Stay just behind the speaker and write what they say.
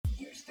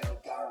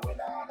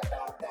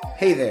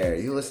Hey there,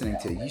 you're listening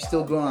to You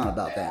Still Going On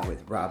About That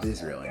with Rob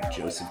Israel and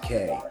Joseph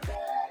K.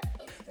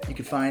 You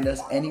can find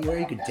us anywhere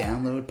you could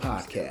download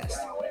podcasts.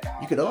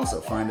 You could also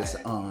find us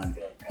on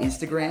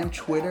Instagram,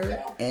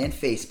 Twitter, and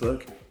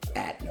Facebook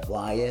at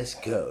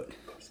YSGOAT.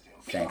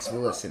 Thanks for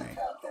listening.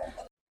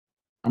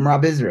 I'm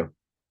Rob Israel.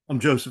 I'm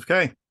Joseph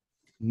K.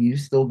 You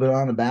still been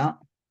on about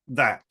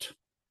that?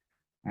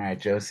 All right,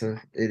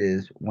 Joseph. It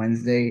is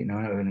Wednesday,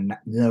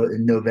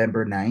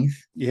 November 9th.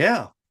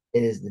 Yeah.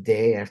 It is the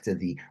day after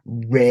the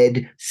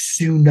red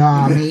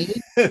tsunami.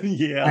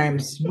 Yeah. I'm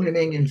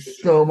swimming in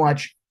so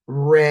much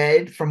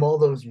red from all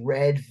those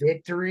red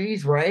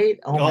victories, right?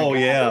 Oh my God.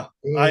 Yeah.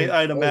 I'd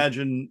Like,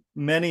 imagine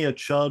many a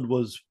chud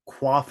was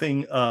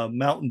quaffing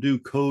Mountain Dew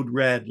Code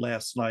Red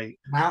last night.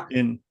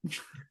 It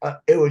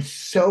was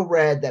so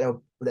red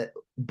that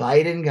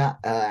Biden got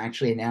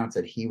actually announced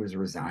that he was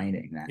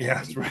resigning.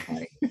 Yes,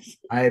 right.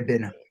 I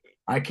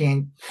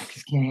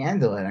just can't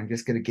handle it. I'm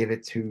just gonna give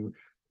it to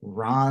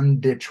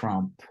Ron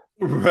Trump.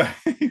 Right.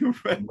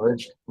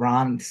 Merged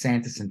Ron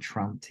DeSantis and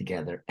Trump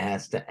together,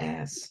 ass to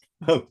ass.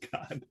 Oh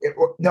God.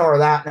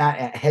 Not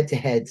head to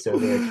head. So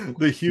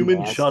the human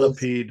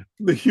shutapede.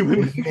 The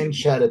human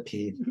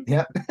shutapede.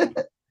 Yep.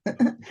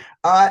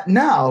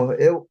 No,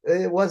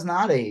 it was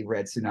not a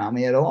red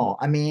tsunami at all.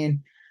 I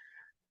mean,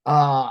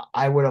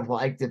 I would have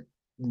liked if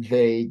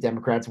the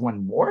Democrats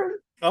won more.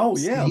 Oh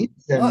yeah,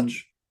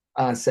 much.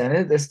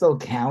 Senate. They're still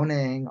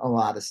counting a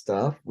lot of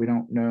stuff. We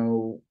don't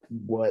know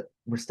what.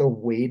 We're still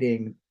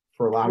waiting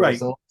for a lot of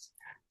results.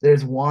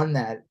 There's one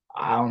that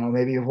I don't know.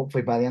 Maybe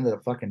hopefully by the end of the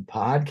fucking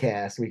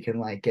podcast we can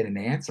like get an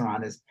answer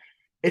on.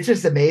 It's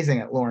just amazing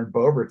that Lauren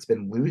Boebert's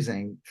been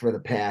losing for the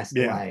past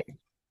day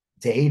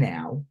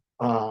now.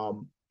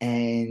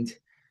 And it's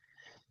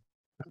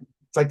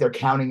like they're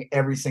counting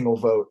every single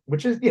vote,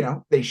 which is,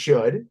 they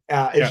should.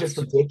 It's just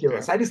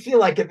ridiculous. I just feel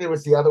like if it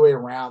was the other way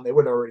around, they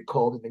would have already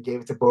called it and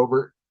gave it to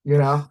Boebert,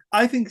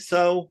 I think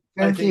so.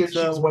 And if she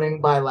was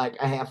winning by like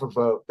a half a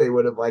vote, they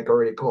would have like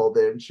already called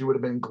it, and she would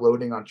have been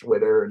gloating on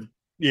Twitter. And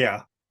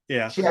yeah.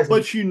 She hasn't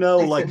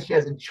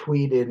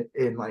tweeted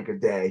in like a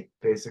day,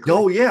 basically.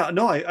 Oh yeah,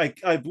 no,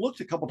 I've looked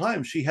a couple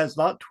times. She has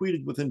not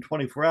tweeted within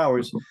 24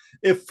 hours.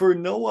 If for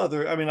no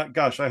other, I mean,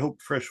 gosh, I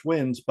hope Frisch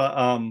wins,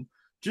 but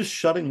just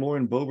shutting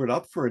Lauren Boebert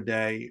up for a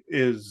day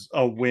is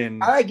a win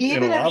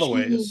in a lot of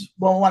ways.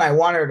 Well, when I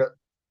want her to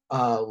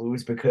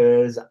lose,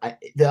 because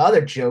the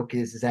other joke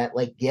is that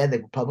like, yeah, the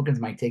Republicans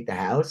might take the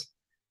House,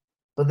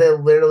 but they're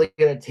literally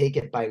gonna take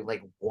it by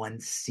like one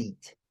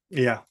seat.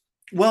 Yeah.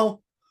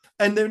 Well,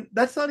 and then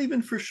that's not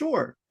even for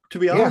sure, to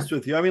be honest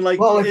with you. I mean, like,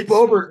 if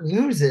Boebert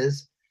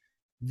loses,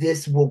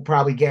 this will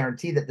probably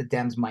guarantee that the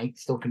Dems might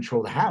still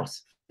control the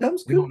House.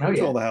 Dems could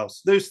control the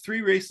House. There's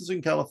 3 races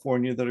in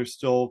California that are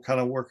still kind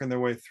of working their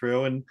way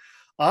through. And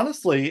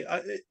honestly,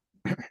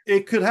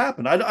 it could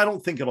happen. I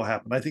don't think it'll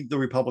happen. I think the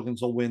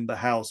Republicans will win the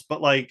House.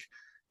 But like,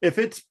 if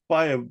it's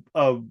by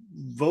a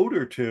vote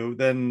or two,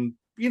 then,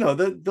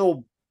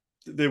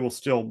 they will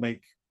still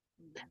make.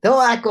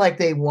 They'll act like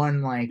they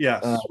won, like,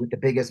 with the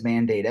biggest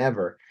mandate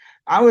ever.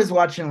 I was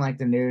watching like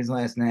the news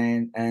last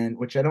night, and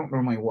which I don't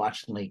normally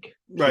watch, like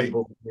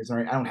cable news.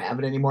 I don't have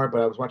it anymore,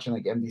 but I was watching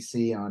like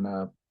NBC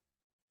on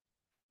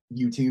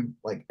YouTube,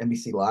 like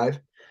NBC Live,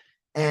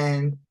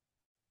 and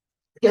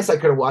I guess I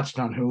could have watched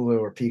it on Hulu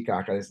or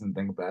Peacock. I just didn't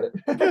think about it.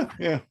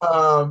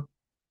 Yeah.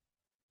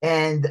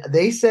 And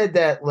they said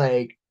that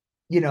like,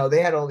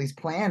 they had all these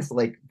plans to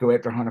like go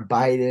after Hunter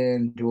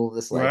Biden, do all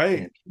this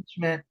like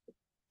impeachment.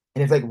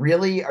 And it's like,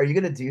 really? Are you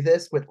going to do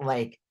this with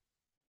like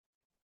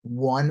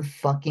one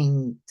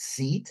fucking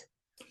seat?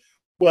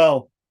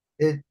 Well,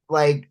 that's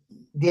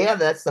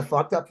the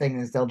fucked up thing,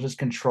 is they'll just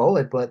control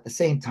it. But at the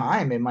same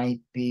time, it might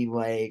be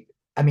like,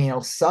 I mean,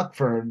 it'll suck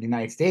for the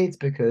United States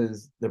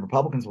because the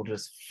Republicans will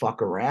just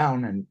fuck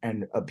around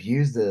and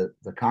abuse the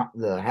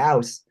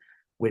House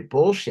with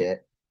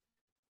bullshit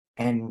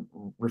and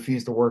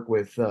refuse to work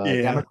with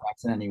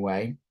Democrats in any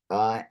way.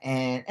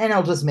 And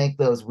it'll just make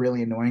those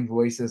really annoying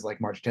voices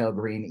like Marjorie Taylor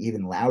Greene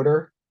even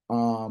louder.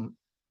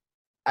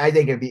 I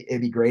think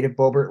it'd be great if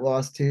Boebert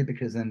lost too,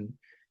 because then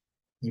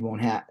you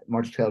won't have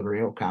Marjorie Taylor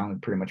Greene will kind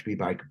of pretty much be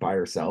by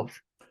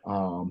herself.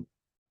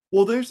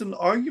 Well, there's an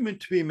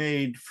argument to be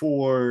made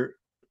for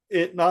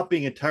it not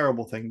being a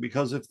terrible thing,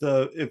 because if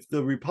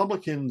the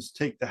Republicans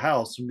take the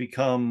House and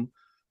become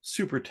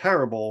super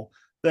terrible,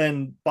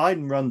 then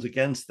Biden runs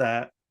against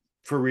that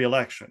for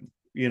re-election.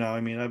 I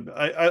mean,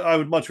 I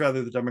would much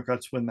rather the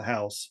Democrats win the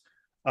House.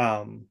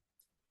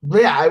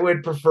 Yeah, I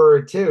would prefer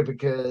it too,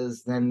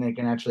 because then they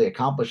can actually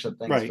accomplish some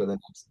things for the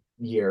next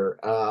year,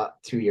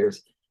 2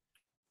 years.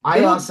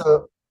 I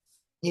also,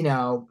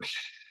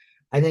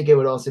 I think it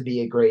would also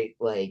be a great,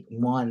 like,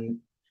 one.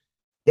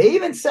 They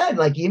even said,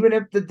 like, even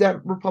if the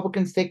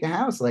Republicans take the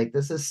House, like,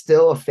 this is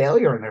still a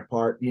failure on their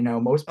part.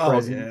 Most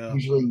presidents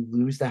usually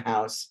lose the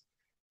House.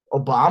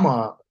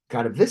 Obama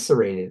got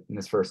eviscerated in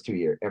his first 2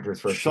 years. After his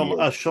first 2 years,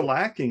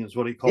 shellacking is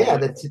what he called it.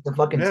 Yeah, the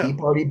fucking Tea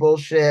Party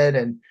bullshit,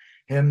 and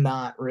him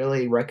not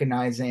really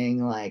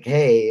recognizing like,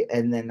 hey,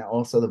 and then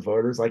also the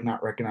voters like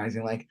not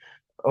recognizing like,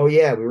 oh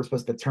yeah, we were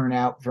supposed to turn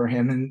out for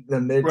him in the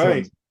midterms,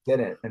 Right.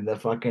 didn't, and the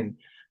fucking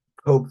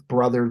Koch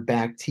brother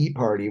back Tea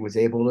Party was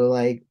able to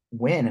like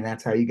win, and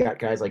that's how you got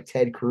guys like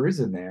Ted Cruz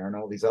in there and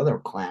all these other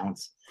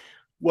clowns.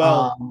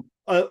 Well, Um,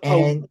 oh,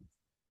 and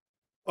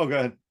oh, go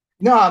ahead.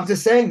 no, I'm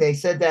just saying they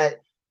said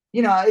that,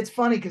 it's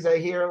funny because I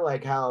hear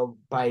like how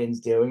Biden's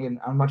doing, and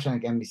I'm watching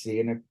like NBC,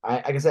 and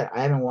like I said,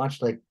 I haven't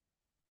watched like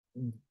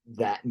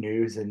that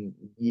news in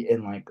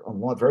like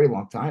a very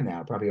long time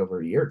now, probably over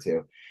a year or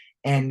two.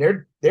 And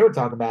they were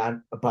talking about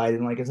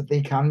Biden like as if the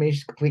economy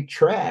is complete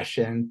trash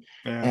Yeah.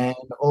 and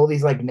all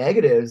these like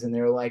negatives, and they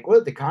were like,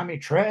 "What, the economy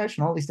trash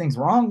and all these things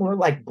wrong?" We're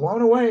like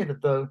blown away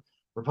that the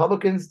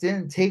Republicans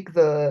didn't take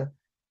the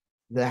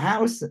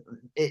House,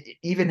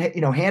 even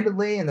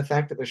handedly, and the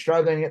fact that they're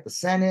struggling to get the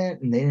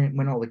Senate and they didn't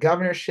win all the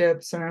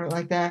governorships and everything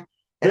like that.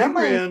 And They I'm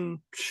like, ran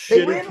they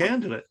shitty ran,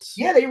 candidates.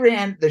 yeah, they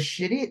ran the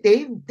shitty.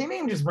 They may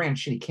have just ran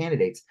shitty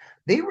candidates.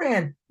 They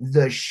ran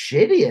the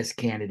shittiest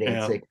candidates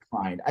Yeah. they could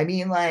find. I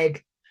mean,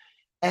 like,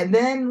 and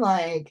then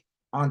like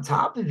on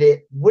top of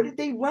it, what did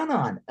they run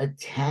on?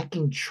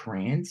 Attacking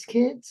trans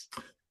kids?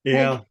 Like,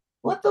 Yeah.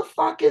 what the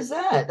fuck is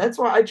that? That's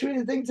why I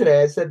tweeted a thing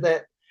today. I said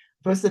that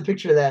posted a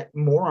picture of that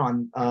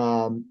moron,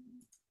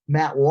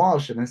 Matt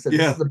Walsh, and I said this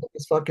is Yeah. the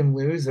biggest fucking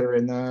loser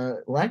in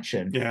the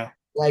election. Yeah.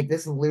 Like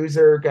this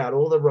loser got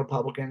all the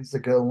Republicans to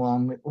go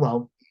along with.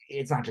 Well,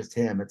 it's not just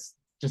him; it's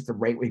just the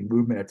right wing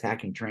movement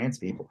attacking trans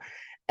people,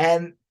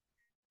 and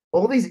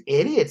all these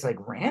idiots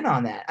like ran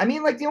on that. I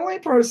mean, like the only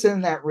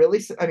person that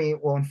really, I mean,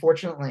 well,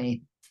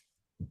 unfortunately,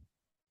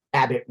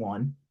 Abbott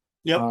won.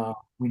 Yep.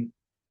 We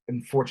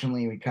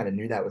unfortunately we kind of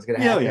knew that was going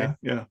to Yeah. Yeah. happen.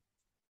 Yeah.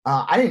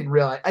 I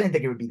didn't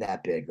think it would be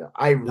that big though.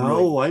 I really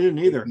No, I didn't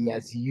it'd either. be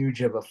as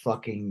huge of a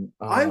fucking.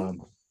 I I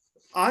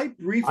I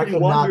briefly could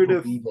not wondered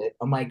if, believe it.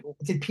 I'm like,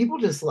 did people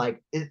just like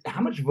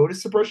how much voter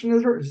suppression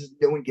is there? Just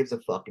no one gives a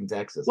fuck in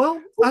Texas.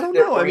 well, Or I did don't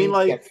their know. I mean, brains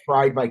like, get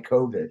fried by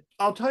COVID?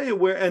 I'll tell you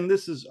where, and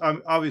this is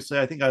obviously,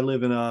 I think I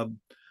live in a, I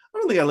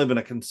don't think I live in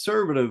a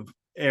conservative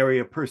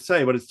area per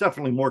se, but it's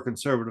definitely more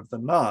conservative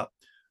than not.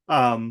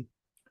 Um,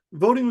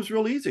 Voting was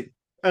real easy,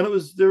 and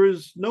there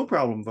was no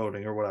problem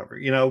voting or whatever,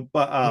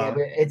 But Yeah,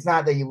 but it's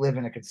not that you live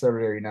in a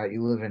conservative area. Not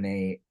you live in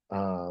a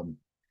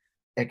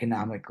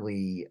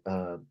economically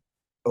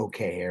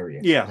okay area.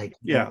 yeah, Like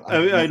you yeah. don't. I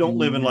mean, I don't and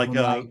live you in live like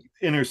in a like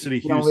inner city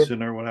you don't live.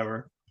 Houston or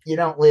whatever. You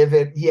don't live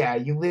in. Yeah,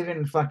 you live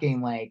in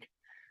fucking like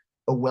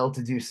a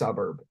well-to-do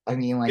suburb. I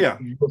mean, like Yeah,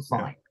 you're yeah.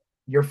 fine.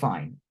 You're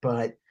fine.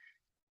 But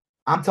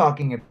I'm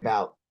talking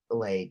about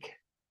like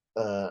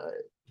uh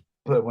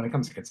but when it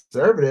comes to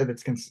conservative,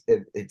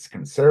 it's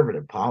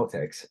conservative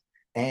politics.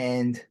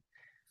 And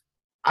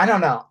I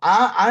don't know.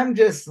 I'm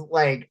just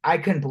like I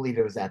couldn't believe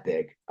it was that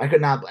big. I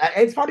could not.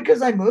 It's probably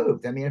because I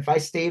moved. I mean, if I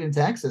stayed in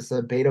Texas,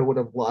 Beta would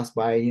have lost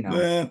by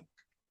Eh,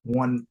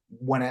 one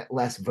at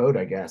less vote,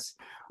 I guess.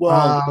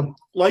 well, Um,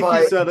 like you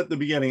but said at the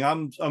beginning,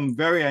 I'm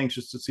very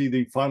anxious to see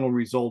the final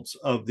results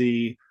of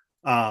the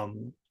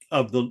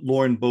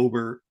Lauren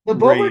Boebert the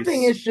Bober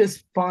thing race. is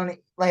just funny.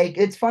 Like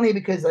it's funny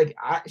because like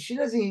she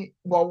doesn't.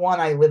 Well,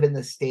 one, I live in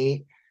the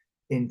state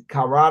in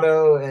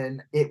Colorado,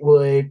 and it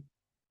would.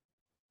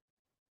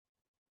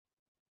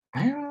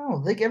 I don't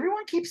know. Like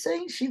everyone keeps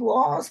saying she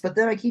lost, but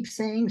then I keep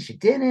saying she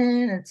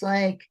didn't. It's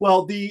like,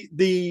 Well, the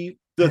thing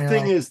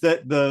like is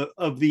that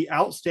the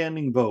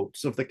outstanding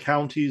votes of the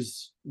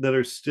counties that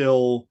are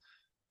still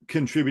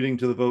contributing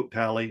to the vote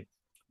tally,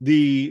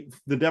 the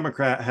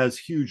Democrat has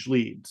huge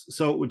leads.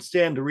 So it would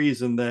stand to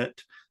reason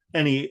that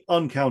any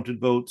uncounted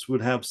votes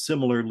would have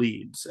similar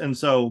leads. And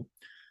so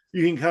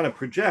you can kind of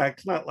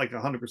project, not like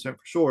 100% for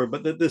sure,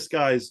 but that this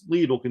guy's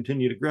lead will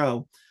continue to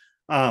grow.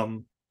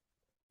 Um,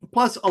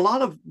 Plus, a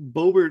lot of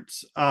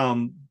Bobert's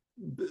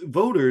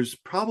voters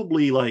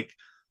probably like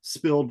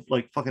spilled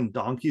like fucking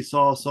donkey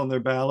sauce on their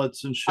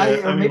ballots and I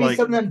shit. I or mean, maybe like,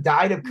 some of them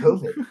died of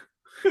COVID.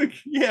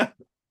 yeah,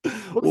 Well,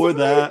 or somebody made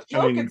that. a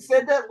I joke mean, and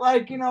said that,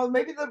 like,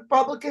 maybe the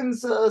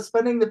Republicans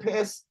spending the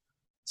past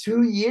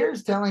 2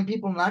 years telling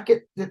people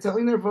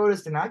telling their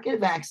voters to not get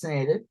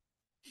vaccinated,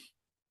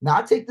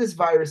 not take this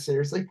virus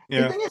seriously. The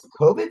yeah. thing is,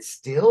 COVID's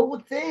still a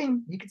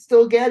thing. You can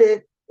still get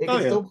it. It Oh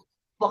can yeah. still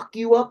fuck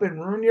you up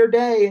and ruin your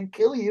day and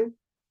kill you,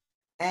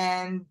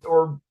 and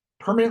or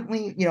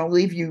permanently,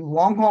 leave you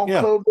long haul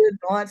Yeah. COVID and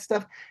all that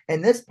stuff.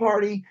 And this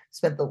party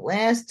spent the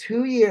last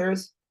 2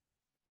 years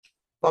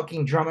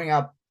fucking drumming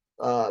up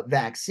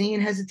vaccine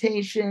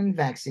hesitation,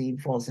 vaccine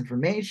Yep. false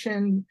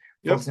information,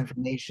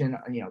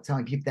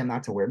 telling people them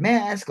not to wear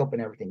masks, open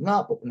everything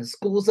up, open the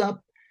schools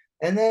up.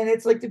 And then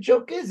it's like the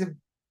joke is if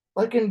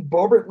fucking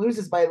Boebert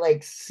loses by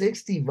like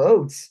 60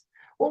 votes.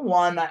 Well,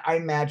 one, I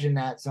imagine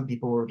that some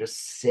people were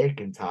just sick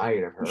and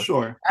tired of her.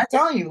 Sure. I'm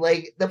telling you,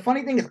 like the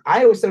funny thing is,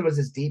 I always thought it was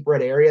this deep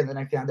red area, and then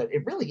I found out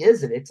it really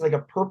isn't. It's like a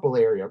purple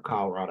area of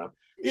Colorado.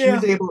 She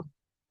was Yeah. able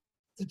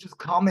to just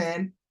come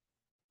in.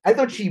 I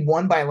thought she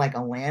won by like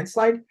a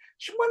landslide.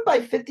 She won by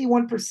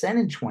 51%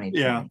 in Yeah.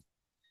 2020.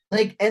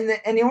 Like, and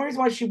the only reason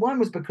why she won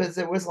was because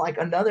there was like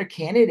another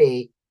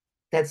candidate.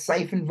 that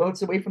siphoned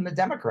votes away from the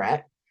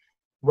Democrat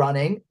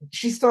running.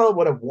 She still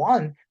would have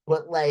won,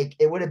 but like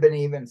it would have been an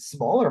even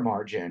smaller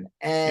margin.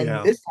 And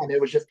Yeah. this time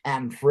it was just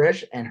Adam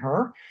Frisch and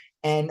her,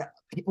 and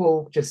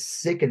people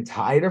just sick and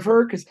tired of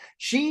her because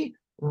she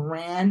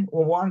ran.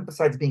 Well, one,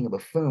 besides being a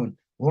buffoon,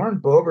 Lauren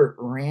Boebert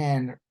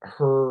ran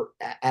her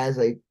as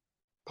a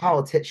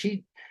politician.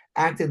 She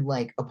acted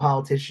like a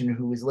politician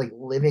who was like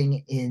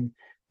living in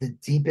the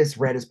deepest,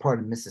 reddest part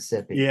of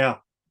Mississippi. Yeah.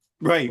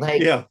 Right.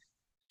 Like Yeah.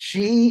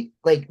 she,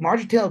 like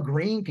Marjorie Taylor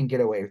Greene can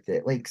get away with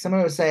it. Like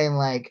someone was saying,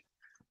 like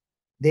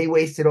they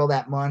wasted all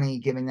that money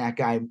giving that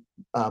guy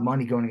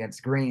money going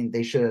against Green.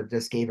 They should have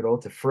just gave it all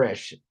to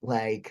Frisch,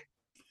 like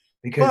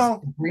because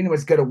Well, Green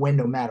was going to win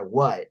no matter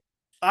what.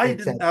 I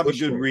It's didn't at have a good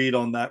history. read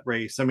on that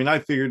race. I mean, I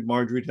figured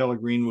Marjorie Taylor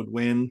Greene would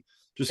win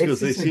just It's because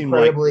they this seem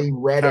like incredibly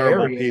red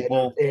terrible area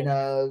people. in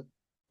a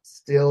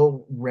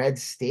still red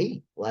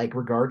state. Like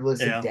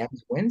regardless if Yeah. Dems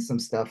win some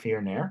stuff here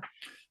and there,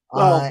 uh,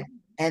 Well,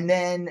 and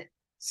then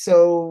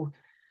so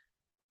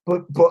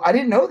but I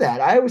didn't know that.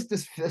 I was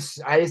just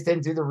I just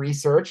didn't do the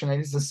research, and I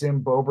just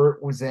assumed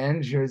Boebert was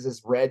in. She was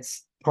this red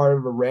part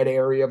of the red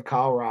area of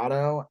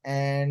Colorado,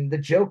 and the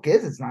joke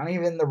is, it's not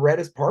even the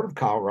reddest part of I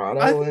Colorado.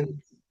 think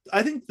And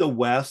I think the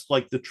West,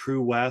 like the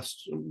true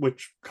West,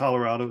 which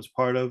Colorado is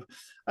part of,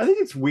 I think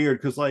it's weird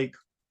because like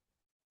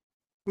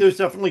there's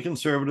definitely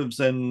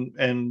conservatives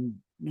and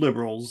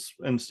liberals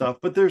and stuff,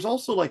 but there's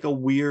also like a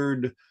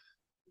weird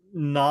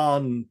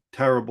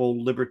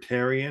non-terrible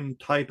libertarian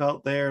type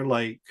out there.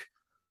 Like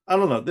I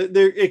don't know,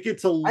 there it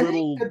gets a I think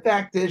little. the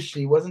fact is,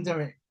 she wasn't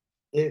doing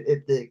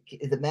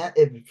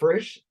if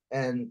Frisch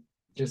and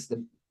just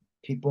the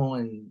people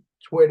in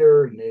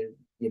Twitter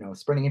and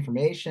spreading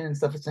information and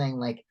stuff is saying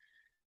like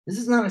this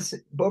is not a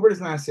Boebert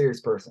is not a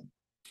serious person.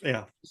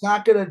 Yeah. She's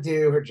not gonna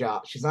do her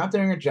job. She's not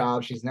doing her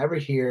job. She's never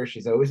here.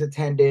 She's always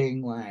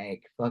attending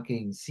like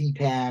fucking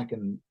CPAC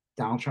and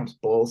Donald Trump's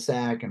bull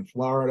sack in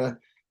Florida.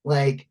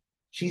 Like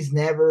she's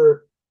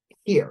never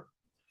here.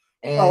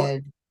 Well,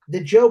 And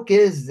the joke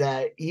is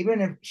that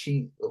even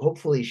if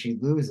hopefully she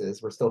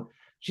loses,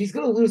 she's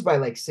gonna lose by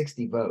like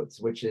 60 votes,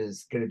 which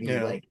is gonna be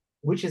yeah. like,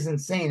 which is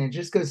insane. It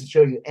just goes to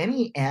show you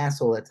any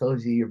asshole that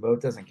tells you your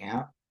vote doesn't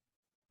count,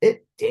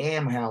 it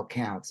damn hell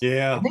counts.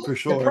 Yeah, And then for the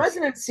sure.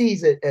 presidency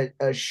is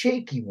a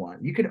shaky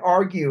one. You could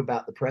argue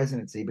about the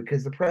presidency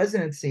because the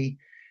presidency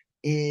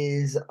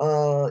is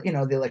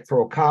the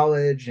electoral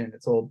college, and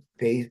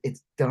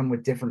it's done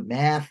with different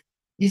math.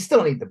 You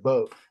still need to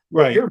vote,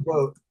 but Right. your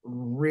vote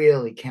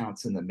really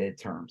counts in the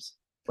midterms.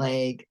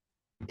 Like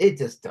it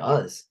just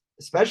does,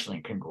 especially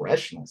in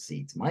congressional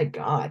seats. My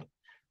God.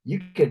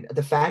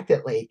 The fact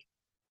that like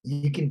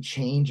you can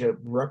change a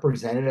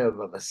representative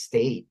of a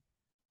state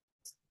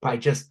by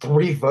just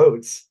 3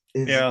 votes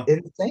is Yeah.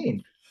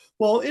 insane.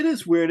 Well, it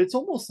is weird. It's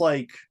almost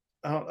like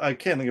I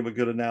can't think of a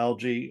good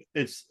analogy.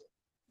 It's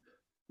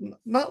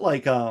not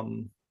like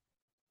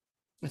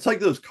it's like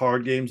those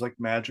card games like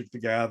Magic the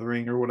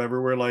Gathering or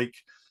whatever, where like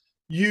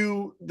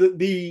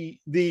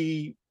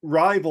the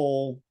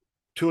rival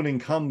to an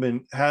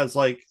incumbent has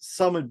like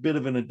some bit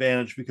of an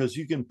advantage because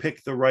you can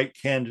pick the right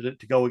candidate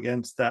to go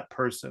against that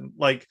person.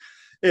 Like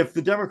if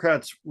the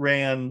Democrats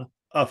ran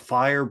a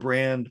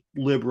firebrand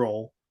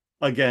liberal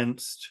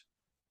against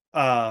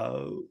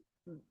uh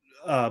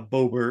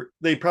Bobert,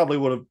 they probably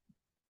would have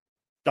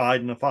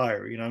died in a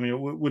fire. I mean, it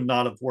would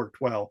not have worked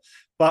well.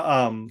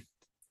 But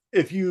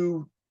if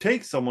you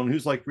take someone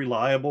who's like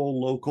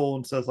reliable, local,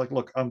 and says like,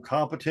 "Look, I'm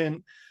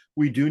competent.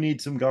 We do need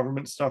some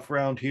government stuff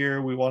around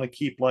here. We want to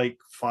keep like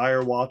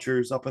fire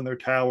watchers up in their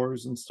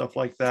towers and stuff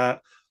like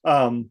that."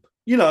 I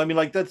mean,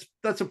 like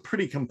that's a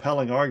pretty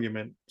compelling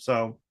argument.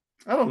 So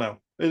I don't know.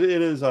 It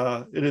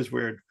is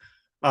weird.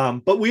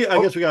 But I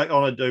Oh, guess we got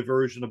on a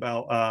diversion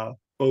about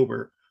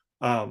Bobert.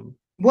 Um,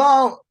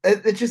 well,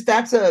 it's just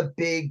that's a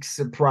big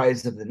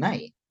surprise of the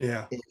night.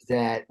 yeah. Is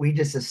that we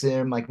just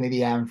assume like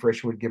maybe Adam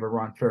Frisch would give a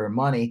run for her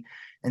money,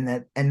 and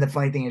the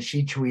funny thing is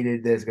she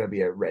tweeted there's going to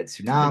be a red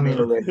tsunami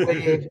or red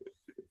wave.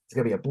 It's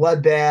going to be a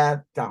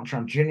bloodbath. Donald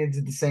Trump Jr.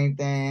 did the same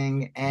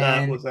thing That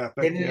and was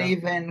epic. didn't Yeah.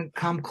 even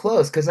come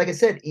close. Because like I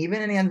said,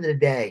 even in the end of the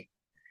day,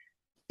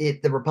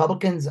 if the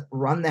Republicans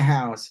run the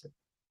House,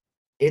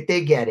 if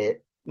they get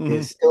it, Mm-hmm.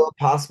 there's still a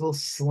possible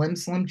slim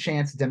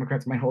chance the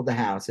Democrats might hold the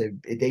House.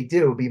 If they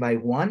do, it'll be by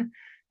one,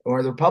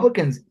 or the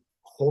Republicans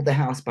hold the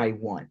House by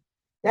one.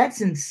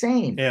 That's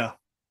insane. Yeah.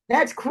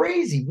 That's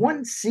crazy.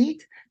 One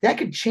seat that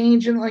could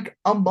change in like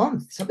a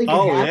month. Something could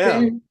Oh yeah.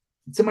 happen.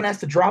 Someone has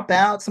to drop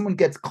out. Someone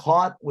gets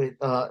caught with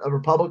a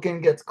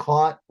Republican gets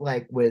caught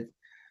like with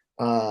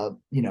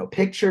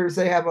pictures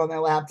they have on their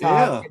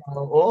laptop. Yeah.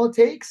 All it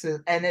takes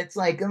is, and it's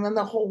like, and then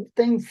the whole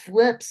thing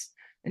flips,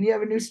 and you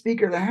have a new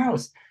Speaker of the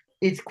House.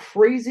 It's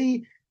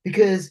crazy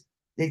because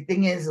the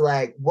thing is,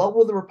 like, what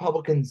will the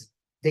Republicans?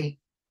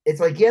 It's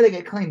like, yeah, they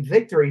get claimed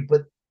victory,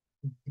 but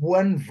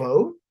one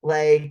vote,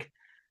 like,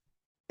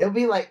 it'll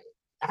be like,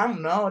 I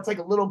don't know. It's like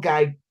a little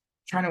guy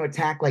trying to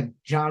attack like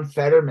John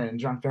Fetterman, and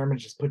John Fetterman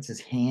just puts his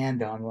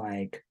hand on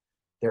like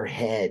their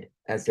head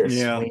as they're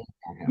Yeah. swinging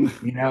at him.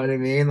 You know what I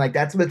mean? Like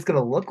that's what it's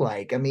gonna look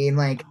like. I mean,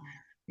 like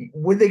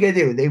what are they gonna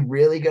do? They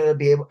really gonna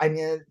be able? I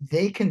mean,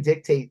 they can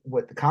dictate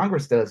what the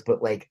Congress does,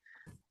 but like,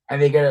 are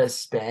they gonna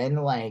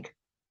spend like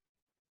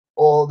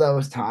all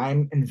those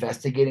time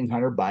investigating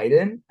Hunter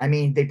Biden? I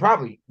mean,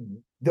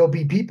 there'll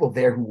be people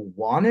there who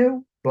want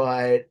to,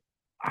 but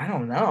I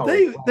don't know.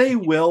 They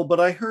will, but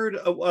I heard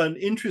an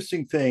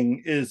interesting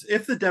thing is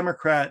if the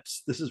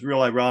Democrats, this is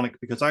real ironic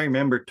because I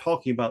remember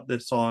talking about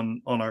this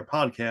on our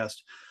podcast.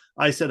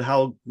 I said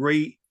how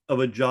great of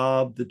a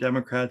job the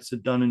Democrats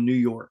had done in New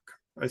York.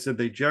 I said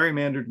they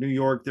gerrymandered New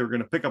York. They were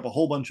going to pick up a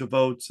whole bunch of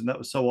votes, and that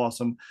was so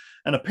awesome.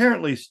 And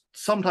apparently,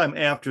 sometime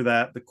after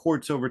that, the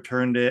courts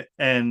overturned it,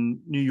 and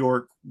New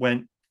York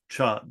went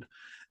chud.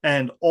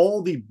 And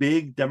all the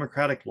big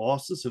Democratic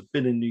losses have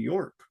been in New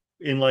York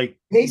in like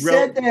They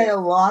said that a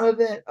lot of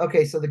it.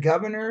 Okay, so the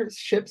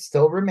governorship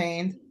still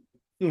remained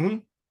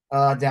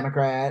mm-hmm.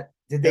 Democrat.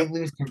 Did they Yep.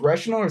 lose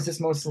congressional, or is this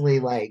mostly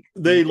like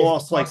They is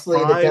lost like mostly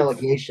the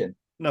delegation?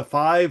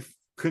 five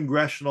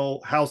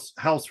congressional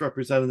House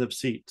representative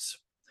seats.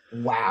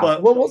 Wow.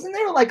 But Well, wasn't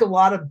there like a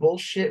lot of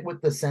bullshit with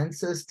the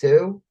census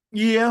too?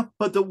 yeah,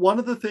 but one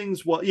of the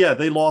things was yeah,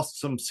 they lost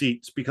some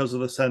seats because of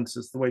the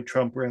census, the way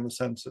Trump ran the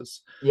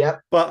census.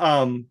 Yep, But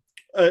an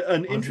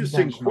was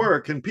interesting intentional.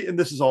 quirk, and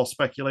this is all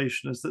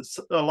speculation, is that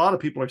a lot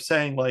of people are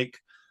saying like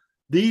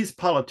these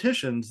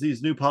politicians,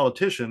 these new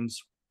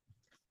politicians,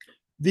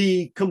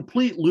 the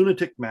complete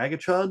lunatic MAGA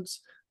chuds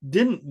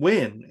didn't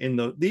win in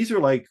the. These are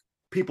like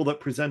people that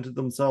presented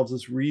themselves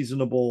as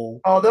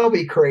reasonable. Oh, they'll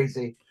be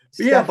crazy.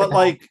 Yeah, but Stefanak,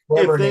 like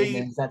whatever if her name they,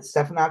 is, that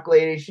Stefanak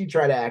lady, she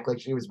tried to act like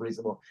she was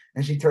reasonable,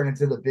 and she turned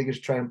into the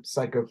biggest Trump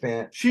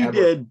psychopath she ever.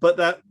 did, but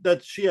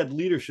that she had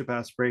leadership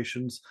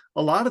aspirations.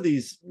 A lot of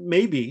these,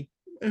 maybe,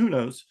 who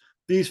knows,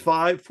 these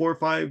 4 or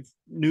 5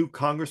 new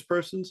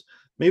congresspersons,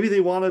 maybe they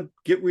want to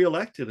get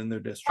reelected in their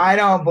I district.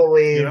 don't You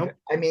believe. know,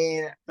 I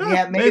mean, yeah,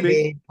 yeah, maybe,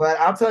 maybe, but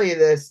I'll tell you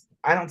this: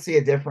 I don't see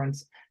a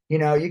difference. You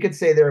know, you could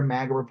say they're a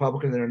MAGA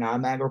Republican, they're not a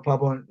MAGA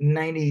Republican.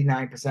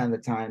 99% of the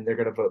time, they're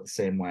going to vote the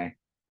same way.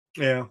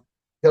 yeah.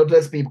 They'll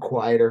just be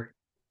quieter.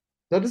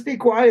 They'll just be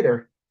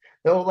quieter.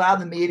 They'll allow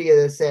the media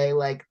to say,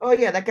 like, oh,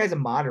 yeah, that guy's a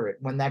moderate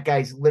when that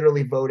guy's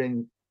literally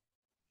voting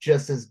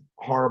just as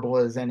horrible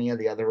as any of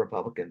the other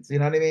Republicans. You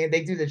know what I mean?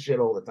 They do this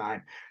shit all the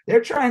time. They're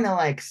trying to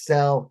like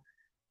sell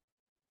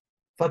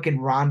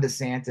fucking Ron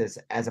DeSantis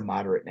as a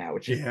moderate now,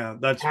 which is Yeah,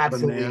 that's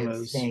absolutely bananas.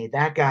 insane.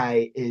 That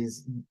guy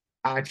is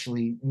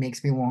actually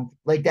makes me want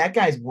like that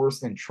guy's worse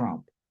than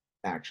Trump,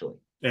 actually,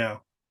 Yeah.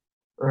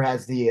 or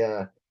has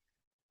the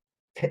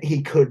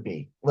he could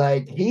be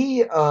like he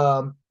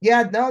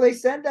yeah no they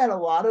said that a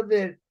lot of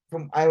it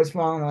from I was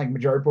following like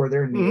majority report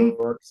there in New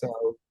Mm-hmm. York so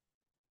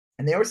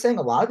and they were saying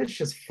a lot of it's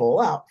just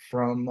fallout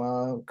from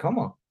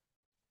Como.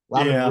 A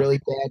lot of Yeah. really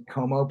bad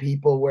Como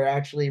people were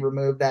actually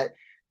removed. That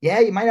yeah,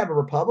 you might have a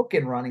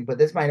Republican running, but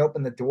this might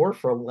open the door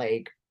for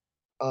like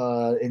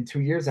in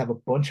 2 years have a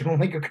bunch of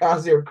like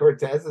Ocasio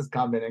Cortezes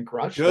come in and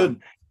crush them.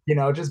 Good. You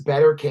know, just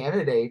better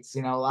candidates.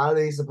 You know, a lot of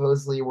these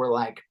supposedly were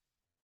like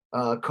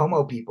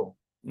Como people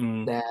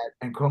Mm. that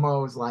and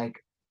Como was like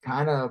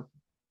kind of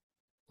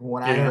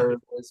what I Yeah.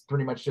 heard was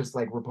pretty much just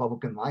like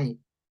Republican light.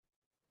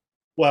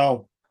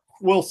 Well,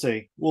 we'll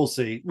see. We'll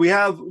see. We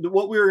have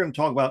what we were going to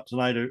talk about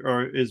tonight,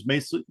 or is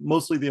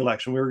mostly the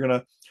election.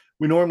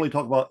 We normally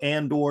talk about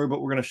Andor,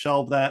 but we're going to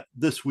shelve that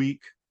this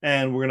week,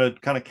 and we're going to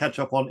kind of catch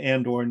up on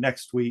Andor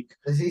next week.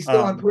 Is he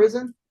still in Um,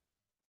 prison?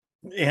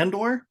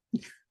 Andor,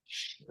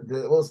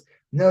 Well,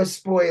 no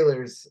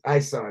spoilers. I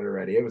saw it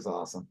already. It was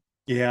awesome.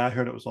 yeah, I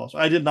heard it was awesome.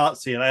 I did not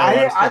see it. I had a lot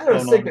of I stuff thought it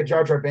was going sick on. that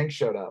Jar Jar Binks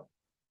showed up.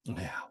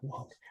 Yeah,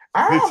 well, it's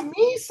Ah,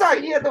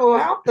 Misa here to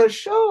help the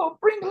show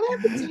bring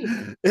levity.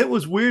 it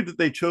was weird that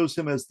they chose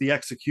him as the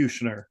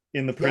executioner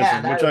in the Yeah,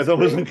 prison, which that I was thought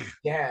was crazy.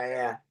 Yeah,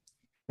 yeah.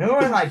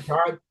 Remember when like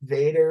Darth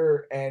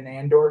Vader and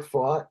Andor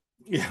fought?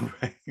 yeah,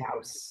 right. That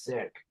was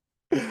sick.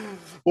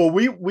 Well,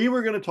 we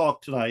were going to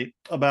talk tonight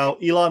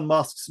about Elon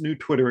Musk's new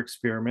Twitter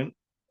experiment,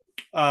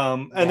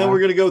 and then Yeah. we're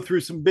going to go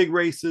through some big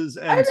races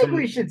I and think some.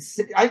 we should.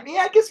 I mean,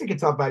 I guess we could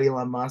talk about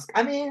Elon Musk.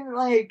 I mean,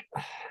 like,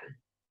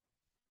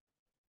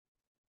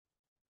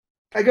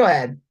 go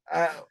ahead.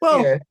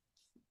 Well, Yeah.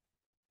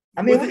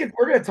 I mean, with it,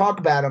 we're gonna talk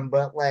about him,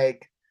 but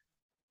like,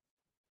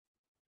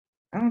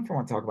 I don't know if I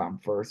want to talk about him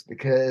first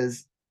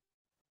because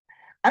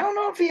I don't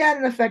know if he had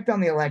an effect on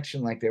the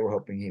election like they were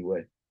hoping he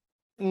would.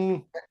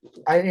 mm,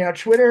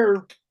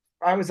 Twitter.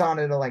 I was on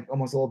it like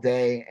almost all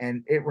day,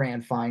 and it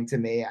ran fine to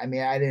me. I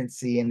mean, I didn't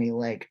see any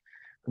like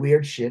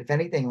weird shit. If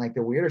anything, like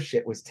the weirder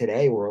shit was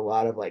today, where a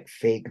lot of like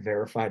fake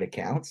verified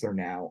accounts are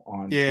now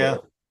on yeah,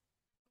 Twitter,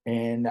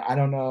 and I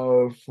don't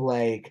know if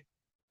like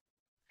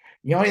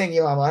the only thing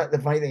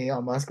the funny thing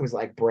Elon Musk was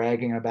like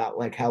bragging about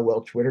like how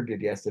well Twitter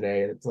did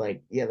yesterday, and it's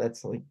like, yeah,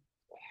 that's like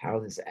how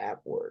this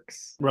app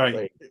works. right.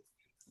 Like,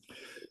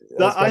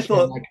 That I especially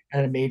on thought, like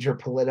at a major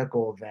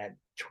political event,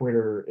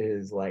 Twitter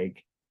is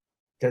like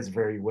does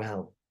very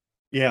well.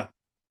 yeah,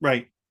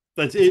 right.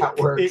 That's That's how it. it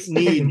It works. And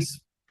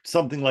needs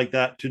something like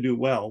that to do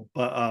well,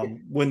 but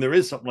when there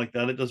is something like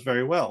that, it does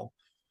very well.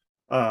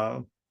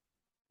 Uh,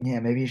 yeah,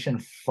 maybe you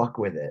shouldn't fuck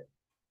with it.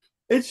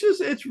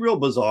 it's real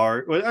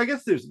bizarre. I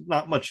guess there's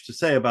not much to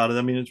say about it.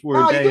 I mean, we're a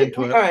No, you day can.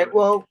 into All it. right.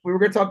 Well, we were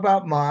going to talk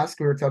about Musk.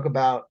 We were talking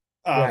about.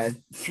 Go ahead.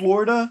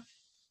 Florida,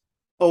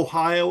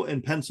 Ohio,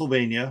 and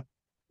Pennsylvania,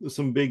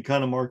 some big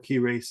kind of marquee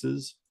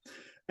races.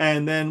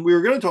 And then we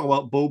were going to talk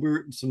about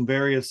Boebert and some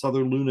various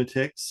other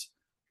lunatics.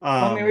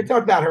 Well, I mean, we Um,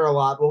 talked about her a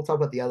lot. We'll talk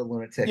about the other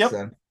lunatics yep.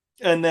 then.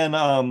 And then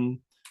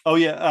oh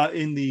yeah,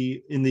 in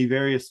the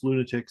various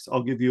lunatics,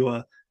 I'll give you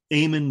a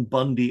Eamon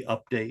Bundy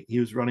update. He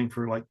was running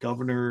for like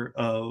governor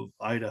of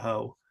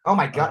Idaho. Oh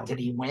my God, Um, did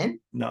he win?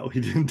 no, he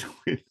didn't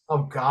win. Oh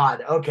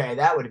God. Okay,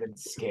 that would have been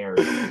scary.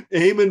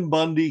 Eamon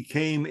Bundy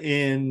came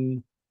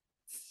in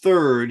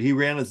third. He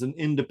ran as an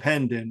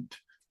independent.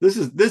 This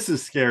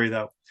is scary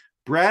though.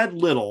 Brad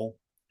Little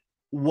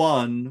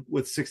won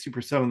with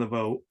 60% of the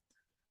vote.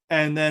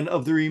 And then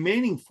of the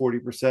remaining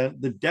 40%,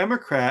 the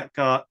Democrat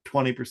got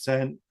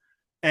 20%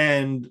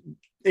 and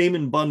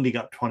Eamon Bundy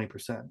got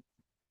 20%.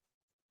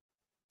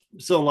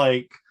 So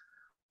like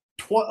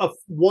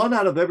one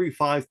out of every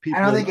five I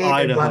don't people in think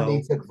Aiden Bundy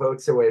Idaho, took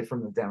votes away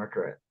from the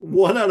Democrat.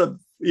 one out of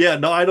yeah,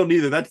 no, I don't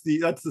either. That's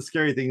the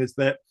scary thing is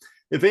that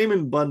if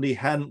Eamon Bundy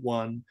hadn't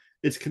won,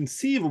 it's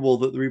conceivable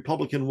that the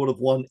Republican would have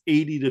won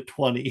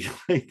 80-20.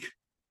 Like,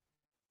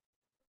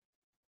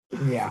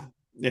 Yeah.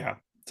 yeah.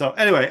 So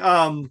anyway,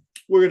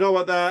 we're gonna talk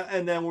about that,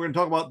 and then we're gonna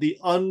talk about the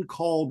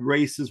uncalled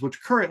races,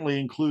 which currently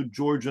include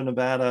Georgia,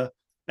 Nevada,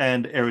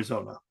 and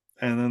Arizona.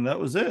 And then that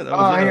was it. That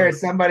was Oh, it. here,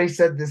 somebody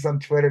said this on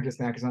Twitter just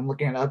now because I'm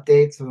looking at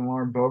updates for the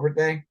Lauren Boebert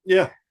thing.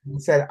 Yeah. He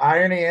said,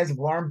 irony is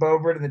Lauren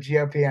Boebert and the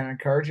GOP and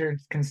encourage your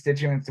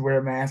constituents to wear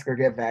a mask or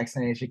get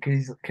vaccinated. She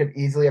could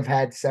easily have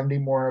had 70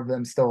 more of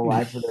them still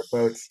alive for their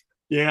votes.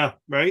 Yeah,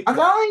 right. I'm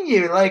telling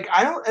you, like,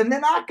 I don't, and they're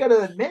not going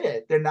to admit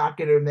it. They're not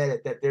going to admit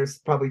it that there's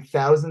probably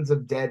thousands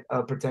of dead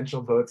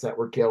potential votes that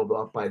were killed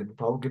off by the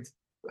Republicans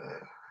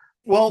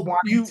Well,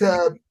 wanting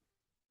to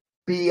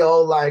be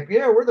all like,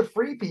 yeah, we're the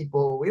free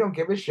people. We don't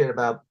give a shit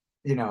about,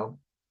 you know,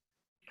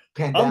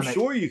 I'm pandemic.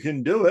 sure you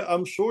can do it.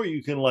 I'm sure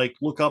you can like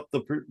look up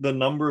the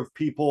number of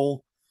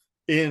people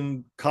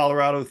in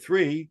Colorado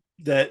 3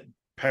 that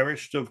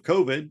perished of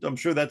COVID. I'm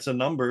sure that's a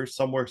number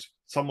somewhere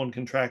someone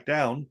can track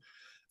down.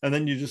 And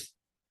then you just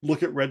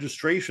look at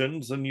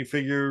registrations and you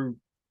figure,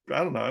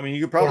 I don't know. I mean,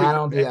 you could Yeah, I probably,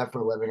 don't do that for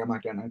a living. I'm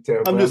not gonna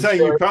too, I'm but just I'm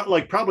saying,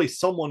 sure. probably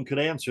someone could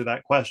answer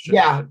that question.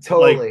 Yeah, Like,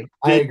 totally.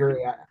 I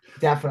agree.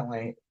 Definitely.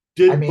 I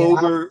did mean,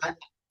 Bober,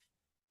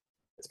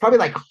 it's probably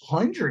like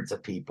hundreds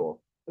of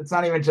people. It's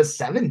not even just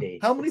 70.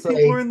 how many It's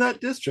people like are in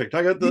that district?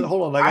 I got the,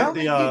 hold on, I I got don't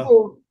the, think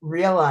people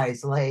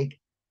realize like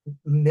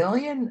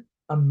million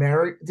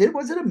American did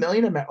was it a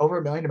million over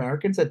a million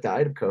Americans that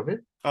died of COVID?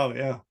 oh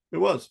yeah, it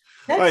was.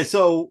 All right, That's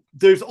so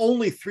there's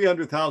only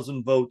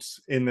 300,000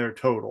 votes in their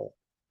total.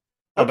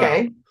 About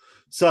okay.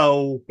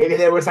 so Maybe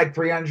there was like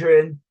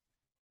 300,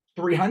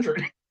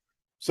 300.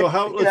 so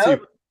how? You Let's see.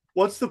 know?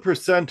 What's the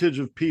percentage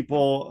of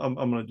people? I'm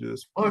going to do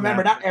this Well,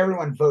 remember, math. not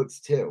everyone votes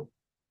too.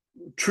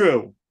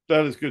 True,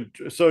 that is good.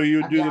 So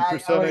you do the I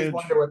always percentage.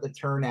 wonder what the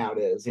turnout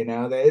is. You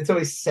know, it's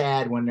always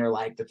sad when they're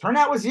like, the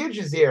turnout was huge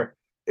this year.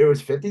 It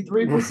was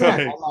 53%.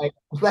 Right. I'm like,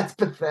 that's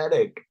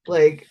pathetic.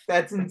 Like,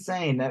 that's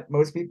insane that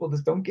most people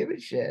just don't give a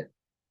shit.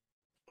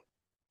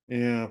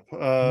 Yeah.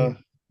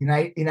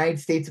 United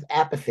States of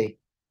apathy.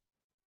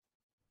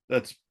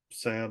 That's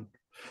sad.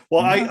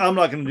 Well, No, I'm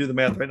not going to do the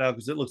math right now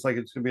because it looks like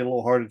it's going to be a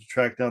little harder to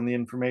track down the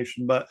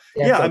information. But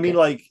yeah, that's I mean, okay.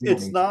 like You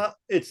don't need to.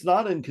 it's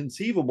not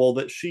inconceivable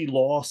that she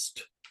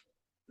lost.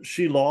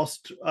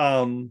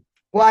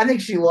 Well, I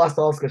think she lost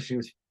also because she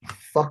was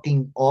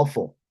fucking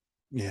awful.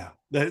 Yeah,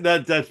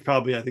 that's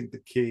probably I think the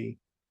key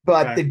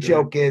But the factor.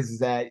 joke is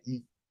that,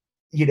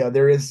 you know,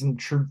 there is some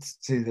truth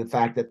to the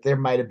fact that there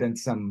might have been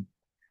some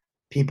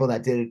people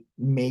that didn't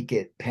make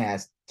it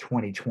past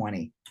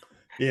 2020.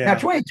 Now, Yeah,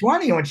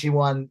 2020, when she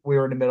won, we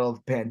were in the middle of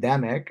a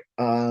pandemic,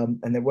 and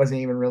there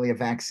wasn't even really a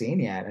vaccine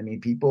yet. I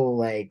mean, people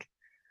like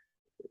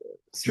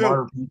true.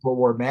 smarter people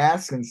wore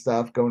masks and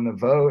stuff going to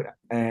vote.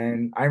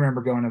 And I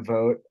remember going to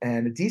vote,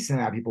 and a decent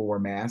amount of people wore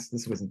masks.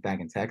 This wasn't back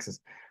in Texas,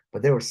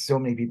 but there were so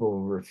many people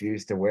who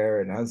refused to wear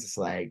it. And I was just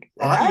like,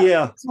 and I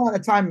Yeah, was around the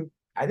time,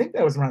 I think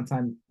that was around the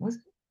time, was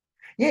it?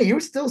 Yeah, you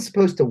were still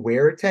supposed to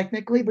wear it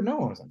technically, but no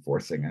one was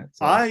enforcing it.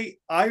 So I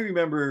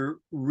remember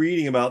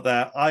reading about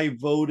that. I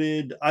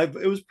voted.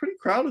 It was pretty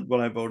crowded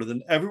when I voted,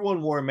 and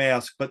everyone wore a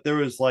mask. But there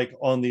was like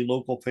on the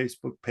local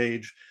Facebook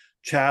page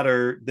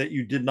chatter that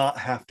you did not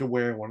have to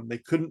wear one, and they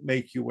couldn't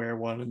make you wear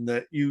one, and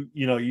that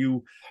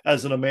you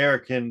as an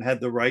American had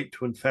the right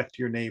to infect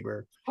your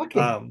neighbor.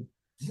 fucking, Um,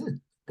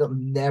 they'll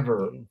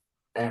never,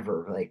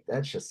 ever, like,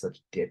 that's just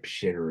such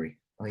dipshittery.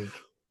 Like,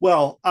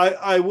 well,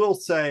 I will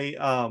say.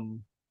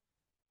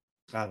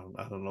 I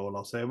don't know what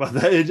I'll say about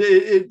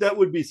that. That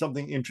would be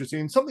something interesting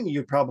and something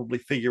you could probably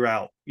figure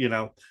out, you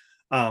know.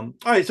 All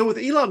right, so with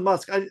Elon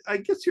Musk, I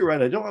guess you're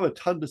right. I don't have a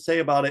ton to say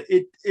about it.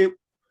 It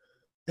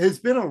has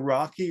been a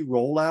rocky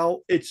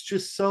rollout. It's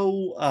just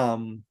so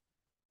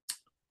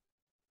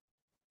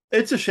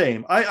it's a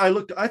shame.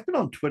 I've been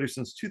on Twitter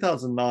since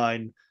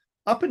 2009,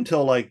 up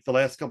until like the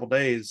last couple of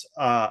days,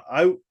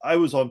 I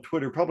was on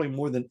Twitter probably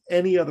more than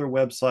any other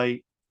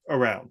website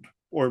around,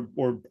 or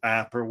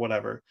app or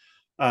whatever.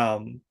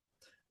 Um,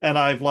 and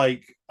I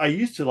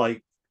used to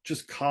like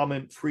just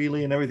comment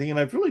freely and everything, and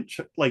I've really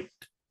like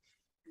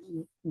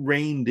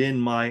reined in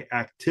my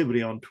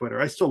activity on Twitter.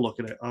 I still look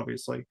at it,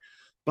 obviously,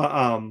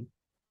 but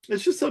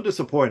it's just so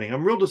disappointing.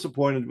 I'm real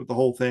disappointed with the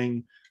whole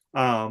thing.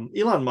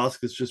 Elon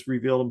Musk has just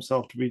revealed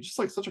himself to be just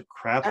like such a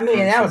crap I mean,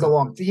 that was a person.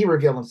 long. He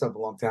revealed himself a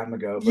long time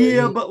ago, but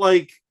Yeah, but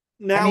like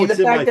I now mean, the it's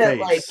in my fact that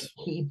like face.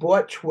 he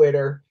bought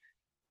Twitter,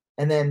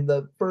 and then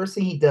the first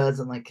thing he does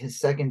on like his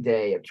second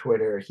day of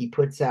Twitter, he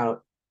puts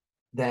out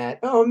that,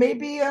 oh,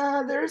 maybe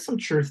there is some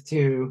truth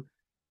to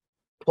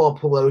Paul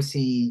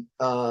Pelosi,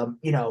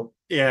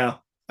 Yeah,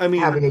 I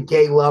having mean, a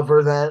gay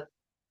lover, that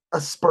a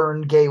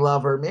spurned gay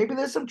lover. Maybe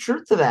there's some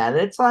truth to that.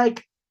 It's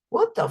like,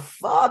 what the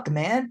fuck,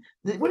 man?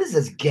 What is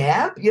this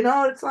gap?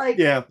 It's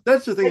yeah,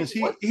 that's the thing like is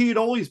what? he had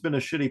always been a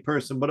shitty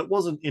person, but it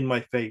wasn't in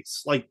my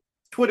face. Like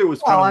Twitter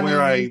was kind Well, of I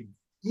where mean,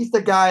 I he's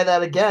the guy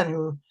that again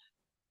who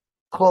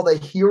called a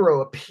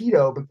hero a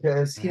pedo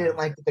because he yeah didn't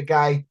like that the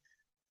guy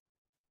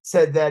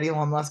said that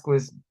Elon Musk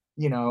was,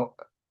 you know,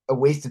 a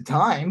waste of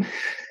time.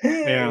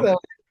 yeah. So,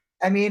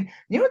 I mean,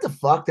 what's a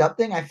fucked up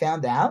thing I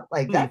found out?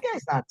 Like Hmm. that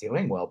guy's not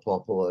doing well,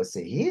 Paul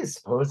Pelosi. He is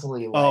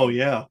supposedly Oh like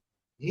yeah,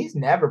 he's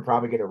never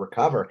probably going to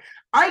recover.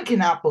 I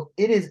cannot.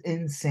 It is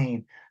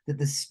insane that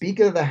the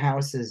Speaker of the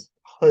House's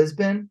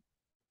husband,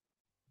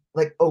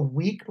 like a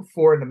week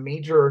before the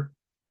major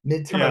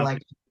midterm yeah,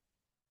 election,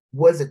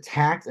 was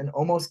attacked and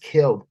almost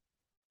killed.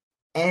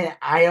 And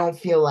I don't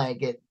feel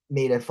like it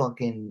made a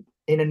fucking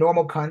in a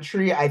normal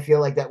country. I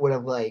feel like that would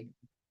have like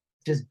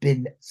just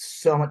been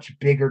so much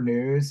bigger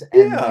news.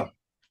 And yeah, like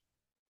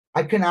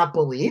I could not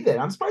believe it.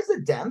 I'm surprised the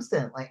Dems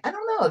didn't like. I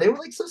don't know. They were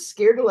like so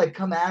scared to like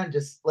come out and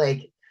just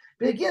like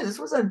be like, yeah, this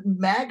was a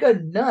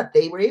MAGA nut.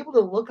 They were able to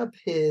look up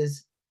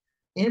his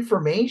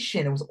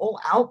information. It was all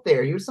out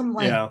there. He was some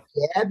like yeah,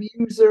 Gab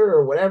user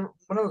or whatever,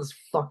 one of those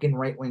fucking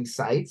right wing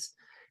sites.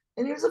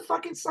 And he was a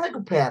fucking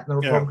psychopath. And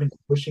the yeah. Republicans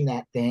pushing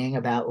that thing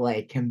about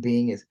like him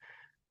being his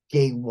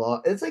gay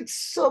law. It's like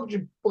such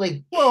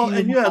like Well,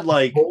 and QAnon you had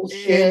like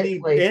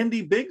bullshit. Like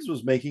Andy Biggs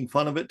was making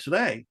fun of it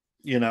today.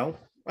 You know,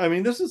 I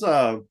mean, this is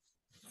a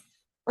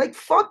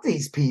fuck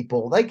these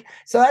people. Like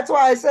so that's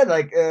why I said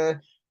like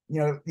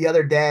the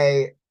other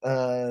day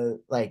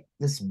like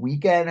this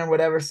weekend or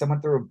whatever,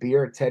 someone threw a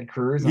beer at Ted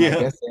Cruz and I yeah,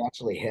 guess they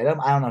actually hit him.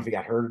 I don't know if he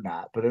got hurt or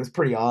not, but it was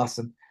pretty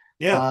awesome.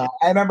 yeah,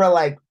 I remember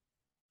like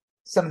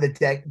some of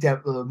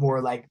the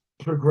more like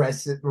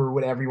progressive or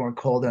whatever you want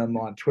to call them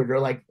on Twitter,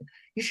 like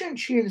you shouldn't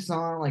cheer this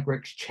on, like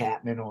Rick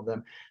Chapman, all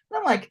them. And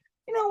I'm like,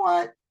 you know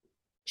what?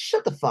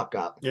 Shut the fuck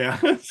up. yeah.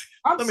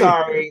 I'm let me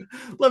sorry.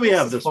 let me This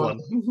have is this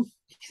funny. one.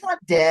 He's not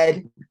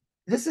dead.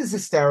 This is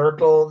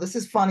hysterical. This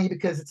is funny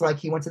because it's like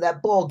he went to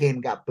that ball game,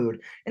 got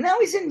booed, and now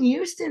he's in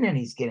Houston and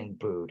he's getting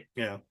booed.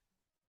 Yeah,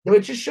 So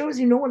it just shows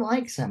you no one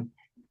likes him,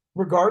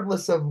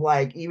 regardless of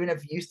like even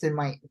if Houston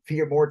might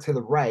veer more to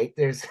the right.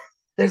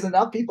 There's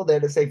enough people there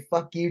to say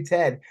 "fuck you,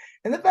 Ted,"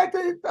 and the fact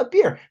that it's a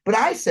beer. But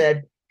I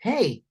said,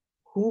 "Hey,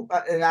 who?"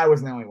 And I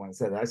wasn't the only one that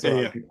said that. I yeah, saw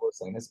other yeah. people were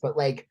saying this, but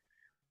like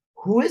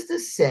who is to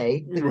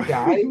say the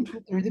guy Right. who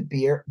threw the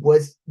beer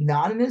was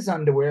not in his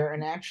underwear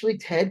and actually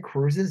Ted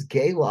Cruz's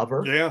gay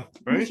lover Yeah,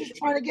 who was right. just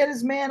trying to get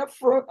his man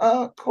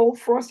a cold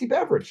frosty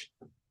beverage?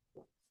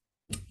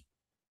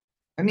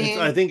 I I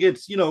mean, think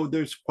it's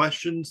there's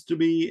questions to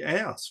be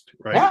asked,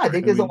 yeah, right? I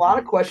think I there's a mean, lot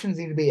of questions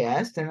need to be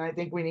asked, and I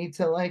think we need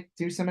to like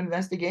do some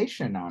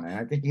investigation on it.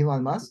 I think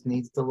Elon Musk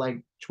needs to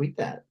like tweet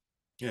that.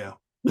 yeah,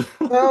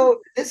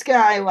 So this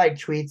guy like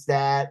tweets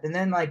that, and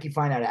then like you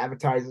find out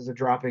advertisers are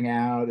dropping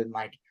out, and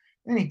like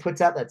then he puts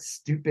out that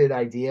stupid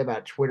idea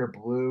about Twitter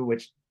Blue,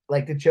 which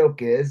like the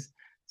joke is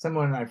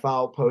someone I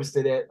follow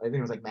posted it. I think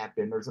it was like Matt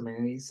Binder or something,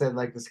 and he said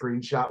like the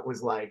screenshot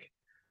was like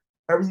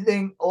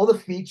everything, all the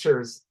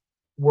features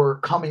were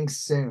coming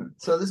soon.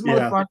 So this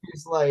yeah. motherfucker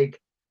is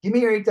like, give me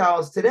your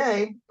 $8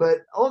 today, but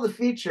all the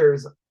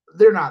features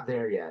they're not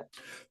there yet.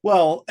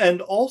 Well,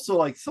 and also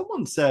like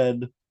someone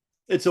said,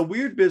 it's a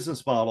weird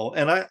business model,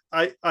 and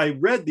I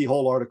read the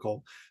whole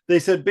article. They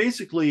said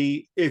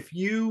basically if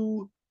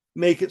you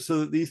make it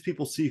so that these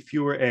people see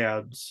fewer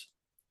ads,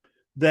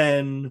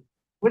 then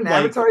Wouldn't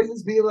like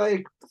advertisers be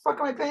like, the fuck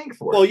am I paying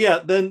well for? yeah,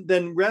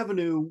 then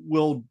revenue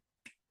will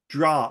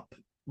drop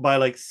by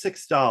like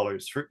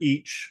 $6 for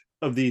each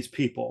of these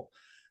people.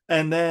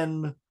 And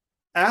then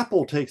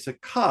Apple takes a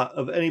cut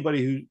of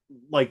anybody who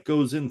like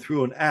goes in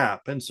through an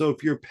app. And so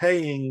if you're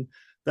paying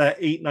that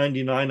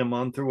 $8.99 a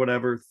month or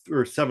whatever,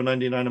 or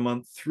 $7.99 a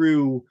month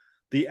through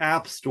the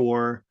App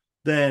Store,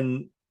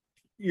 then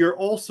you're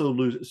also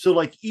losing. So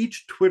like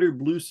each Twitter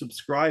Blue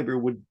subscriber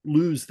would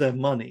lose them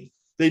money.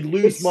 They'd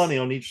lose money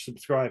It's on each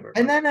subscriber.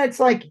 and then it's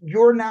like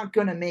you're not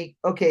gonna make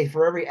okay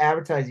for every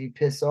advertiser you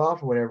piss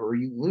off or whatever or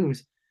you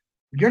lose,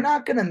 you're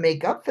not gonna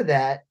make up for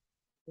that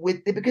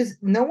with it because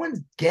no one's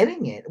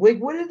getting it. Like,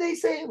 what did they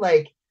say?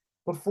 Like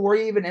before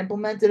he even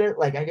implemented it.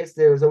 Like I guess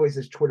there was always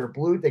this Twitter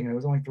Blue thing, and it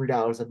was only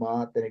 $3 a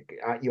month, and it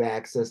got you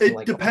access to It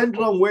like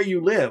depended on where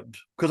you lived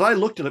because I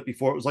looked at it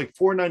before. It was like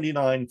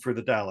 $4.99 for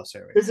the Dallas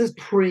area. this is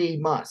pre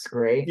Musk,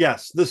 right?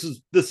 Yes, this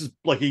is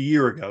like a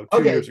year ago,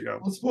 2 years Okay, ago.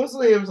 well,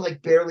 supposedly it was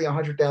like barely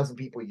 100,000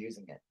 people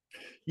using it.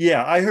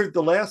 Yeah, I heard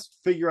the last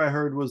figure I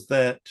heard was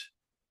that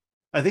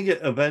I think it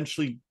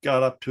eventually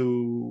got up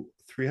to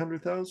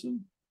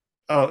 300,000.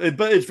 Oh,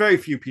 but it's very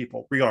few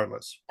people,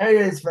 regardless. And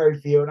it is very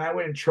few, and I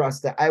wouldn't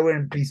trust that. I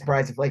wouldn't be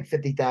surprised if like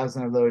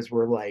 50,000 of those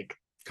were like,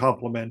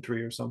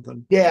 Complimentary or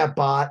something. yeah,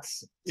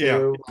 bots Yeah.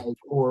 too, like,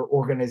 or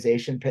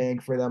organization paying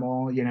for them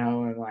all,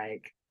 and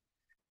like,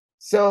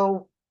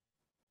 so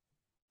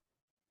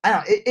I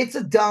don't know, it's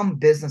a dumb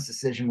business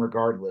decision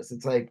regardless.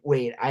 It's like,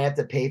 wait, I have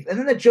to pay. And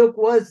then the joke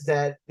was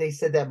that they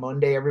said that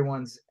Monday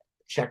everyone's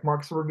check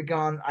marks would be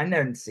gone. I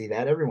didn't see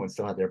that. Everyone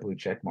still had their blue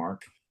check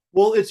mark.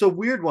 Well, it's a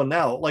weird one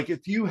now. Like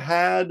if you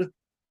were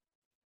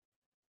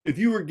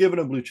given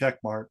a blue check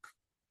mark,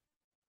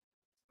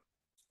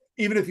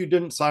 even if you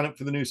didn't sign up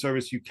for the new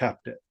service, you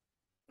kept it.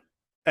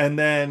 And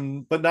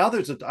then, but now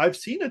I've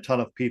seen a ton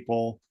of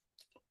people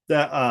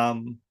that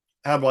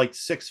have like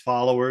 6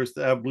 followers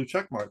that have blue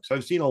check marks.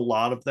 I've seen a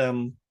lot of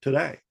them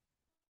today.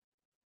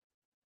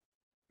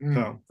 Mm,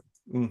 So,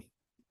 mm.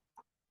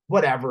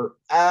 whatever.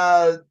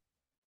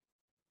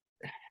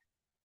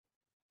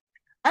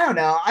 I don't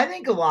know. I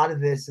think a lot of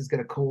this is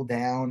going to cool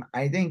down.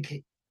 I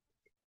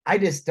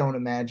just don't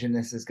imagine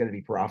this is going to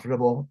be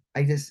profitable.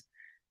 I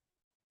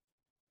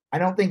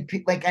don't think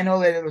like I know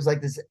that it was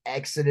like this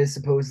exodus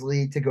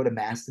supposedly to go to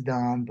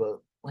Mastodon, but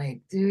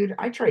like, dude,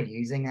 I tried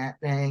using that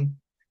thing.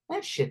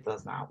 That shit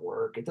does not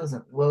work. It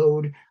doesn't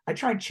load. I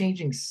tried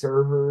changing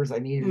servers. I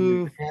needed a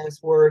new Mm,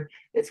 password.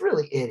 It's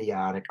really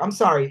idiotic. I'm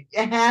sorry.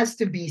 It has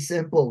to be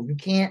simple. You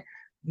can't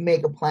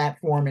make a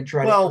platform and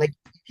try to well, like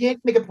you can't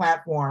make a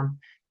platform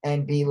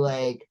and be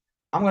like,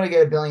 I'm gonna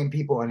get a billion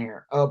people on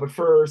here. Oh, but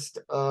first,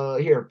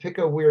 here, pick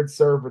a weird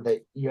server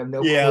that you have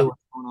no clue yeah, what's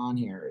going on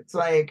here. It's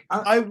like,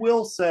 I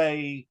will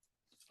say,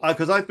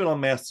 because I've been on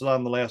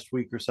Mastodon the last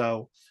week or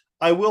so,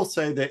 I will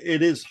say that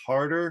it is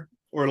harder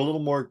or a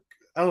little more.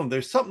 I don't know.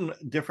 There's something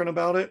different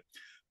about it,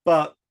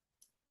 but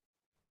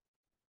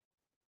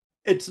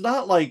it's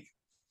not like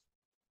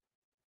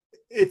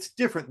it's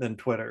different than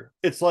Twitter.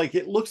 It's like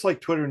it looks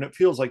like Twitter and it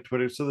feels like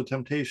Twitter. So the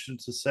temptation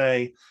to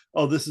say,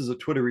 "Oh, this is a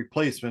Twitter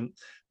replacement,"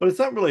 but it's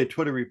not really a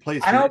Twitter I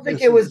replacement. don't think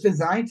This it was is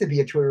designed to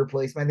be a Twitter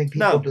replacement. I think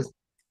people no just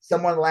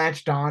someone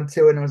latched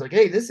onto it and was like,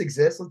 "Hey, this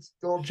exists. Let's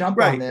go jump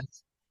on right.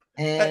 this."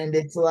 And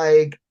it's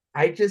like,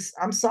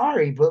 I'm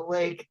sorry, but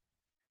like,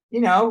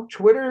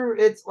 Twitter,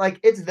 it's like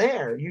it's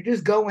there. You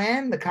just go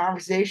in, the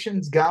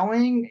conversation's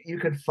going. You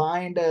could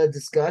find a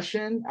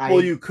discussion. Well,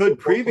 I you could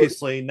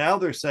previously. Now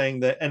they're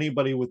saying that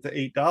anybody with the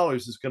 $8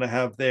 is going to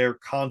have their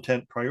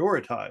content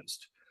prioritized.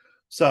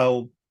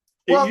 So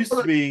it well, used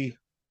to be,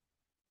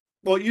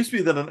 well, it used to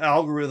be that an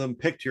algorithm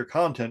picked your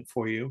content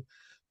for you,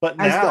 but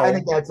I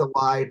think now that's a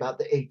lie about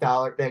the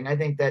 $8 thing. I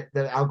think that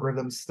the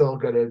algorithm's still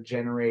going to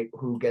generate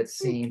who gets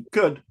seen.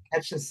 good.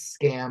 That's just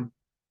a scam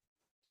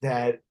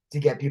that to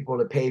get people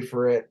to pay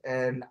for it.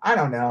 And I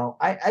don't know.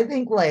 I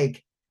think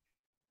like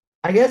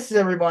I guess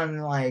everyone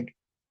like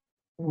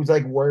was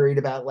like worried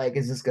about like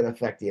is this gonna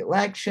affect the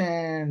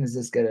election? Is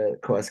this gonna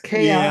cause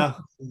chaos? Yeah,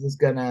 Is this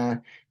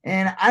gonna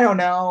and I don't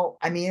know.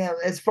 I mean,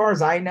 as far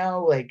as I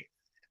know, like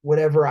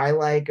whatever I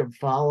like and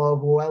follow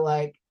who I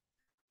like,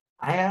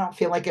 I don't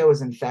feel like I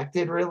was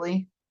infected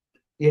really.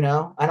 I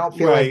don't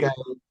feel like right.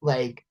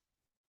 like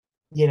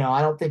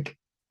I don't think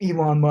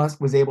Elon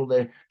Musk was able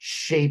to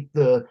shape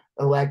the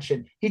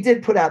election. He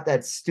did put out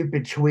that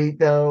stupid tweet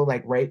though,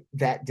 like right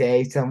that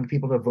day, telling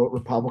people to vote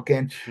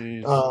Republican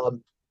Jeez.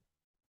 um,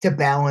 to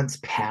balance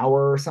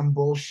power or some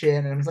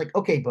bullshit. And I was like,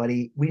 okay,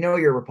 buddy, we know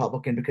you're a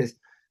Republican because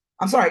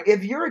I'm sorry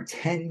if you're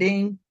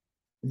attending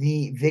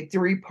the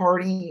victory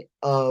party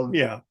of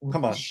Yeah, Liz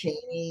come on.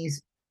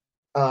 Cheney's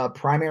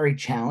primary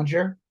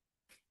challenger,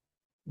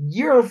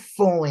 you're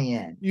fully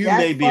in. You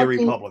may That be a fucking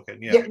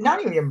Republican. Yeah, yeah, not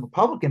even a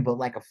Republican, but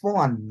like a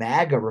full-on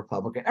MAGA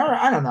Republican. Or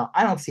I don't know.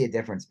 I don't see a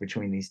difference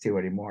between these two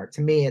anymore.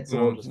 To me, it's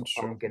all just that's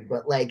true. Republican.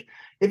 But like,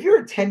 if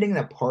you're attending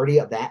the party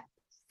of that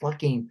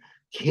fucking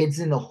kids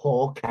in the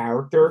hall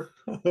character,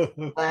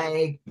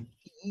 like,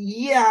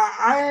 yeah,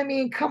 I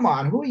mean, come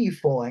on, who are you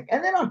fooling?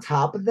 And then on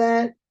top of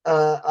that,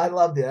 I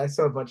loved it. I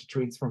saw a bunch of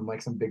tweets from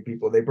like some big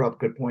people. They brought up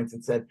good points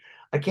and said,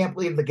 I can't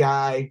believe the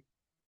guy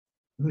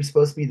who's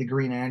supposed to be the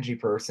green energy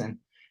person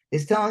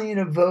is telling you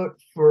to vote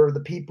for the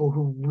people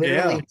who Yeah,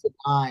 literally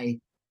deny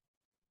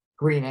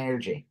green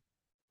energy.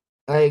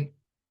 Like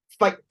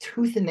fight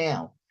tooth and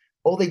nail.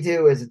 All they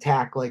do is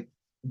attack like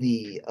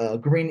the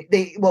green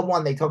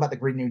one, they talk about the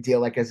Green New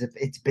Deal like as if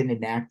it's been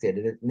enacted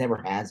and it never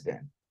has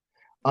been.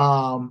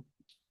 Um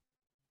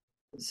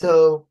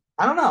so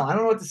I don't know. I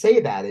don't know what to say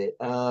about it.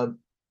 What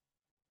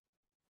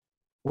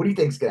do you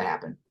think is gonna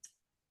happen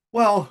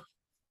well,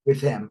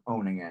 with him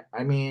owning it?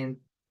 I mean,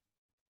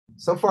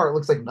 so far it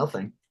looks like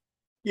nothing.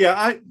 yeah,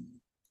 I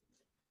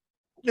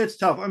it's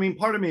tough. I mean,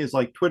 part of me is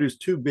like Twitter's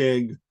too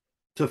big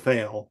to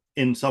fail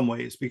in some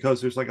ways,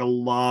 because there's like a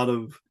lot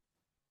of,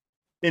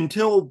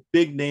 until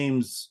big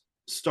names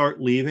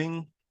start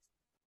leaving,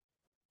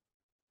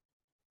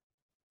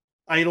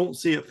 I don't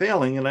see it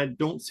failing, and I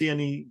don't see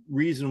any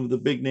reason the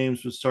big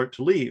names would start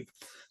to leave.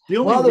 The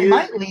only Well, they weird,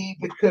 might leave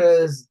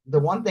because the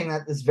one thing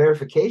that this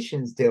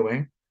verification is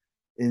doing,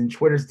 and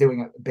Twitter's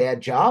doing a bad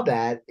job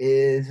at,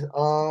 is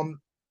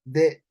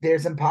that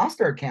there's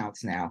imposter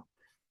accounts now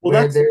well,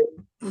 where that's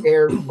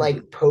they're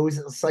like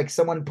posing. It's like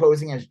someone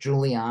posing as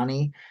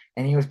Giuliani,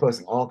 and he was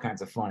posting all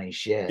kinds of funny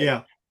shit.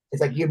 yeah.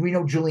 It's like, yeah, we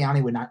know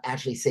Giuliani would not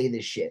actually say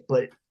this shit,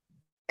 but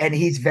and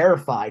he's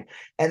verified.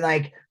 And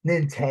like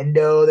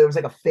Nintendo, there was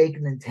like a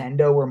fake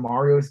Nintendo where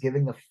Mario's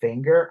giving the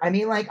finger. I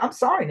mean, like, I'm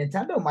sorry,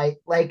 Nintendo might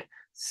like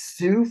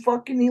sue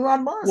fucking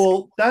Elon Musk.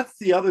 Well, that's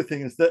the other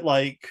thing, is that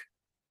like,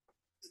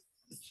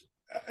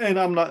 and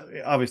I'm not,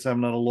 obviously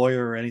I'm not a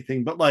lawyer or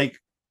anything, but like,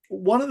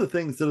 one of the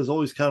things that has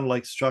always kind of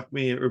like struck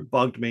me or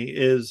bugged me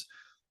is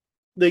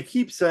they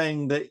keep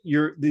saying that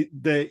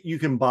that you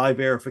can buy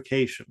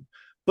verification,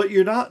 but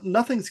you're not,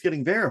 nothing's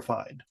getting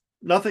verified.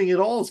 Nothing at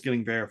all is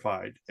getting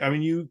verified. I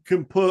mean, you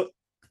can put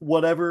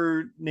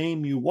whatever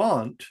name you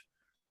want,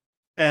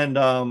 and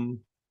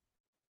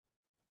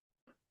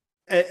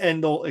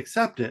and they'll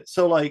accept it.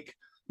 So like,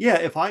 yeah,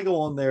 if I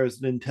go on there as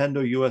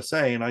Nintendo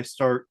USA and I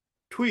start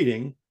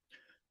tweeting,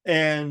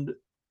 and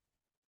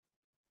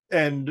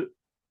and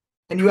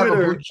And you have a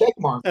blue Twitter check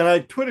mark.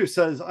 Twitter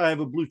says I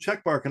have a blue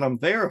check mark and I'm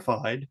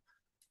verified,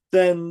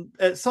 then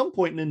at some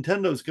point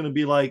Nintendo's going to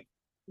be like,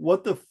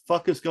 what the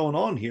fuck is going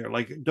on here?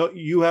 Like, don't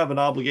you have an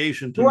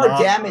obligation to You are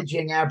not?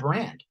 damaging our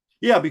brand.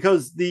 Yeah,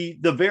 because the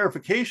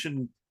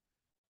verification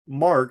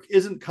mark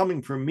isn't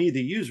coming from me,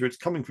 the user, it's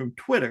coming from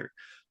Twitter.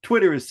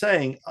 Twitter is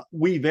saying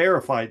we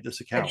verified this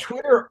And account.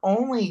 Twitter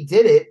only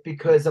did it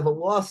because of a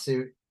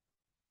lawsuit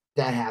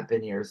that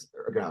happened years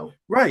ago.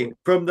 Right.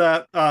 From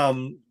that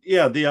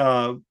yeah,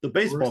 the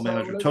baseball Russo,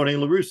 manager, whatever. Tony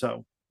La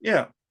Russo.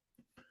 Yeah.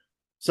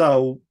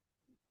 So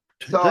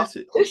So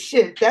this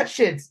shit, that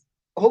shit's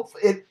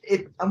hopefully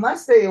it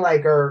unless they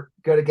like are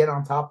gonna get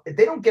on top. If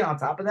they don't get on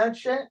top of that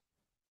shit,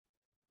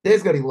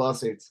 there's gonna be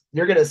lawsuits.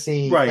 You're gonna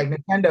see like right.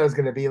 Nintendo is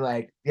gonna be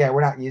like, yeah,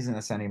 we're not using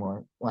this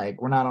anymore.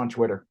 Like we're not on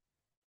Twitter.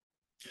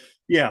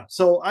 Yeah.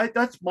 So I,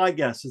 that's my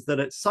guess, is that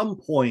at some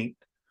point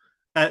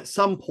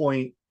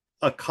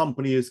a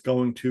company is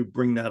going to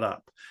bring that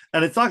up,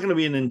 and it's not going to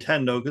be a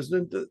Nintendo, because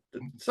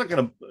it's not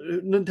going to,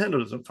 Nintendo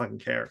doesn't fucking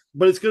care,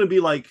 but it's going to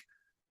be like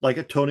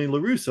a Tony La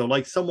Russo,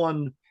 like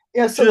someone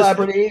Yeah, just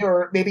celebrity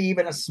or maybe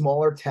even a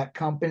smaller tech right.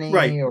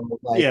 company or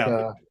like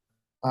Yeah.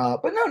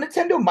 but no,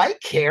 Nintendo might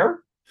care.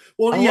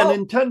 Well, yeah, Hello.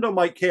 Nintendo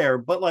might care,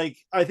 but like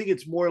I think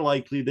it's more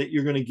likely that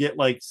you're going to get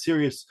like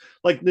serious,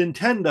 like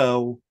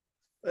Nintendo.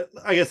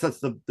 I guess that's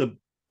the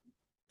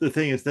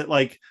thing, is that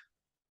like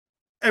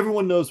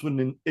everyone knows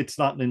when it's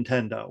not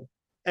Nintendo,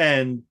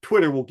 and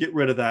Twitter will get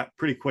rid of that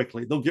pretty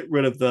quickly. They'll get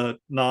rid of the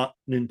not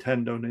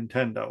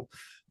Nintendo.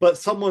 But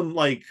someone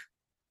like,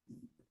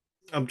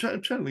 I'm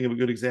trying to think of a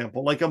good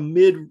example, like a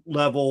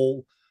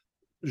mid-level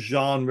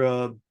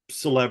genre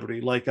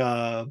celebrity, like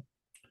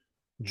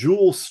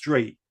Jewel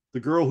Straight, the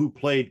girl who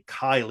played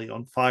Kylie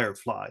on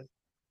Firefly,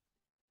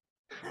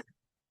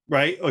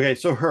 right? Okay,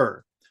 so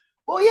her.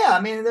 Well, yeah,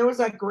 I mean, there was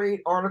that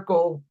great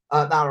article,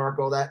 not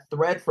article, that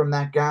thread from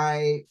that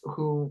guy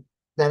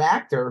that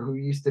actor who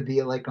used to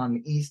be like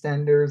on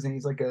EastEnders, and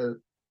he's like and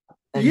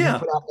he Yeah,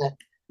 put out that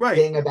right.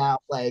 thing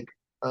about like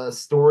a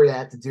story that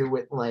had to do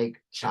with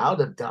like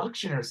child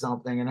abduction or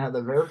something, and how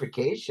the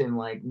verification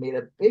like made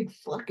a big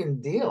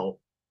fucking deal.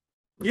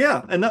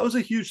 Yeah, and that was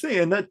a huge thing,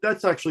 and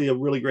that's actually a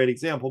really great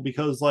example,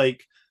 because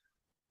like,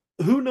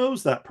 who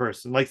knows that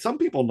person? Like, some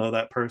people know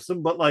that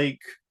person, but like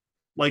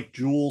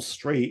Jewel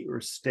Straight or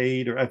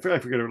State, or I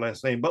forget her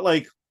last name, but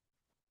like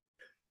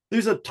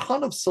there's a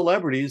ton of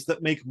celebrities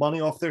that make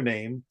money off their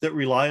name, that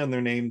rely on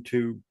their name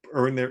to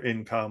earn their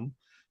income,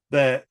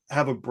 that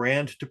have a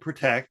brand to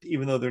protect,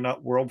 even though they're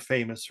not world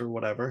famous or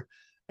whatever.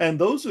 And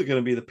those are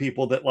going to be the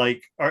people that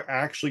like are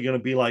actually going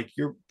to be like,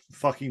 you're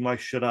fucking my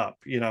shit up,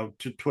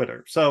 to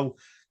Twitter. So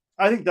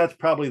I think that's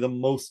probably the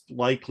most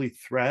likely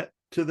threat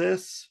to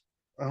this.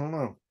 I don't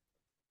know.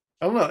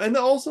 I don't know. And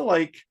also,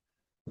 like,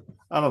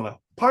 I don't know.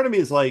 Part of me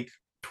is like,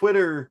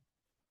 Twitter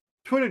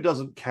Twitter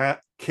doesn't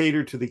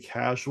cater to the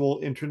casual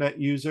internet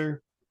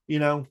user. You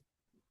know,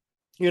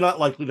 you're not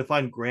likely to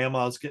find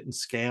grandmas getting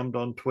scammed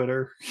on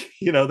Twitter.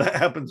 That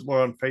happens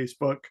more on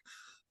Facebook.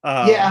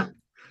 Yeah,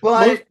 Most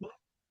but mo-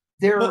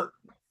 they're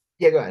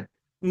yeah, go ahead.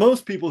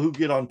 most people who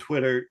get on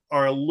Twitter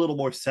are a little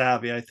more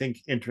savvy, I think,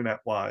 internet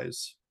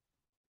wise.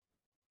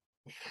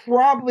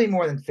 Probably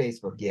more than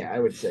Facebook. Yeah, I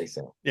would say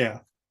so. Yeah,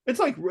 it's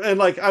like, and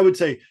like I would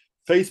say,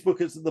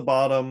 Facebook is at the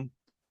bottom,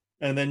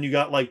 and then you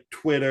got like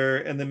Twitter,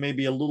 and then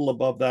maybe a little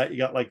above that you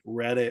got like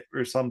Reddit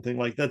or something.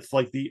 Like, that's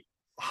like the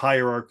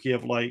hierarchy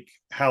of like,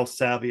 how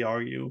savvy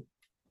are you.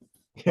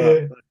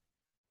 But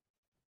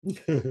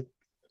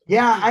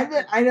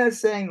Yeah, I know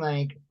saying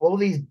like all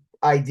these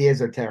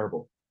ideas are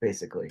terrible,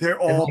 basically. they're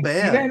And all like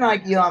even bad.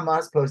 like Elon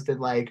Musk posted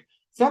like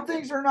Some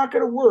things are not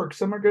going to work.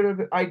 Some are going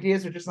to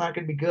ideas are just not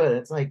going to be good.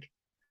 It's like,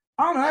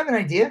 I don't know, I have an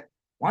idea.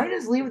 Why don't you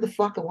just leave it the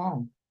fuck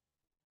alone?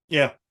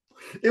 Yeah,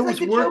 it It's like was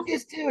the worth. joke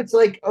is too. It's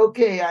like,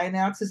 okay, I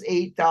announced this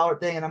 $8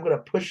 thing and I'm gonna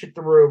push it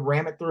through,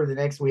 ram it through the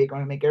next week. I'm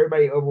gonna make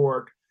everybody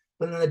overwork.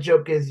 But then the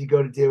joke is you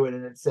go to do it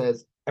and it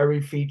says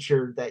every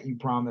feature that you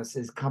promise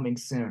is coming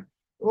soon.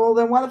 Well,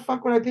 then why the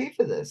fuck would I pay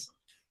for this?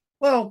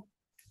 Well,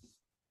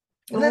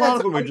 a And then lot it's of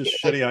a them are funny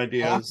just thing, like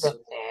shitty half ideas. the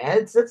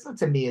ads. That's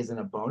to me isn't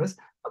a bonus.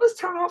 I'll just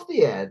turn off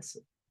the ads.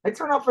 I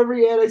turn off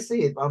every ad I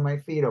see on my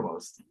feed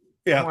almost. I'm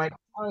Yeah, like,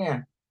 oh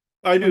yeah,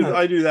 I turn do. that.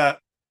 I do that.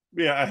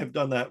 Yeah, I have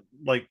done that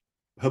like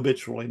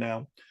habitually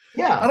now. I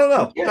Yeah, don't who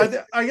know. cares?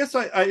 I guess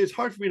it's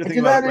hard for me to I think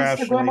do about that it on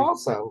Instagram rationally.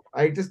 also.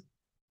 I just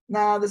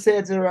nah, this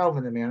ad's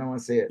irrelevant to me. I don't want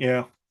to see it.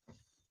 Yeah,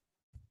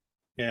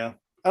 yeah.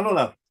 I don't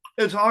know.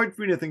 It's hard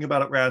for me to think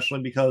about it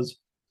rationally because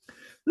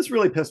this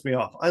really pissed me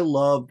off. I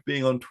loved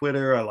being on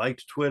Twitter. I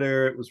liked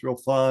Twitter. It was real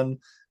fun.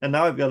 And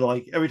now I've got to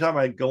like every time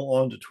I go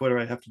on to Twitter,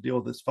 I have to deal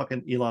with this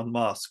fucking Elon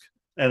Musk.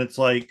 And it's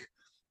like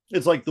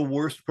the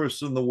worst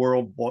person in the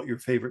world bought your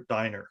favorite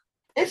diner.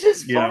 It's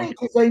just You funny know?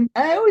 because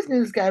I always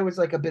knew this guy was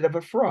like a bit of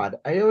a fraud.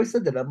 I always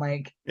said that. I'm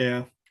like,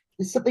 Yeah.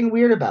 there's something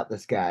weird about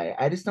this guy.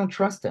 I just don't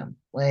trust him.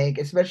 Like,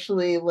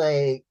 especially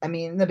like, I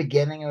mean, in the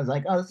beginning, I was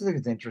like, oh, this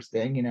is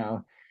interesting, you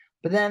know.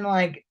 But then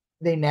like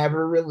they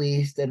never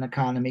released an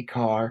economy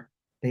car.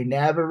 They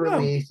never No,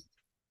 released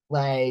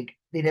like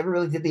they never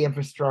really did the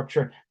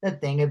infrastructure. That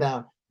thing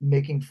about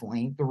making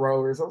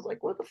flamethrowers. I was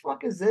like, what the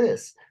fuck is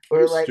this? it Or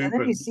was like, and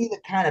then you stupid. see the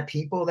kind of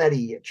people that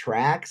he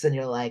attracts, and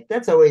you're like,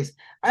 that's always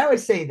I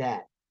always say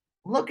that.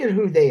 Look at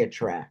who they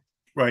attract.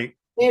 Right.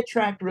 They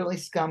attract really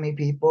scummy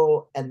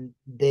people and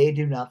they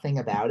do nothing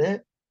about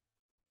it,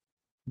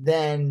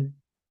 then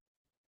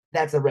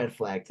that's a red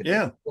flag to me.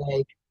 Yeah.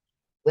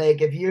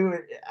 Like if you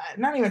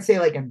not even say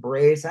like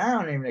embrace, I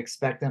don't even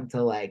expect them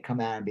to like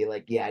come out and be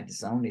like, yeah, I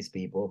disown these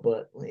people,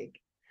 but like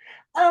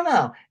I don't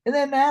know. And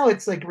then now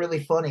it's like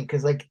really funny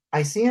because like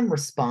I see him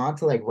respond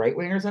to like right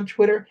wingers on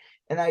Twitter,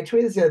 and I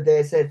tweeted this the other day.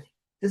 I said,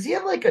 "Does he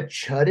have like a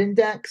chud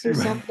index or Right.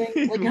 something?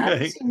 Like, how does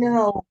Right. he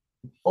know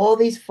all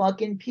these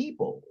fucking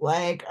people?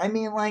 Like, I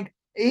mean, like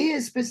he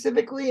is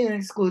specifically and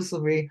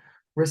exclusively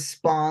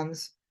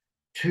responds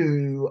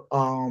to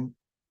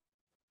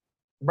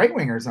right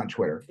wingers on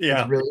Twitter. It's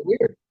Yeah. really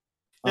weird.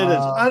 It is.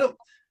 Uh, I don't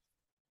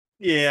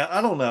yeah,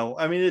 I don't know.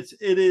 I mean it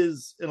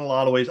is in a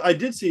lot of ways. I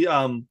did see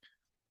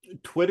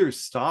Twitter's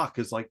stock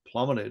is like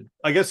plummeted.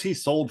 I guess he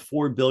sold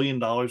 $4 billion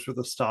worth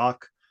of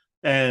stock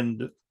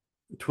and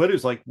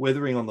Twitter's like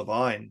withering on the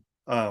vine.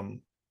 he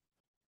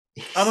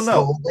I don't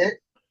know. sold it.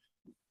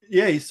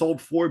 Yeah, he sold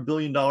 $4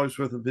 billion worth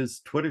of his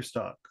Twitter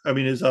stock. I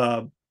mean his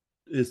I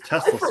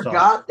Tesla stock.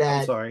 forgot I'm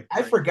that. sorry.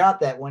 I forgot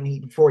that when he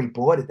before he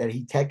bought it, that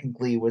he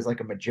technically was like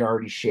a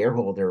majority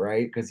shareholder,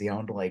 right? Because he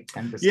owned like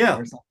 10% Yeah,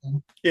 or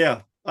something.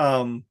 yeah.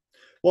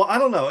 Well, I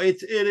don't know.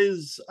 It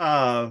is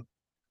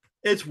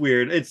it's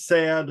weird. It's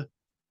sad.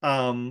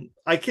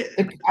 I can't.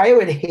 I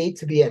would hate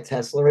to be at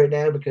Tesla right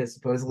now because Oh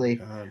supposedly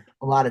God.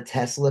 a lot of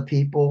Tesla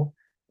people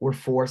were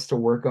forced to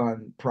work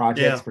on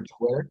projects Yeah. for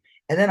Twitter.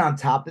 And then on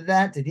top of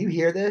that, did you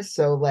hear this?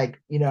 So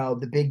like, you know,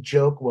 the big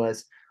joke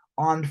was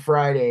on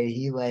Friday,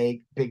 he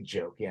like big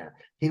joke, yeah.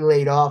 He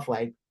laid off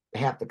like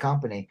half the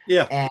company.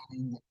 Yeah.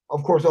 And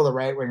of course all the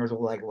right wingers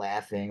were like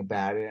laughing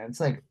about it. And it's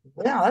like,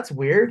 wow, that's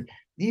weird.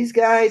 These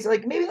guys,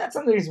 like maybe that's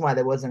another reason why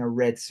there wasn't a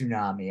red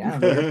tsunami. I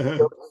don't know.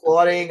 You're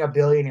applauding a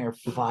billionaire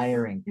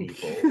firing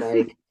people.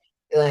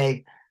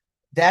 Like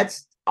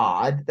that's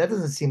odd. That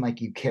doesn't seem like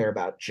you care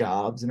about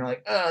jobs. And they're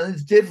like, oh,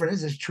 it's different.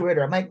 This is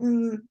Twitter. I'm like,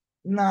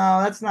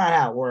 no, that's not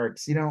how it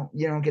works. You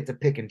don't get to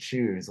pick and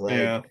choose.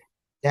 Yeah. Like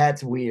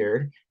that's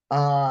weird.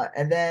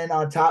 And then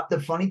on top, the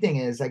funny thing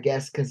is, I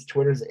guess, because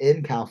Twitter's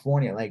in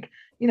California, like,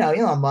 you know,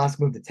 Elon Musk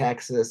moved to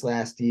Texas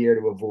last year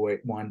to avoid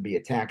one, be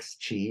a tax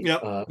cheat.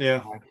 Yep.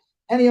 Yeah.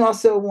 And he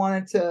also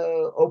wanted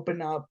to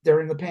open up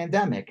during the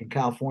pandemic, and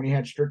California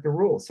had stricter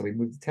rules, so he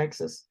moved to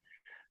Texas.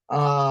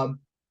 Um,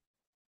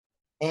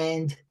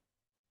 and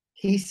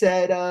he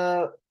said,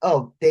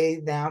 oh, they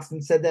announced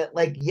and said that,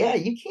 like, yeah,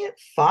 you can't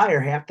fire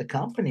half the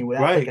company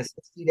without like Right. a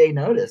 60-day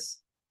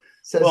notice.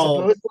 So Well,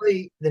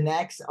 supposedly the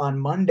next on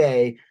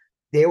Monday,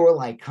 they were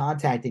like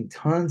contacting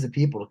tons of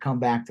people to come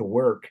back to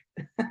work.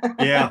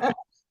 yeah.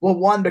 Well,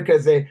 one,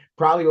 because they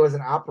probably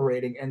wasn't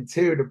operating, and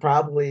two, to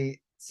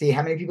probably see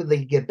how many people they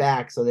could get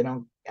back so they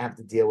don't have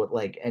to deal with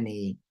like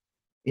any,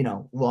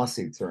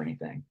 lawsuits or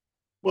anything.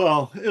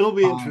 Well, it'll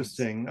be Um,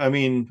 interesting. I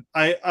mean,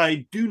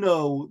 I do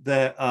know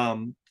that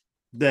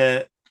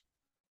that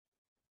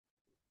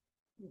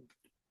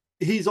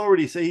he's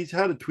already said he's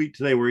had a tweet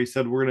today where he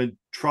said we're going to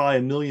try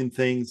a million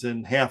things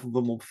and half of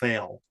them will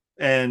fail.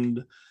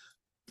 And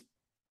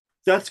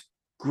that's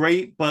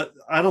great, but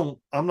I'm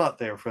not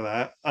there for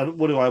that.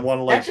 What do I want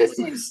to that like just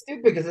seems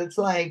stupid because it's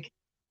like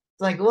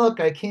It's like, look,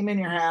 I came in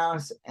your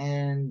house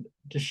and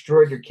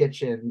destroyed your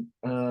kitchen.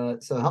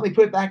 So help me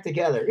put it back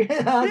together.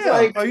 It's Yeah,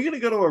 like, are you gonna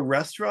go to a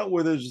restaurant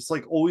where there's just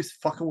like always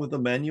fucking with the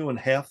menu and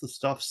half the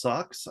stuff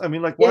sucks? I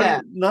mean, like, why?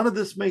 yeah, None of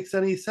this makes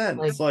any like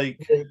sense. Like,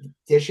 the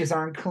dishes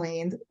aren't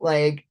cleaned.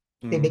 Like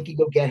they mm, make you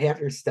go get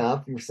half your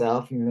stuff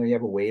yourself, even though you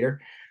have a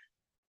waiter.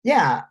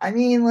 Yeah, I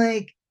mean,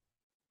 like,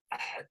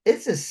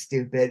 it's just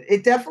stupid.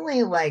 It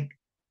definitely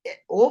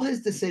all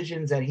his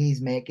decisions that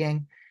he's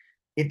making,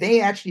 if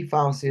they actually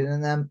follow suit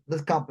in them,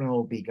 this company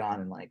will be gone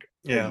in like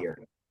a yeah, year.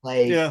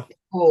 Like yeah,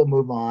 we'll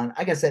move on.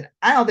 Like I said,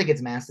 I don't think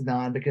it's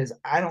Mastodon because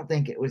I don't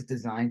think it was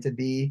designed to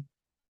be.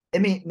 I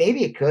mean,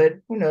 maybe it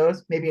could. Who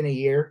knows? Maybe in a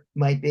year,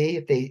 might be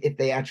if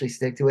they actually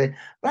stick to it.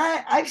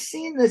 But I've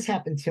seen this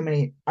happen too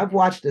many. I've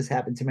watched this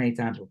happen too many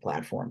times with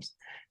platforms.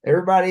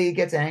 Everybody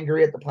gets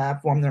angry at the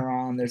platform they're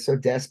on. They're so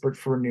desperate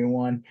for a new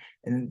one,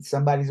 and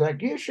somebody's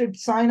like, "You should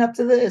sign up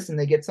to this," and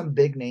they get some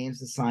big names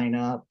to sign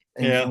up,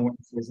 yeah,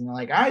 influencers, and they're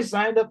like, "I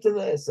signed up to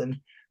this," and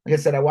like I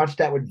said, I watched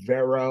that with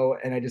Vero,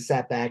 and I just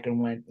sat back and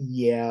went,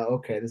 "Yeah,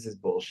 okay, this is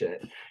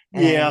bullshit."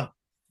 And yeah,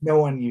 no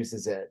one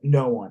uses it.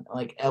 No one.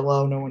 Like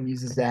LO, no one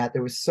uses that.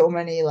 There was so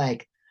many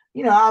like,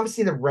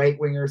 obviously the right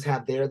wingers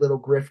have their little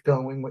grift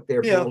going with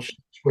their yeah, bullshit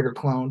Twitter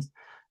clones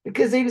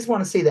because they just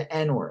want to say the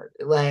N word,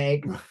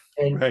 like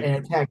right,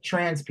 and attack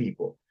trans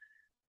people.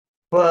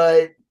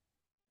 But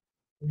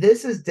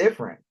this is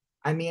different.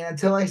 I mean,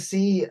 until I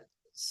see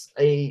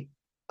a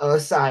a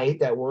site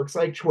that works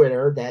like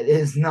Twitter that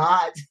is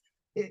not,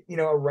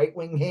 a right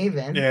wing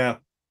haven, yeah,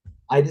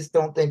 I just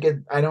don't think it.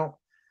 I don't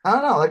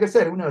know. Like I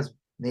said, who knows?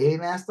 Maybe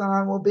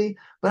Mastodon will be,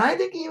 but I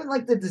think even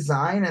like the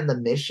design and the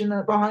mission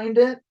behind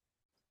it,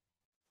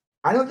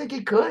 I don't think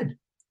it could.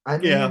 I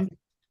yeah, mean,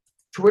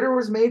 Twitter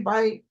was made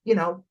by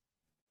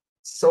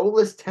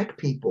soulless tech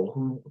people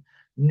who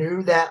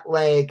knew that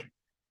like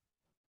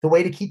the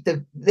way to keep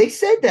they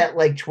said that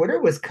like Twitter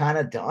was kind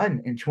of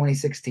done in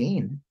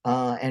 2016,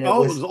 and it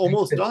oh, it was was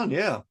almost done.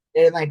 Yeah,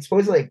 and like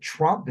supposedly like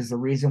Trump is the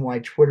reason why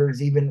Twitter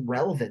is even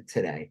relevant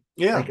today.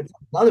 yeah, Like it's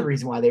another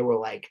reason why they were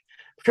like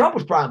Trump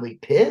was probably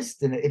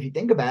pissed. And if you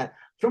think about it,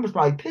 Trump was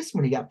probably pissed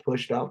when he got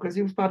pushed off because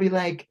he was probably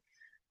like,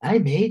 I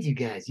made you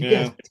guys. You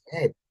guys yeah. were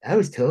dead. I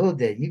was told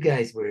that you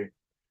guys were,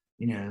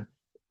 you know,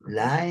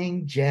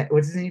 lying Jack.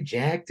 What's his name?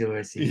 Jack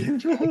Dorsey.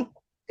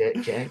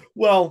 Jack.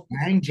 Well,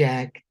 Lying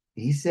Jack.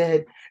 He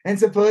said, and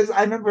suppose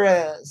I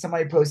remember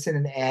somebody posted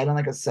an ad on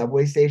like a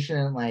subway station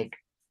in like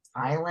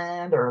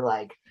Thailand or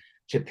like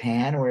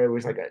Japan where it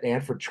was like an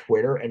ad for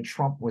Twitter and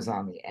Trump was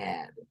on the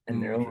ad. And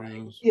oh, they're like,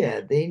 geez.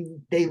 yeah,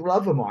 they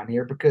love him on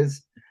here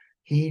because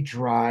he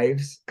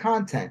drives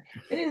content.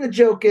 And then the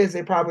joke is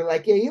they're probably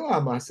like, yeah,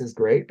 Elon Musk is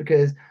great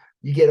because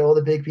you get all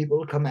the big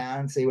people to come out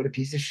and say what a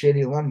piece of shit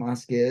Elon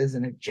Musk is,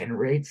 and it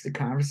generates the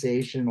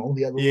conversation. All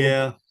the other little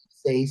Yeah,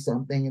 say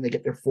something and they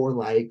get their 4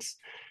 likes.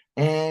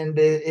 And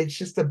it's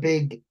just a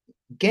big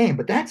game.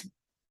 But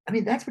I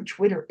mean, that's what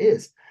Twitter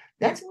is.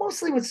 That's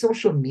mostly what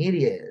social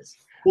media is.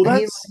 well, I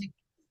mean, that's like,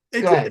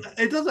 go it's ahead.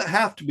 it doesn't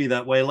have to be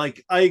that way.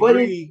 Like, I But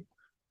it, agree.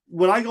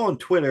 When I go on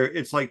Twitter,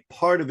 it's like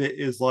part of it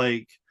is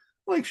like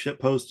shit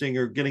posting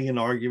or getting in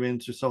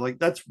arguments or stuff like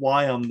that's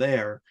why I'm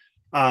there.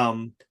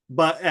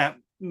 But at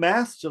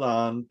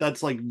Mastodon,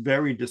 that's like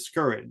very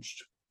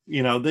discouraged.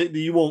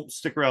 You won't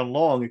stick around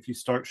long if you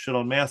start shit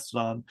on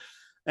Mastodon.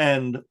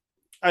 And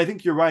I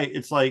think you're right.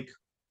 It's like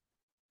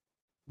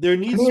there I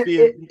needs to mean,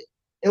 be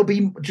it'll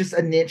be just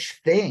a niche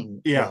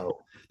thing, yeah, though.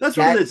 that's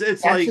what it That is.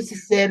 It's that's like just a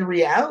sad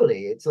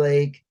reality. It's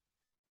like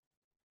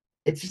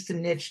it's just a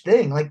niche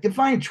thing. Like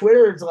define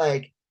Twitter, it's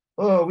like,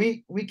 oh,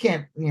 we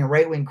can't,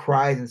 right wing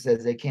cries and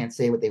says they can't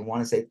say what they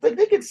want to say. Like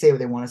they can say what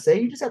they want to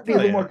say. You just have to be a oh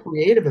little yeah, more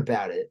creative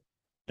about it.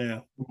 yeah.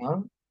 You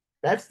know,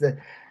 that's the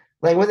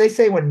like what they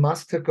say when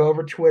Musk took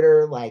over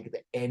Twitter, like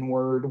the N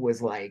word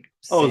was like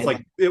Oh, it's said like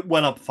like it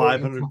went up a five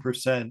billion hundred times.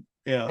 percent.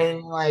 Yeah.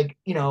 And like,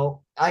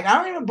 like I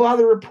don't even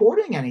bother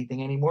reporting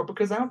anything anymore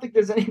because I don't think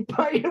there's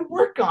anybody to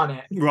work on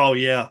it. Oh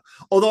yeah.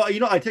 Although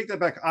I take that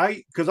back.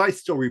 Because I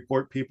still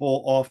report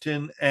people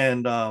often,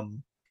 and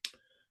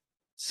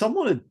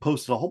someone had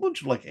posted a whole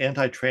bunch of like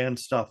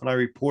anti-trans stuff, and I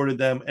reported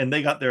them, and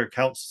they got their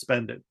account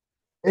suspended.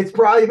 It's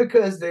probably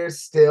because there's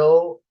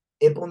still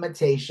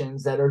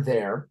implementations that are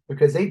there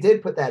because they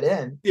did put that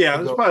in Yeah, to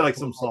there's go probably like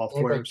some implement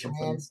software or something.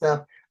 anti-trans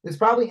stuff. There's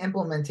probably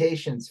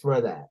implementations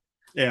for that,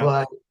 Yeah.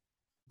 but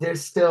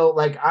there's still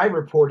like I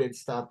reported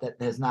stuff that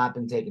has not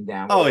been taken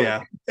down where Oh they're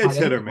like, yeah, find it's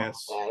hit or anything wrong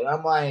miss. with that.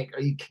 I'm like,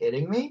 are you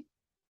kidding me?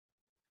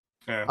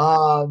 Yeah.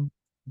 Um,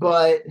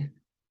 but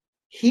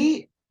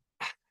he,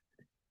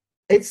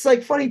 it's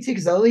like funny too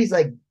because all these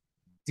like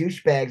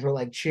douchebags were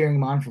like cheering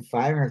him on for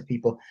firing after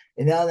people,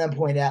 and none of them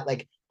point out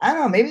like I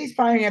don't know, maybe he's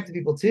firing after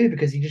people too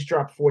because he just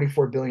dropped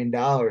 $44 billion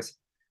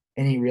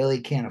and he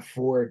really can't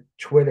afford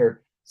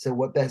Twitter. So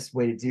what best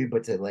way to do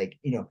but to like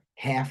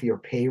half your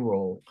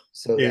payroll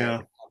so that Yeah. you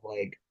have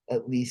like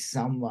at least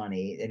some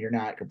money and you're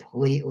not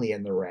completely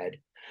in the red.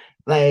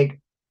 Like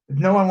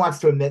no one wants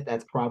to admit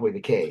that's probably the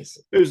case.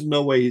 There's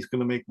no way he's going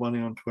to make money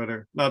on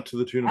Twitter, not to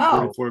the tune of No,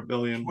 44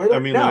 billion. I Twitter,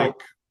 mean, no. like,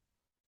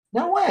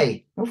 No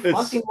way. No It's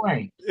fucking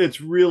way. it's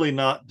really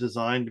not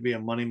designed to be a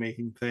money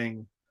making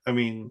thing. I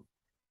mean,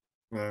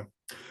 yeah.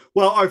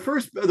 Well,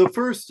 the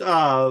first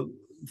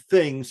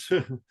things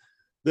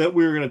that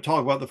we were going to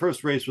talk about, the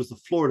first race was the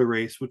Florida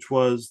race, which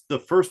was the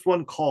first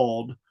one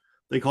called.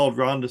 They called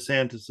Ron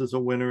DeSantis as a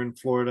winner in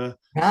Florida.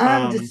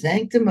 I'm de Um,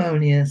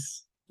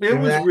 sanctimonious. it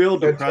Remember was that real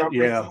show depressing. Trump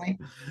Yeah, recently?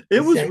 it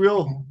De was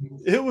real.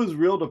 sanctimonious. It was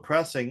real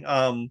depressing.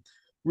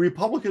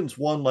 Republicans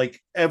won like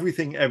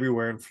everything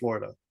everywhere in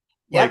Florida.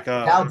 Like,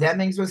 Yep. Val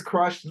Demings was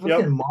crushed. yep.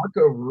 Fucking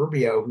Marco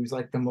Rubio, who's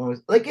like the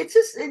most like it's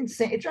just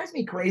insane. It drives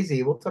me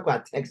crazy. We'll talk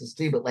about Texas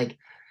too, but like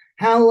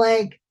how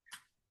like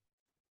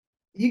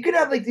you could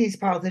have like these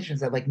politicians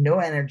that like no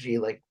energy,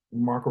 like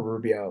Marco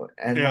Rubio,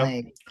 and Yeah,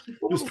 like just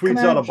people come tweets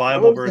out out in a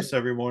Bible droves. verse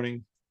every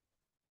morning.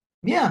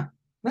 Yeah,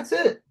 that's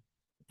it.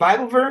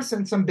 Bible verse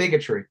and some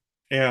bigotry.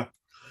 Yeah.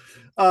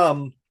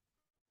 Um,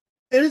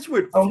 and it's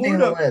weird. Only in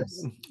the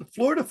libs.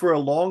 Florida for a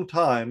long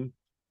time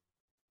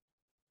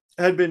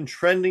had been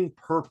trending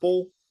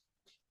purple,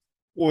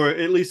 or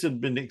at least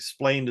had been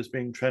explained as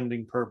being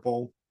trending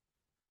purple.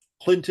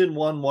 Clinton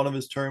won one of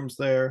his terms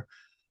there.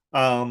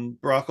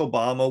 Barack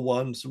Obama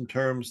won some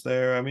terms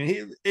there. I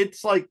mean,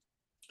 it's like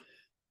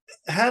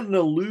had an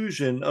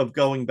illusion of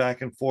going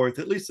back and forth,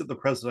 at least at the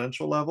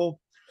presidential level.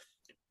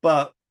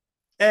 But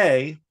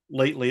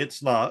lately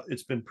it's not.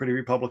 It's been pretty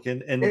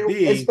Republican. And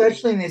B,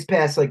 Especially in these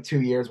past like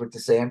 2 years with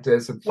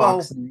DeSantis and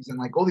Fox well, News and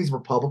like all these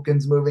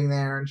Republicans moving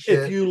there and if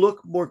shit. you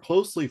look more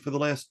closely for the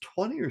last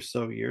 20 or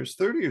so years,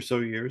 30 or so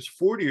years,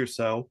 40 or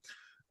so,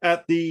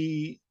 at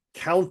the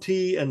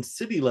county and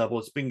city level,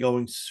 it's been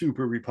going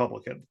super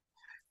Republican.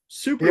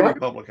 Super Yeah.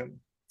 Republican.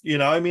 You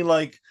know, I mean,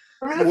 like,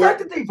 I mean, the fact where,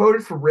 that they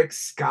voted for Rick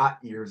Scott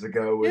years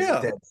ago was a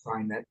yeah. dead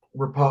sign that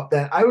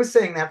that I was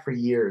saying that for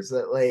years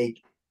that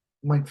like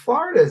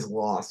Florida's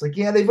lost. Like,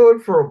 yeah, they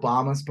voted for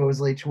Obama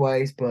supposedly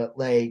twice, but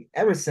like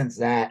ever since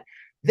that,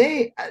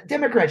 they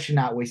Democrats should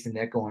not waste a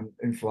nickel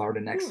in Florida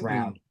next Mm-mm.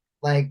 round.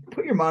 Like,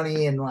 put your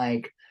money in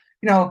like,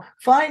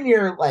 find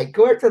your like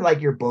go after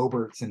like your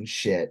Boberts and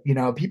shit.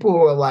 People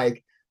who are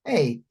like,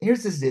 hey,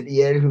 here's this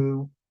idiot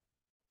who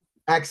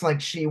acts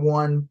like she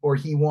won or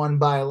he won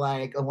by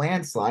like a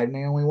landslide and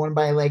they only won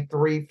by like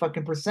 3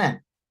 fucking percent.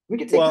 We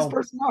could take this Well,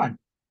 person on.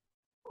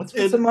 Let's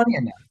put some it money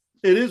in there.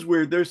 it is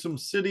weird. There's some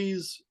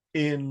cities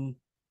in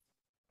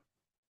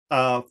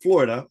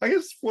Florida. I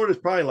guess Florida's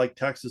probably like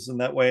Texas in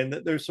that way, and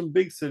that there's some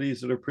big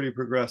cities that are pretty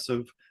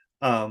progressive.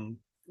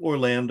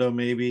 Orlando,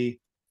 maybe,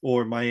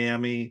 or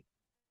Miami,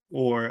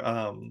 or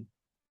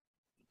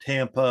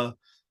Tampa,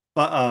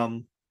 but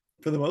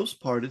for the most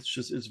part, it's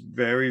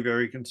very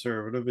very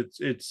conservative.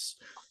 It's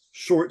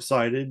short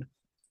sighted.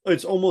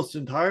 It's almost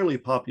entirely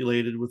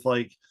populated with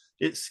like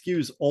it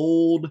skews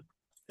old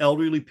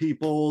elderly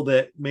people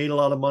that made a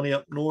lot of money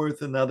up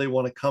north and now they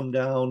want to come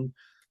down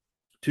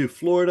to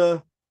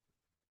Florida.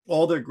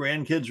 All their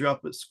grandkids are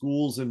up at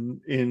schools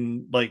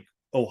in like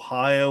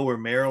Ohio or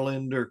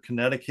Maryland or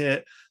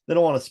Connecticut. They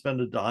don't want to spend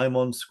a dime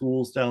on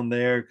schools down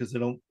there because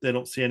they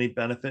don't see any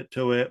benefit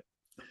to it.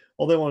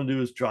 All they want to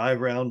do is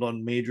drive around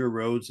on major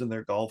roads in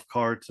their golf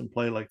carts and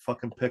play like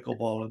fucking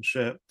pickleball and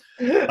shit.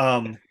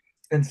 Um,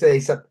 And say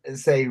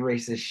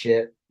racist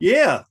shit.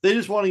 yeah, they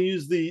just want to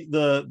use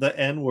the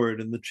N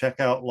word in the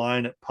checkout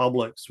line at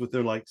Publix with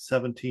their like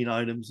 17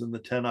 items in the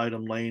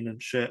 10-item lane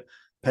and shit,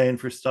 paying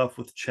for stuff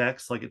with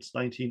checks like it's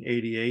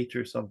 1988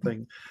 or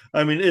something.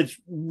 I mean, it's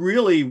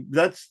really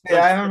Yeah, I that's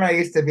remember I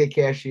used to be a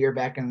cashier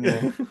back in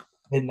the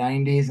mid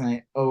 90s, and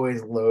I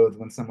always loathed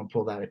when someone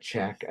pulled out a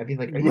check. I'd be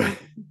like, "Are you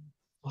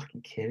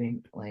fucking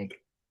kidding?"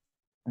 Like,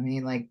 I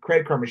mean, like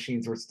credit card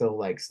machines were still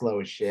like slow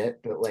as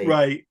shit, but like,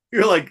 right.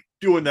 You're like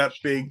doing that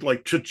big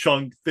like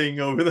cha-chunk thing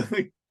over the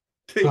like,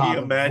 taking God,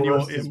 a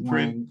manual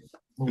imprint.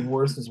 the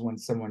worst is when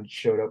someone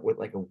showed up with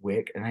like a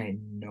wick and I had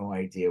no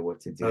idea what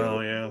to Oh do.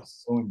 It yeah.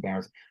 was so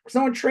embarrassing because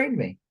no one trained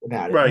me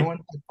about it. No Right. one,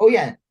 like, oh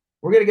yeah,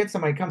 we're gonna get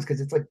somebody comes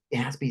because it's like it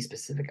has to be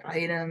specific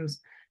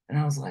items, and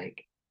I was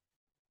like,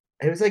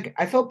 it was like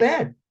I felt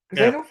bad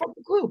because I had Yeah. no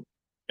fucking clue.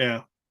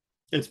 Yeah.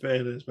 It's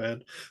bad. It's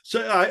bad.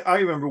 So I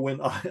remember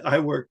when I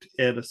worked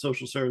at a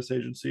social service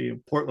agency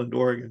in Portland,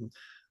 Oregon.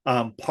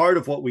 Part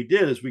of what we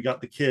did is we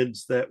got the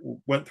kids that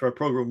went through our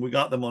program, we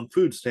got them on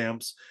food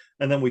stamps,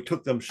 and then we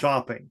took them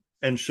shopping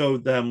and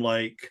showed them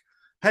like,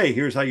 hey,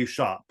 here's how you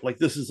shop. Like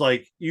this is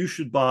like you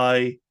should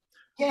buy.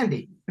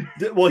 Candy.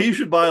 Well, you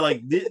should buy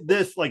like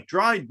this like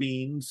dried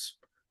beans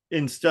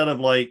instead of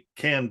like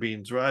canned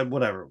beans, right?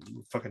 Whatever.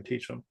 Fucking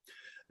teach them.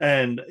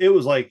 And it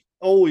was like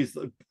always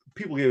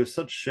people gave us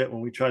such shit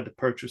when we tried to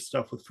purchase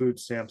stuff with food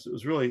stamps. It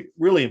was really,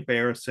 really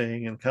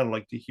embarrassing and kind of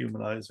like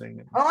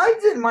dehumanizing. Oh, I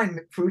didn't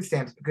mind food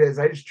stamps because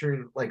I just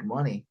treated it like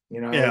money.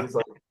 Yeah,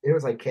 It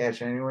was like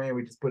cash anyway.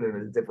 We just put it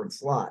in a different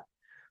slot.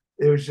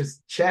 It was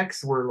just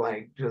checks were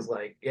like just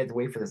like you had to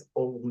wait for this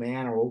old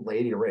man or old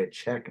lady to write a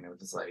check, and it was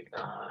just like,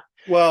 all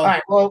well,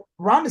 right. Well,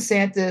 Ron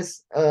DeSantis,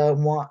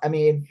 I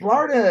mean,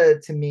 Florida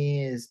to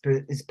me is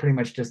pretty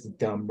much just a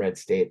dumb red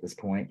state at this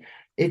point.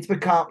 It's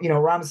become,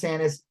 Ron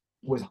DeSantis.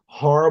 was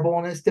horrible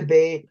in this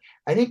debate.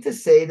 I think to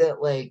say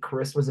that like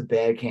Chris was a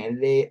bad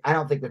candidate, I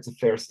don't think that's a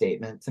fair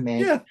statement to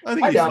make. Yeah, I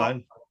think I he's don't.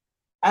 fine.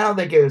 I don't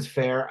think it was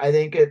fair. I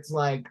think it's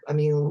like, I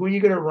mean, who are you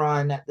going to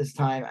run at this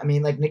time? I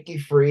mean, like Nikki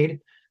Fried,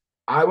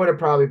 I would have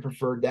probably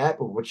preferred that,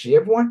 but would she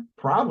have won?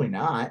 Probably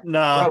not.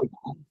 Nah, Probably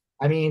not.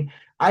 I mean,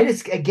 I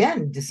just,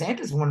 again,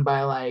 DeSantis won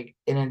by like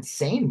an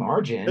insane it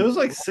margin. was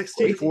like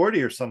 60 Crazy.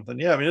 40 or something.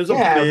 Yeah, I mean, it was a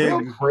Yeah, real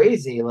big,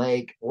 crazy.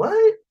 Like,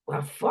 what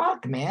the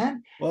fuck,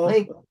 man? well,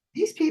 Like,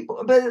 these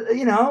people, but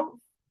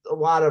a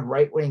lot of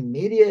right wing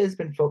media has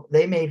been,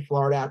 they made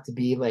Florida out to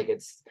be like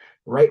it's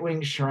right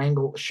wing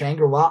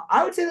Shangri La.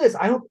 I would say this: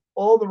 I hope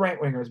all the right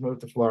wingers move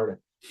to Florida.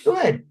 Go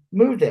ahead,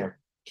 move there.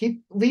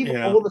 Leave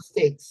yeah. all the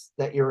states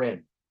that you're in.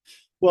 Go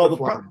Well, to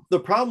Florida. the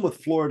problem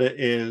with Florida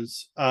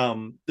is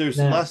there's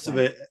No, less of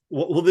it.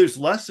 Well, there's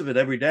less of it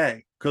every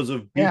day because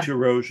of beach yeah,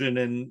 erosion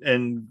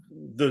and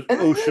the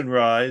and ocean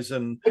rise.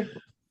 And then,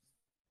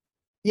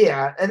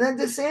 yeah, and then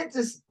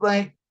DeSantis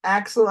like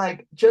acts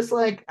like just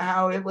like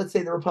how let's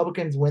say the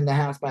Republicans win the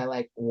House by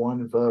like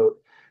one vote.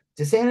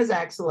 DeSantis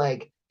acts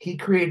like he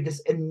created this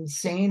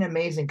insane,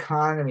 amazing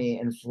economy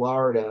in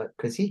Florida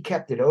because he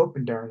kept it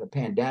open during the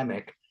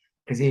pandemic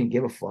because he didn't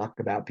give a fuck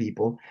about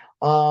people.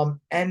 And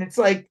it's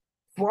like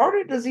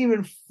Florida doesn't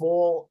even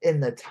fall in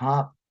the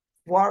top.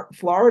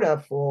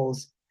 Florida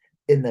falls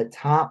in the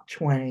top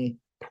 20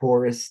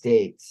 poorest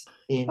states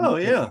oh in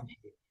the yeah, country.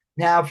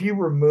 Now, if you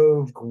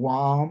remove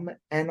Guam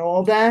and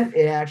all that,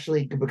 it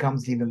actually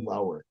becomes even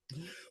lower.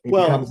 It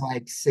becomes well,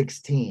 like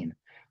 16.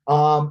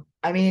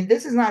 I mean,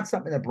 this is not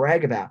something to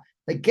brag about.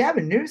 Like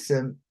Gavin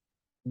Newsom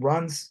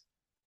runs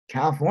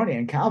California,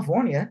 and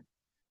California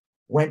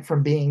went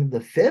from being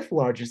the fifth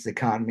largest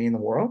economy in the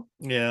world.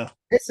 yeah,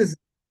 This is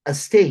a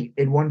state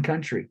in one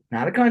country,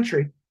 not a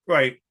country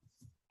right,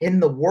 in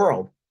the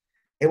world.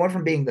 It went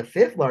from being the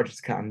fifth largest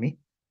economy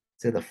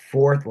to the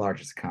fourth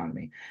largest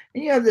economy.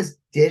 And you have this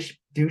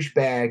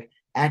douchebag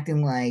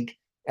acting like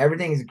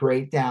everything is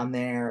great down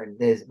there, and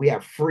we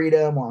have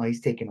freedom while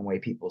he's taking away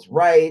people's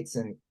rights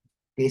and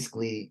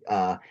basically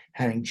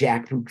having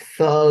jackboot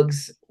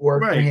thugs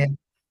work for right. him.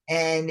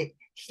 And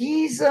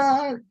he's,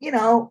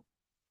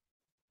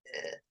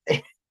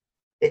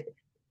 it,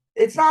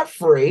 it's not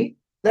free.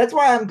 That's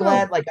why I'm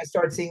glad. No, Like I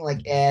started seeing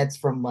like ads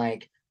from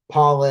like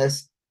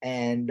Paulus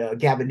and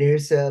Gavin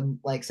Newsom,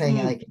 like saying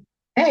mm, like,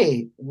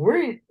 "Hey,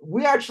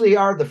 we actually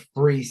are the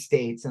free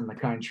states in the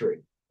country.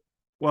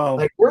 well,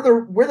 Like we're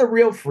the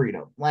real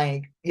freedom.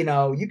 Like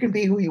you can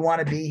be who you want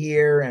to be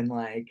here, and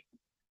like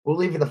we'll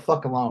leave you the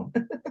fuck alone."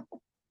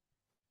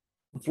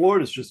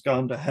 Florida's just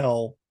gone to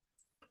hell.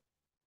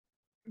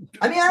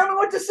 I mean, I don't know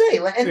what to say.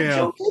 And the Yeah,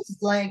 joke is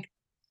like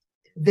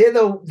they're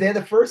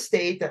the first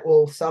state that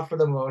will suffer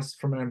the most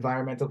from an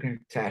environmental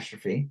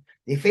catastrophe.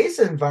 They face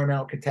an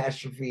environmental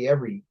catastrophe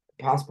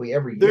possibly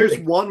every year. there's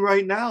one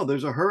right now.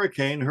 There's a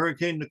hurricane.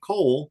 Hurricane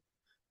Nicole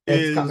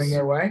That's coming is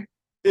their way.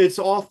 it's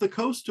off the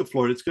coast of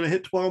Florida. It's going to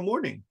hit tomorrow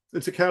morning.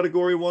 It's a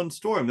Category 1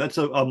 storm. That's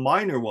a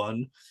minor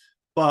one,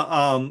 but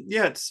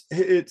yeah,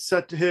 it's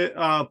set to hit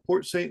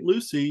Port St.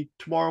 Lucie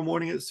tomorrow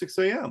morning at 6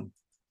 a.m.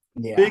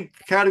 Yeah, Big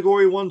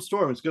Category 1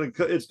 storm. It's gonna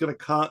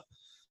cut.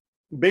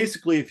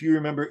 Basically, if you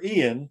remember,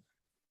 Ian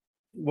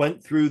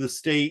went through the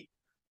state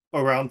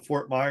around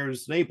Fort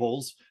Myers,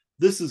 Naples.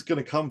 This is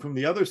going to come from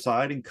the other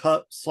side and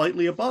cut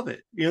slightly above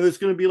it. There's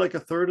going to be like a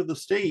third of the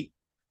state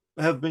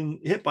have been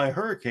hit by a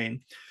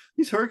hurricane.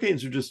 These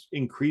hurricanes are just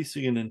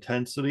increasing in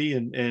intensity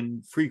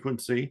and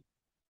frequency.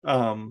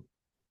 Um,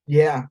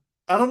 yeah.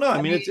 I don't know. I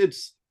I mean, mean,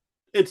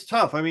 it's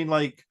tough. I mean,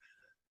 like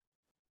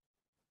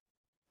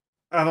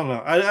I don't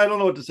know. I don't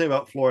know what to say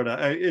about Florida.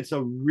 It's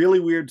a really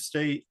weird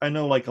state. I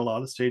know like a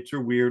lot of states are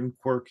weird and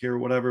quirky or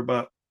whatever,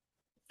 but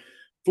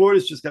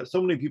Florida's just got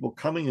so many people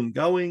coming and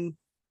going,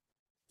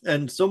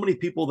 and so many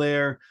people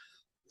there.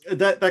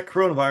 That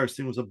coronavirus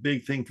thing was a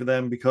big thing for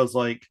them because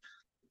like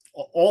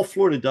all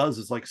Florida does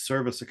is like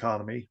service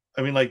economy.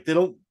 I mean, like they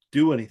don't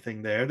do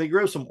anything there. They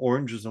grow some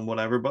oranges and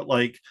whatever, but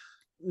like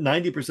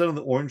 90% of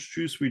the orange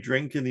juice we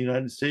drink in the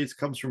United States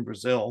comes from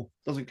Brazil.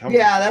 It doesn't come from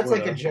yeah, that's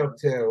like a Florida. joke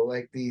too.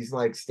 Like these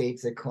like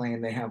states that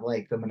claim they have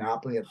like the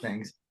monopoly of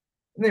things,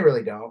 and they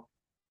really don't.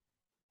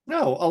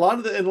 No, a lot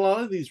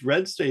of these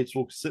red states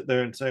will sit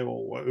there and say,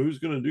 "Well, who's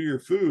going to do your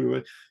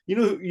food?"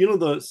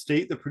 The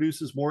state that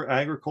produces more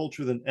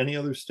agriculture than any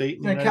other state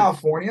in the In United States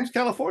California, is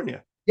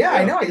California. yeah, I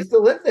Yeah, know. I used to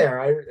live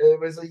there. It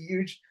was a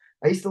huge.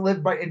 I used to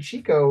live in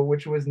Chico,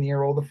 which was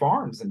near all the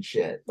farms and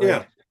shit. yeah.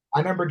 Like I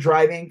remember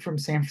driving from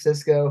San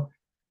Francisco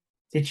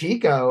to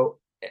Chico,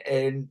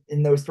 and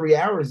in those 3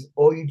 hours,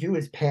 all you do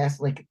is pass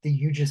like the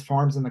hugest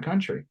farms in the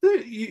country.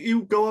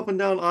 You go up and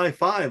down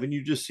I-5 and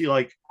you just see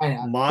like I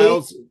know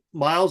miles,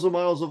 miles and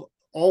miles of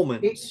they,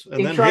 almonds and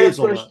they then try to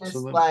push hazelnuts this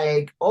and then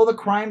like all the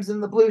crimes in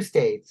the blue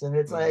states, and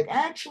it's like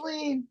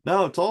actually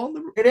no, it's all in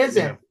the it yeah.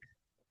 isn't.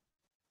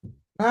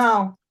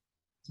 No,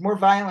 it's more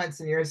violence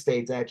in your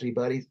states, actually,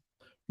 buddies.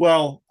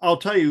 Well, I'll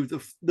tell you,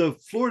 the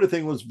Florida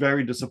thing was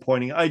very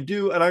disappointing. I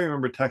do, and I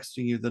remember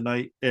texting you the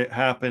night it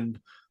happened.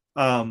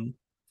 Um,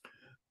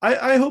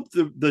 I hope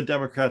the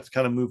Democrats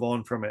kind of move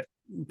on from it.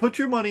 Put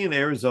your money in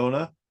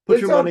Arizona. Put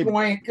There's your no money.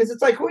 point because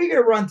it's like, who are you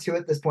going to run to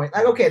at this point?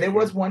 Like, okay, there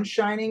was one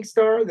shining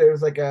star. There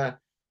was like a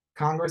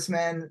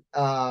congressman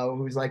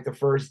who's like the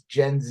first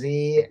Gen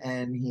Z,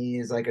 and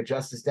he's like a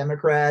Justice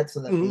Democrat.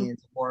 So that Mhm.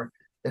 means more.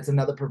 That's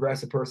another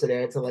progressive person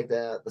added to like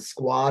the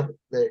squad.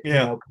 That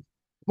Yeah.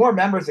 more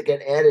members that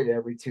get added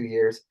every 2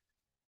 years.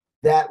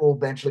 That will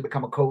eventually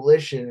become a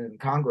coalition in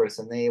Congress,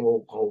 and they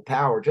will hold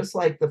power, just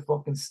like the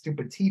fucking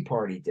stupid Tea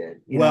Party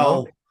did.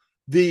 Well,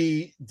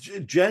 the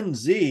Gen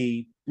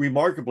Z,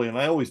 remarkably, and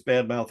I always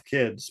badmouth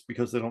kids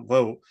because they don't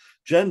vote.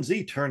 Gen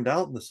Z turned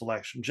out in this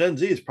election. Gen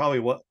Z is probably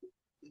what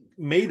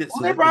made it Well,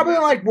 so they're that the probably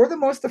like, we're the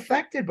most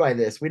affected by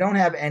this. We don't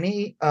have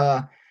any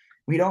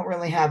we don't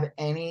really have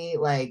any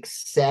like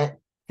set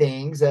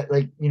things that,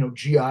 like,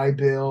 GI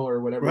Bill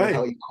or whatever the right.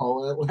 hell you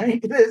call it.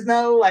 Like there's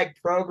no like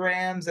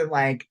programs, and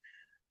like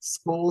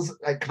schools,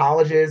 like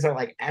colleges are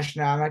like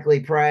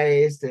astronomically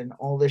priced and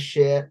all this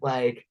shit.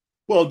 Like,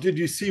 Well, did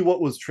you see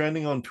what was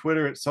trending on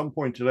Twitter at some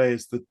point today?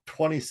 Is the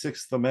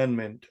 26th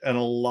Amendment, and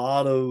a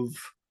lot of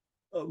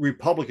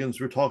Republicans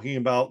were talking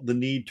about the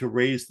need to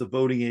raise the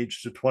voting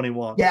age to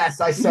 21. yes,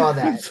 I saw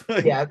that.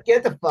 Like, Yeah,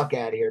 get the fuck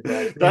out of here,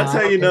 buddy. that's I how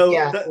don't you think, know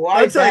yeah,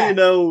 why that's is how you that?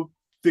 know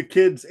the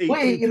kids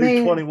Wait, 18 you through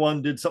mean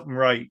 21 did something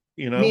right,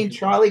 you you know? mean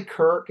Charlie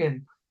Kirk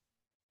and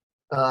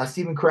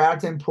Stephen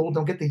Crowton pulled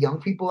don't get the young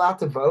people out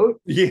to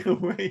vote? Yeah,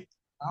 right.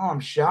 Oh, I'm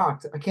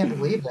shocked. I can't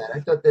believe that. I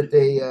thought that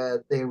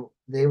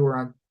they were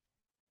on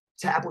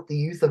tap with the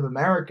youth of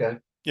America.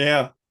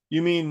 Yeah.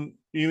 You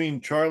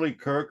mean Charlie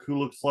Kirk, who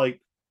looks like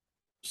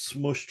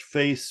smushed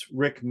face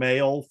Rick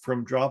Mail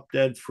from Drop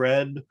Dead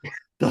Fred?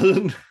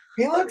 Doesn't.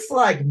 He looks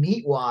like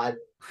Meatwad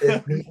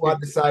if Meatwad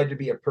decided to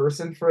be a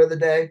person for the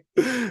day.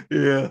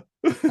 Yeah.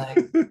 Like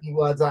he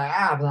was like,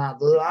 I'm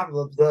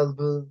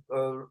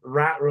the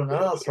rat run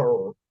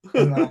asshole,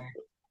 and like,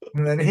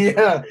 and then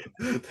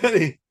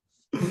Then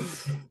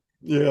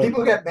yeah.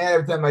 people get mad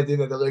every time I do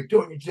that. They're like,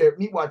 "Don't you dare!"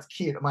 Meatwad's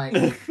cute. I'm like,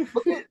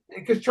 look at,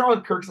 because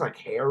Charlie Kirk's like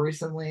hair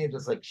recently,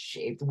 just like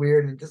shaped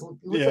weird, and it looks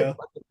like Yeah.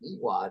 fucking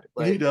Meatwad.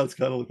 He Like, does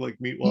kind of look like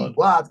Meatwad.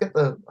 Meatwad's got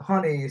the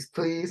honeys,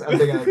 please. I'm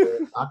thinking of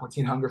the Aqua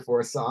Teen Hunger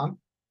Force song.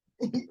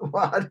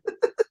 Meatwad,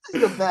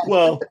 the best.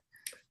 Well,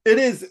 it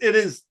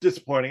is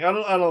disappointing. I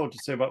don't know what to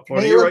say about May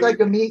Florida. he You're look right. like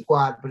a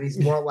Meatwad, but he's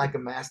more like a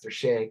Master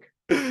Shake.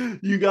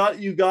 You got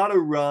to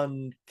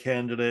run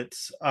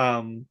candidates.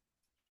 I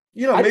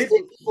just Maybe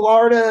think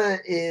Florida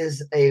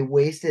is a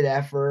wasted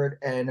effort.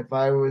 And if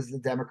I was the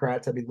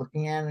Democrats, I'd be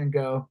looking at it and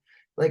go,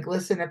 like,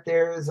 listen, if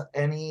there's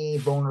any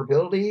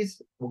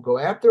vulnerabilities, we'll go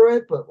after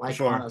it. But like on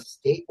sure. a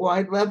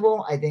statewide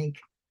level, I think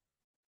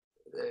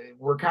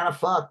we're kind of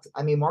fucked.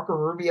 I mean, Marco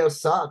Rubio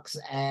sucks.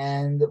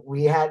 And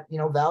we had,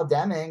 Val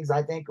Demings,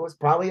 I think was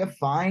probably a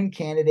fine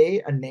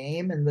candidate, a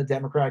name in the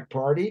Democratic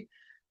Party.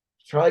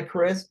 Charlie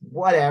Chris,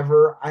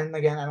 whatever. I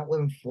don't live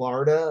in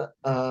Florida,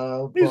 He's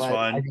but I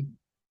fine. think,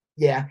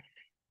 yeah.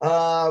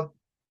 Uh,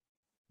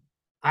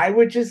 I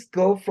would just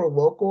go for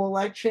local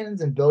elections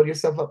and build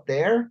yourself up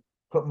there,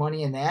 put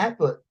money in that.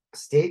 But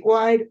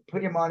statewide,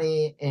 put your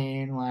money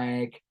in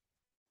like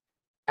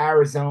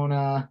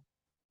Arizona,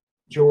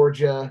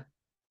 Georgia,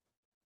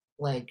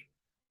 like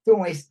don't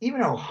waste.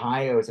 Even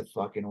Ohio is a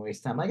fucking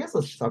waste of time. I guess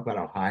let's just talk about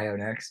Ohio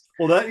next.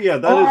 Well, that is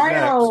next.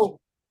 Ohio.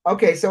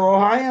 Okay, so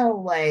Ohio,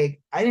 like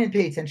I didn't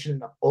pay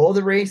attention to all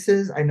the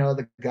races. I know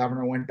the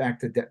governor went back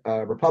to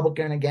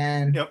Republican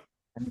again, Yep.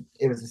 and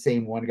it was the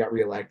same one got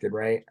reelected,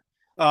 right?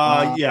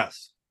 Uh,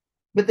 Yes.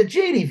 but the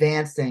JD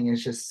Vance thing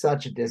is just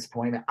such a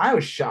disappointment. I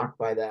was shocked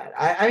by that.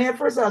 I mean, at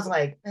first I was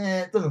like,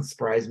 it doesn't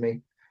surprise me,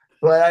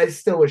 but I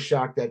still was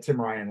shocked that Tim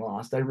Ryan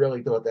lost. I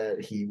really thought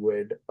that he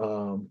would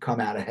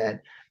come out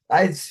ahead.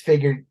 I just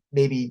figured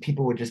maybe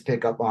people would just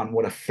pick up on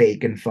what a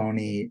fake and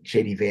phony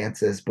JD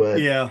Vance is,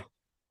 but Yeah.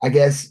 I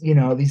guess,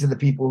 these are the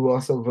people who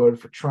also voted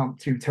for Trump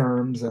 2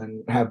 terms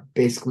and have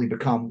basically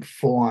become a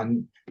full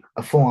on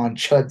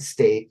chud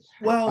state.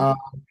 Well, Uh,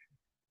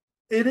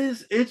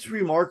 it's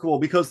remarkable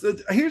because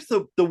here's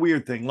the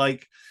weird thing.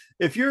 Like,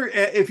 if you're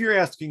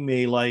asking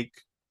me, like,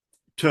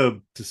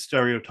 to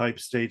stereotype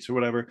states or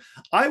whatever,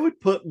 I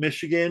would put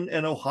Michigan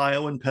and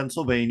Ohio and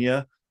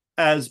Pennsylvania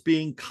as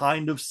being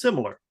kind of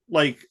similar.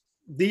 Like,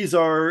 these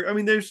are, I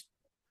mean,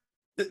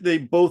 they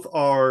both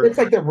are. it's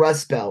like the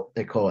Rust Belt,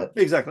 they call it.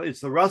 Exactly. It's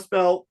the Rust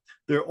Belt.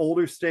 They're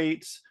older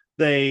states.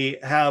 They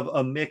have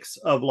a mix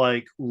of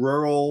like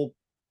rural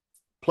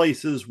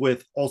places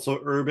with also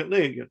urban.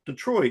 You have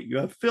Detroit, you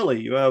have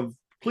Philly, you have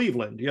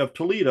Cleveland, you have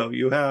Toledo,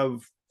 you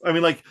have. I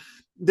mean, like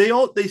they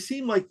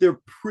seem like they're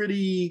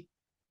pretty.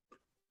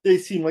 They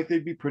seem like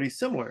they'd be pretty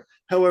similar.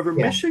 However,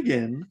 Yeah.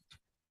 Michigan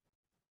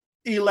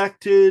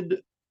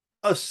elected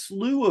a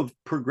slew of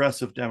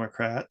progressive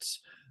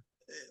Democrats,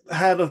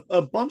 had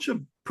a bunch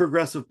of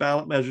progressive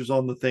ballot measures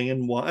on the thing,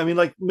 and won. I mean,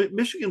 like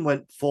Michigan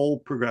went full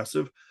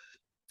progressive.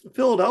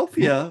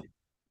 Philadelphia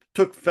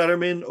took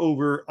Fetterman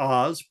over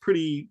Oz.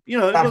 Pretty, it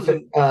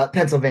wasn't.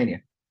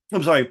 Pennsylvania.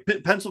 I'm sorry,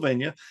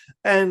 Pennsylvania,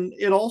 and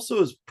it also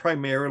is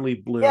primarily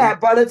blue. Yeah,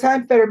 by the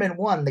time Fetterman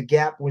won, the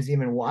gap was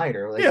even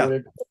wider. Like, Yeah,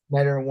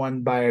 better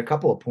won by a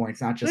couple of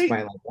points, not just They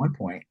by like 1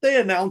 point. they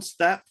announced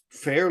that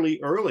fairly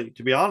early,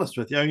 to be honest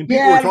with you. I mean, people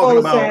Yeah, were out of all talking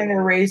the about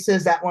senator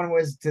races, that one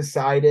was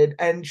decided,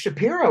 and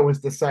Shapiro was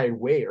decided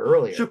way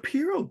earlier.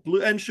 Shapiro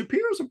blue, and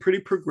Shapiro's a pretty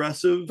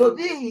progressive. So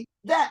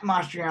that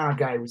Mastriano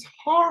guy was Yeah,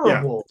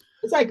 horrible.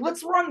 It's like,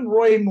 let's run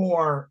Roy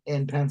Moore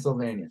in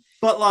Pennsylvania.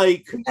 but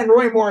like And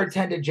Roy Moore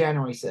attended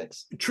January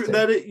 6th. true Too.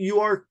 that you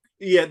are.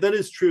 Yeah, that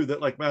is true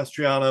that like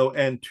Mastriano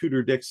and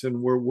Tudor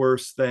Dixon were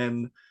worse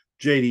than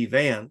JD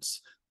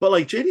Vance, but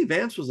like JD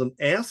Vance was an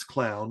ass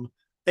clown,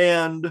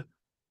 and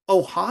Well,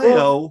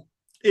 Ohio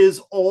is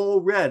all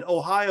red.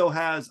 Ohio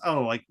has, I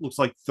don't know, like looks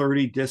like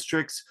 30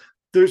 districts.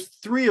 There's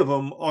three of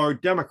them are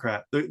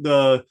Democrat.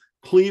 The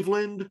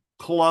Cleveland,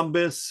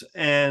 Columbus,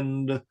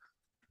 and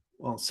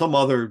well, some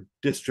other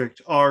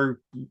district are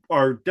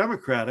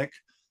Democratic,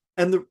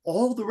 and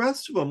all the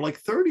rest of them, like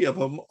 30 of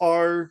them,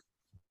 are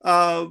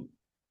uh,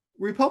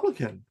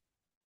 Republican.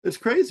 It's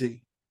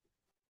crazy.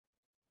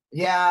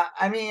 yeah,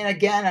 I mean,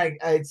 again,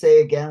 I'd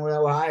say again with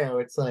Ohio,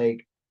 it's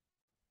like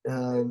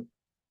uh,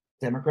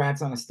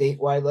 Democrats on a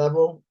statewide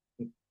level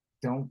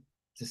don't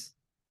just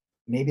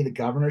maybe the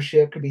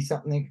governorship could be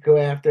something they could go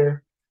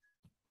after.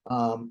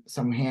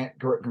 Some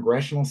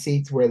congressional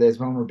seats where there's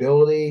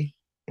vulnerability,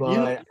 You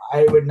know, but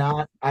I would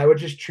not. I would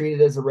just treat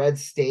it as a red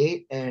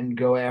state and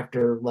go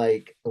after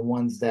like the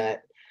ones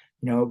that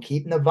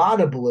keep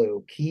Nevada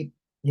blue, keep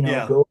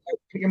yeah. go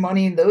put your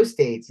money in those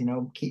states.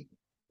 Keep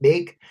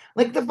make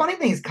like the funny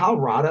thing is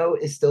Colorado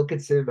is still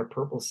considered a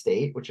purple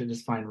state, which I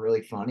just find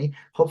really funny.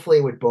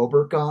 Hopefully, with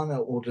Boebert gone,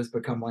 it will just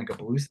become like a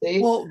blue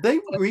state. Well, they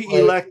Like,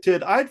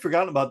 re-elected. I'd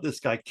forgotten about this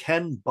guy,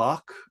 Ken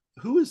Buck.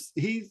 Who is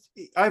he?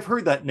 I've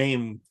heard that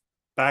name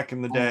back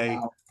in the I don't day.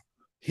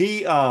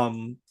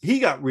 know. He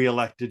got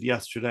reelected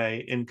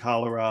yesterday in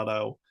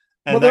Colorado,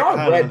 Well, and there that are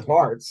kind red of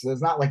parts.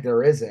 There's not like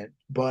there isn't,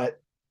 but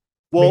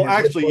I mean, well, there's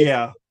red actually, parts.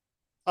 yeah.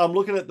 I'm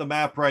looking at the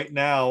map right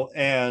now,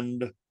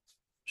 and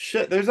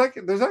shit, there's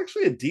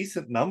actually a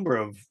decent number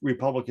of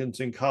Republicans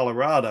in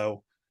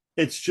Colorado.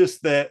 It's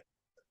just that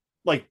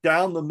like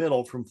down the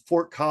middle from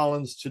Fort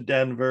Collins to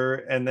Denver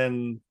and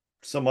then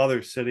some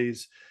other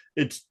cities,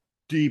 it's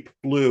deep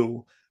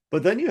blue.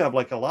 But then you have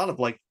like a lot of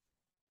like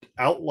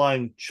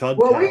outlying chud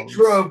Well, we towns.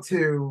 drove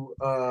to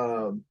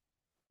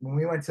when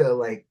we went to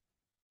like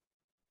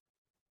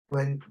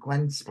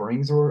Glen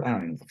Springs, or I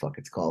don't know what the fuck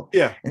it's called.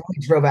 Yeah, And then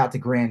we drove out to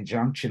Grand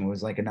Junction,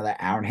 was like another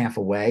hour and a half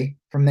away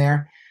from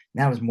there.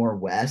 And that was more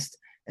west.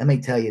 Let me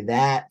tell you,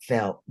 that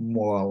felt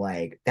more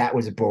like that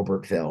was a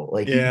Bobertville.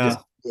 Like you could just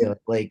yeah, feel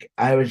it. Like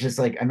I was just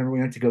like I remember we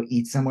went to go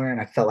eat somewhere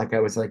and I felt like I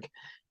was like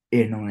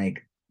in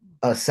like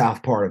a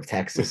south part of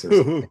Texas or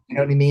something. You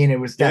know what I mean? It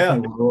was yeah,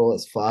 definitely rural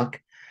as fuck.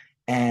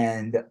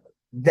 And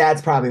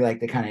that's probably like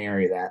the kind of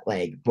area that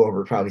like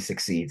Bober probably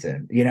succeeds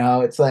in.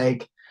 It's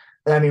like,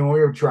 I mean, when we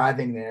were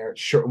driving there,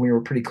 sure, we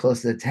were pretty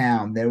close to the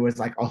town. There was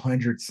like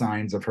 100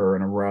 signs of her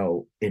in a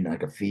row in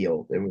like a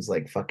field. It was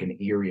like fucking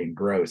eerie and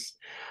gross.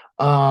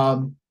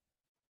 Um,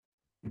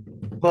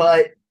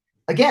 but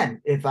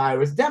again, if I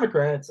was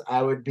Democrats,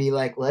 I would be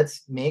like,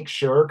 let's make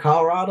sure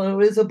Colorado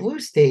is a blue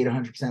state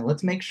 100%.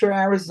 Let's make sure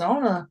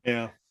Arizona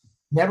yeah.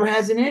 never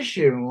has an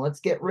issue. Let's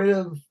get rid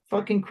of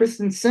fucking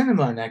Kristen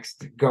Cinema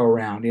next go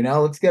around.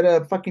 Let's get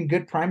a fucking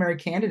good primary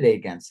candidate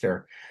against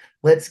her.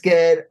 Let's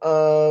get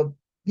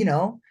you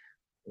know,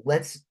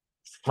 let's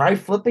try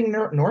flipping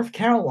North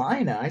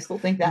Carolina. I still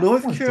think that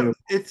North one's doable. Carolina,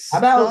 it's How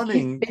about keep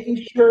stunning.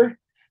 making sure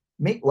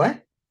make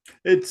what?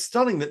 It's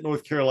stunning that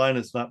North Carolina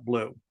is not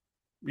blue.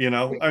 I mean,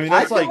 I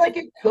that's feel like, like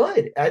it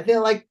could. I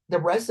feel like the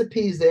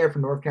recipe's there for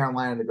North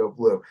Carolina to go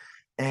blue.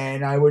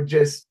 And I would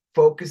just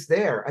focus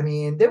there. I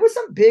mean, there was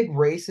some big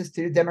races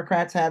too.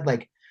 Democrats had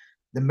like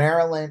the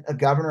Maryland, a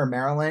governor of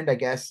Maryland, I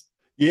guess.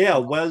 yeah,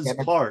 You Wes know,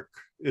 Clark.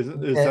 Is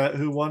that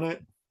who won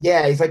it?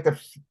 yeah, he's like the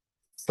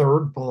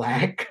third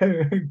black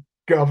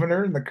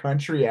governor in the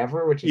country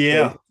ever, which is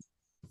Yeah. crazy.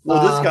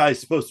 Well, this Uh, guy's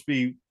supposed to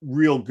be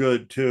real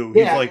good too.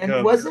 He's yeah, like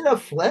and was it a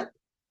flip?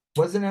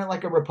 Wasn't it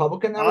like a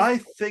Republican that was? I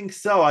think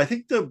so. I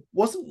think the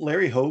wasn't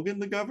Larry Hogan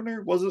the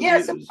governor? Wasn't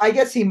Yes, I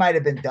guess he might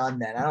have been done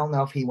then. I don't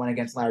know if he went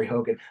against Larry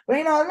Hogan, but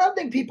another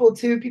thing people have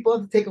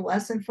to take a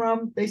lesson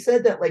from. They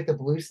said that like the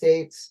blue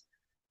states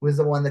was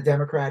the one that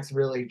Democrats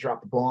really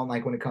dropped the ball on,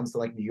 like when it comes to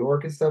like New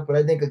York and stuff. But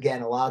I think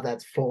again, a lot of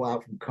that's full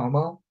out from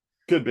Como.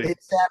 could be.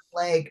 It's that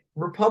like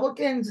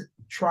Republicans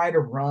try to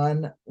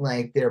run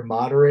like they're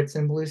moderates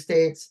in blue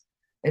states,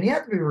 and you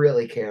have to be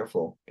really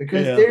careful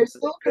because Yeah. they're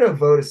still going to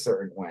vote a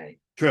certain way.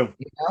 True.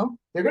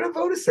 They're going to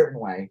vote a certain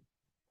way.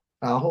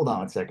 Hold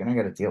on a second, I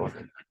got to deal with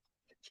it.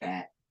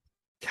 Cat.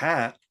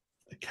 Cat.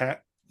 A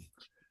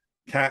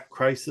cat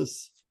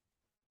crisis.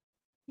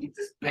 He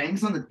just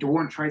bangs on the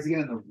door and tries to get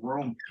in the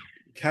room.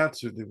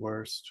 Cats are the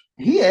worst.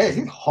 He is.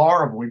 He's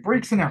horrible. He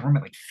breaks in that room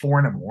at like 4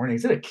 a.m.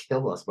 He's gonna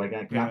kill us by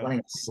not Yeah. letting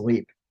us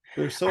sleep.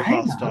 They're so I'm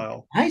up.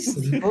 hostile. I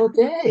sleep all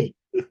day.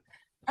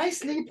 I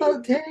sleep all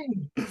day.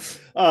 I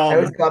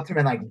always um go up to him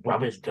and like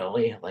rub his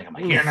belly. Like I'm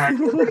like, you're not.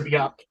 You're gonna be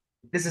up.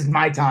 This is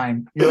my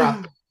time. You're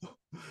up. You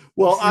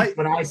well, sleep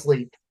when I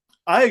sleep.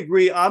 I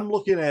agree. I'm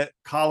looking at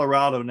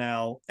Colorado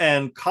now,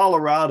 and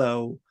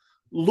Colorado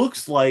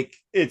looks like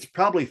it's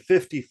probably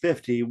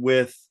 50-50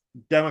 with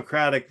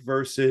Democratic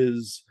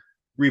versus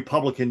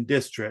Republican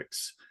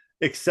districts,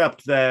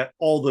 except that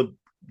all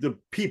the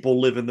people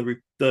live in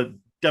the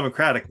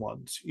Democratic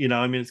ones.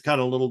 I mean, it's kind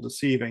of a little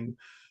deceiving.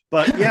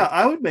 But yeah,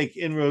 I would make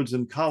inroads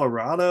in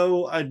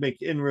Colorado. I'd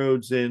make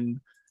inroads in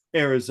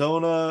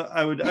Arizona.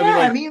 I mean, Yeah, I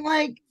like mean,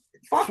 like,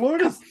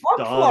 Florida's fuck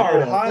done.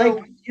 Florida. Like,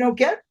 Ohio,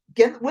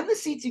 get win the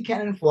seats you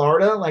can in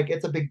Florida. Like,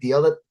 it's a big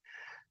deal that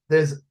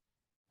there's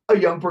a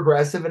young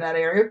progressive in that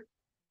area.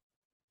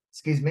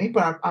 Excuse me,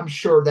 but I'm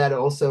sure that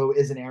also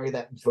is an area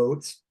that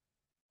votes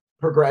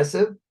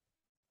progressive.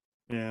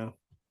 yeah.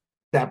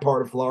 That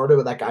part of Florida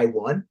where that guy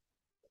won.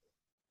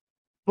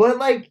 But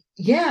like,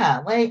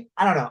 yeah, like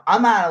I don't know.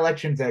 I'm not an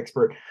elections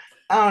expert.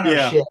 I don't know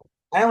Yeah. shit.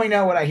 I only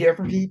know what I hear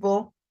from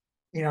people.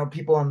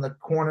 People on the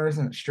corners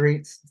and the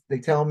streets. They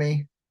tell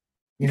me,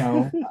 you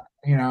know,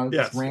 just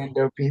Yes.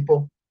 rando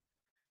people.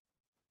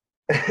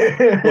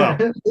 Well,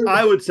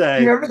 I would You say,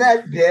 remember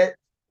that bit,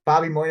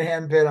 Bobby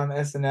Moynihan bit on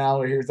SNL,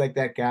 where he was like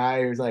that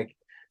guy who's like,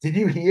 "Did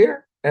you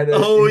hear?"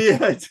 oh And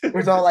yeah, it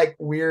was all like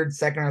weird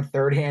second or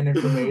third hand right.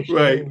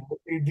 information.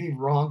 He'd be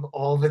wrong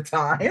all the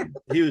time.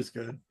 He was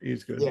good. He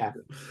was good. Yeah.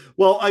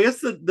 Well, I guess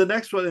the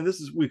next one, and this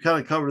is we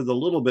kind of covered it a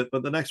little bit,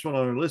 but the next one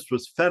on our list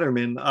was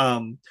Fetterman.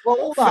 Well,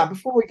 hold on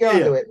before we go Yeah.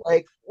 into it.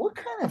 Like, what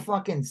kind of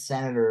fucking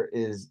senator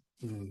is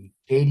Mm,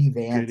 JD JD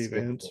Vance going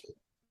to Vance.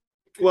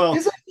 be? Well,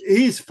 Because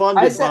he's I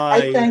funded said I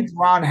by. thanked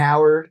Ron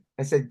Howard.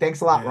 I said thanks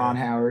a lot, Yeah. Ron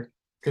Howard,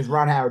 because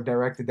Ron Howard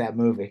directed that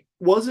movie.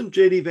 Wasn't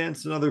JD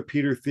Vance another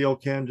Peter Thiel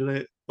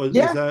candidate? Is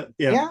Yeah, that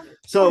yeah? yeah, pretty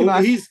So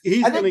much. he's I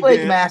going think to Blake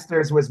get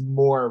Masters was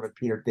more of a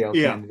Peter Thiel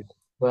yeah. candidate,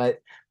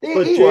 but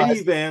But he JD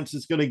was. Vance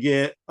is going to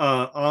get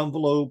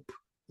envelope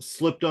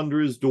slipped under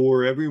his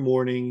door every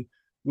morning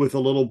with a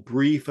little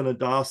brief and a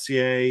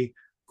dossier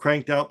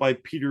cranked out by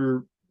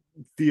Peter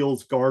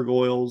Thiel's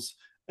gargoyles,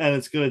 and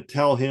it's going to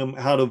tell him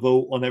how to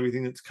vote on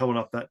everything that's coming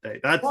up that day.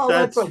 Well,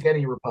 that's That's like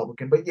any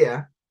Republican, but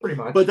yeah, pretty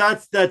but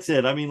much. that's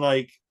it. I mean,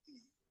 like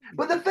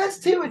But the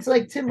best too, it's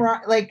like Tim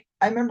Ryan. Like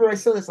I remember I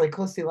saw this like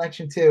close to the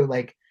election too.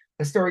 Like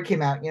a story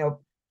came out,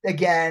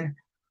 again,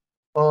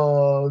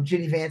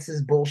 Ginny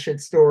Vance's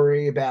bullshit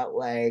story about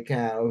like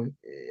how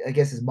I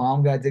guess his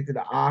mom got addicted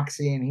to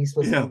oxy, and yeah, he's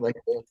supposed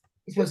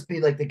to be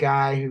like the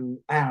guy who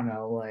I don't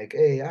know, like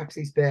hey,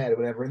 oxy's bad or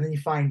whatever, and then you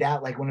find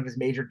out like one of his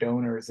major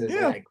donors is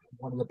yeah. like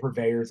one of the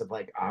purveyors of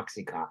like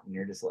oxycontin.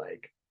 You're just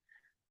like,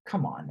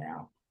 come on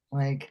now,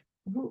 like,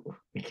 who are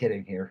you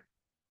kidding here?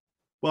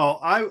 Well,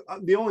 I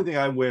the only thing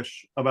I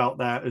wish about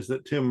that is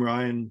that Tim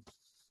Ryan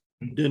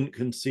didn't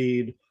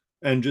concede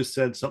and just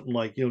said something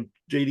like,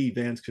 JD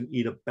Vance can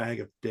eat a bag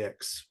of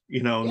dicks,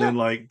 and Yeah, then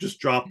like just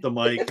dropped the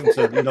mic and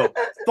said,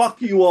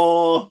 fuck you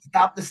all.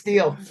 stop the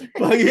steal.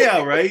 But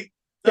yeah, right.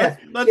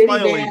 That's Yeah, that's JD my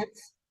only.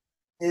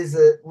 Vance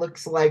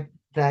looks like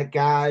that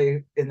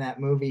guy in that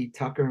movie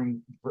Tucker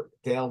and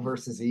Dale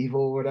versus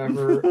Evil,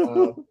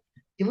 whatever.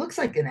 He looks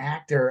like an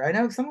actor. I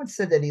know someone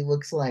said that he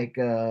looks like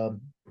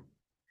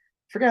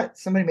forgot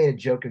somebody made a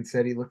joke and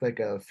said he looked like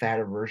a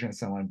fatter version of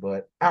someone,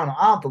 but I don't know.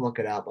 I'll have to look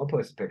it up. I'll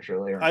post a picture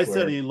later on I said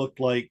Twitter. he looked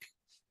like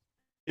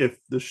if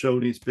the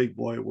Shoney's Big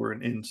Boy were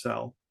an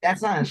incel.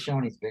 That's not a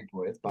Shoney's Big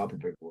Boy. It's Bobby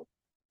Big Boy. I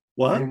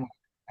What? didn't.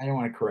 I didn't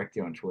want to correct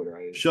you on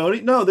Twitter.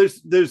 Shoney? No,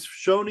 there's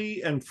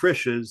Shoney and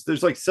Frisch's.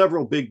 There's like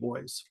several big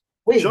boys.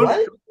 Wait, Shoney,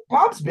 what?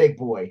 Bob's Big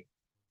Boy.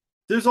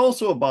 there's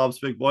also a Bob's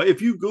Big Boy.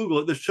 If you Google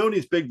it, the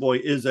Shoney's Big Boy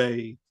is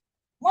a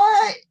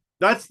What?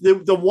 that's the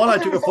one I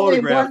There took a was only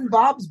photograph. one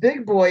Bob's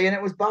Big Boy, and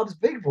it was Bob's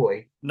Big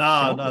Boy.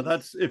 Nah,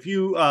 that's if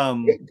you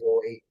Big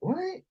Boy.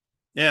 What?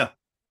 yeah.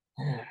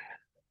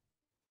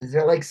 Is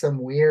there like some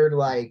weird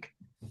like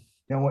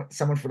what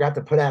someone forgot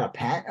to put out a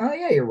patent? Oh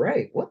yeah, you're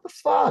right. What the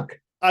fuck?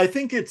 I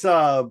think it's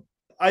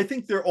I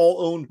think they're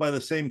all owned by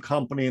the same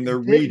company and they're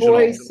Big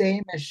Boy, regional.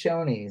 same as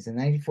Shoney's. In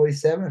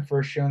 1947, the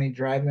first Shoney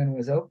drive-in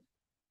was open.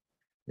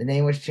 The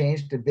name was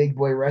changed to Big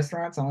Boy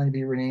Restaurants, only to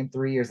be renamed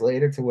 3 years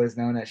later to what is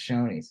known as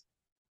Shoney's.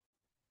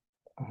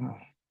 Oh,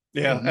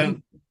 Yeah, hey,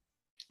 and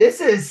this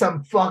is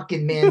some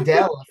fucking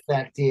Mandela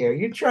effect here.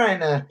 You're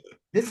trying to.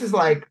 This is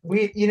like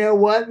you know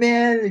what,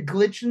 man? The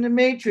glitch in the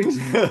matrix, a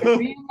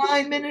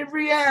realignment of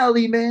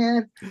reality,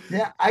 man.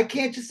 Yeah, I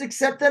can't just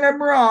accept that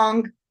I'm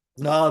wrong.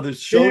 no,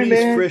 there's Here, Shoney's,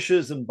 man.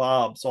 Frisch's, and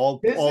Bob's. All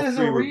This all is a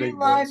three were big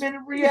boys. realignment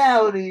of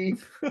reality.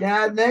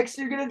 Now, next,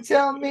 you're gonna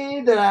tell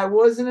me that I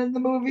wasn't in the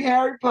movie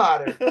Harry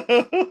Potter.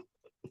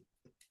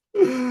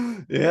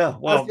 Yeah, I was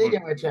well,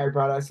 thinking which Harry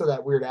Potter. I saw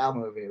that Weird Al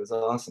movie. It was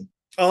awesome.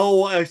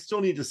 oh, I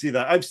still need to see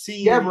that. I've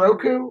You have seen.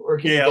 Roku, or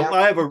can you Yeah,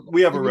 download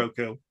we have a it?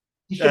 Roku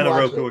You should and a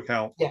watch Roku it.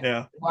 account. Yeah,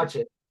 Yeah, watch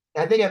it.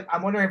 I think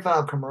I'm wondering if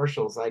I'll have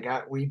commercials. Like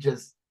we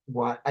just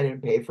what I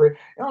didn't pay for it.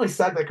 It only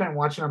sucked I couldn't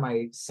watch it on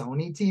my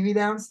Sony TV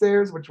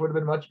downstairs, which would have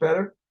been much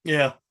better.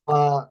 yeah.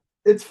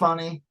 It's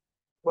funny.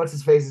 What's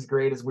his face is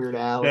great as Weird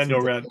Al. It's Daniel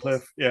ridiculous.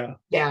 Radcliffe. Yeah,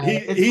 Yeah,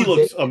 it's he looks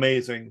ridiculous.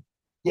 amazing.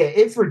 Yeah,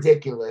 it's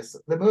ridiculous.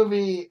 The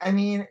movie. I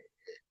mean,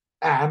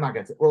 I'm not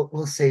gonna.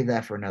 We'll save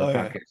that for another Oh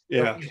yeah, podcast. But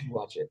yeah. you should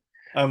watch it.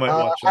 I might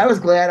watch I that. was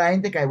glad. I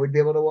didn't think I would be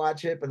able to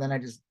watch it, but then I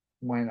just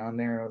went on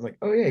there. I was like,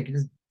 oh yeah, you can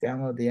just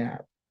download the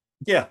app.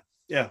 Yeah,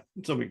 yeah,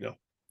 it's no big deal.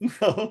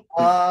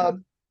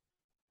 Um,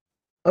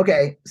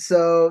 okay,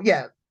 so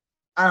yeah,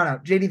 I don't know,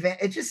 JD Van.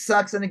 It just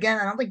sucks. And again,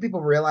 I don't think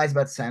people realize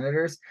about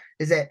senators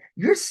is that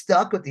you're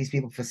stuck with these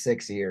people for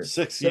 6 years.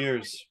 6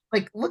 years.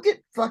 Like, look at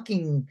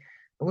fucking.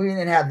 We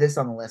didn't have this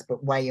on the list,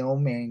 but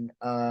Wyoming.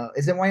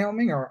 Is it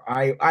Wyoming or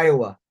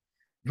Iowa?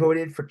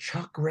 Voted for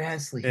Chuck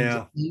Grassley, who's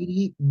Yeah.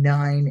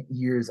 89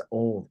 years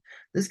old.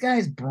 This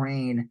guy's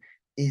brain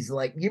is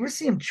like, you ever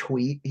see him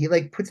tweet? He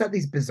like puts out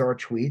these bizarre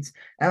tweets.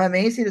 And I'm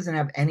amazed he doesn't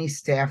have any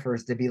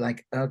staffers to be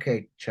like,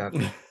 okay, Chuck,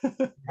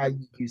 how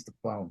you use the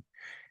phone.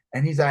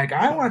 And he's like,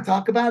 I want to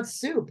talk about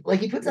soup. Like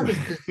he puts out this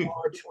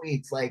bizarre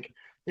tweets, like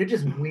they're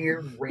just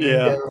weird,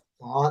 Yeah. random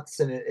thoughts,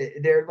 and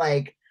they're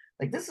like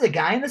this is a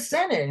guy in the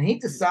Senate, and he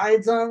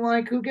decides on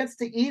like who gets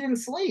to eat and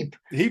sleep.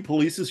 He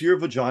polices your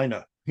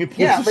vagina. He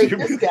Yeah, polices like your.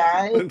 this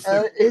guy It's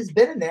like, has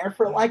been in there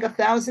for like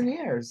 1,000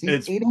 years. He's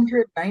it's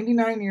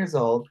 899 years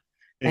old,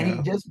 and he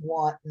yeah, just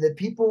want the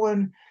people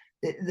in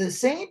the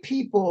same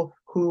people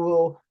who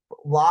will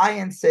lie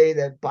and say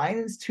that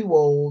Biden's too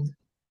old.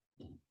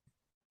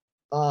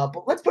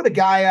 But let's put a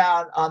guy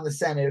out on the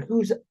Senate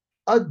who's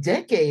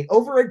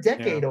over a yeah.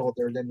 decade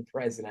older than the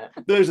president.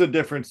 There's a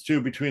difference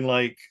too between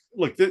like,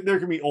 look, there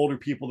can be older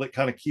people that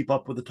kind of keep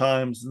up with the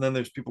times, and then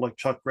there's people like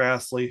Chuck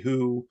Grassley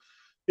who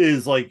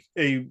is like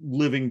a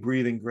living,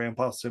 breathing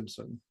Grandpa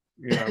Simpson.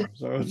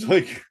 So it's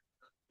like,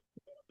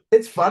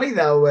 It's funny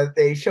though when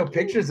they show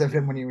pictures of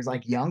him when he was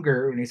like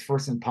younger, when he's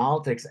first in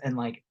politics in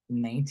like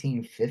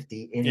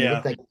 1950, and he yeah.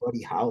 looked like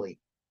Buddy Holly.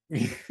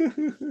 I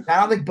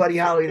don't think Buddy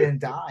Holly didn't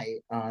die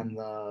on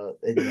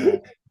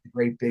the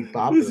Great Big is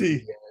Bopper.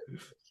 he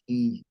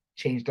He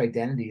changed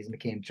identities and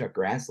became Chuck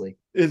Grassley.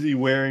 is he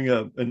wearing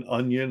an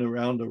onion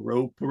around a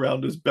rope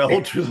around his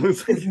belt?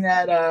 Isn't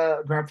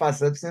that Grandpa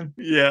Simpson?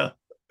 Yeah.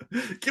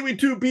 Give me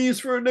 2 bees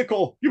for a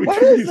nickel. Give me What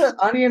two is bees. the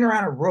onion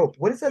around a rope?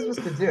 What is that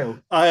supposed to do?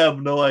 I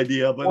have no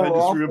idea, but I Or just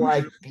off remember.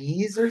 like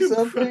bees or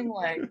something?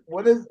 Like,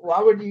 what is?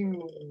 Why would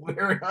you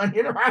wear an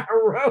onion around a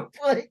rope?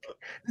 Like,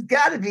 there's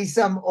got to be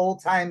some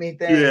old timey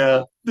thing.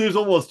 Yeah, there's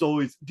almost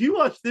always. Do you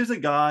watch? There's a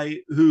guy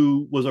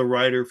who was a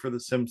writer for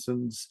The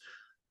Simpsons.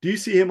 Do you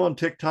see him on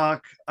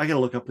TikTok? I gotta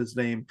look up his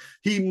name.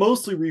 He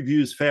mostly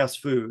reviews fast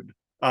food.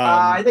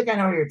 I think I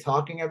know who you're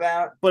talking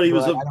about, But he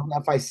was but a I don't know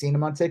if I've seen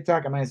him on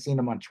TikTok. I might have seen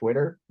him on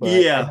Twitter, but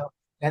yeah,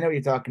 I know what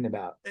you're talking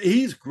about.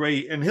 he's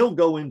great, and he'll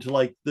go into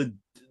like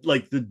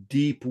the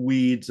deep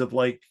weeds of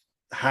like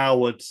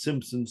how a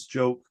Simpsons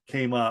joke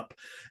came up,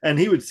 and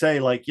he would say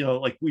like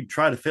like we'd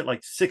try to fit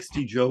like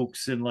 60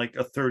 jokes in like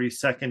a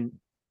 30-second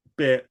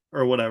bit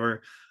or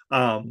whatever.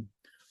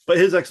 But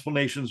his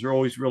explanations are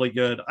always really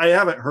good. I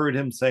haven't heard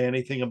him say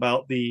anything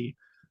about the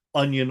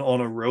onion on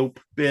a rope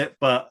bit,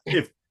 but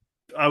if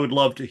I would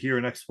love to hear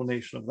an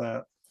explanation of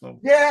that. So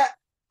Yeah.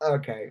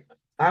 Okay.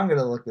 I'm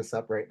gonna look this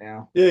up right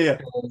now yeah, yeah,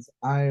 because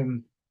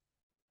I'm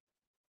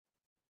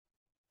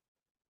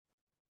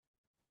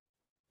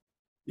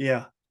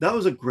yeah. That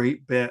was a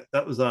great bit.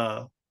 That was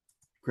the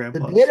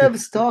Grandpa bit Sim. of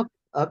stock.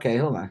 Okay,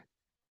 hold on.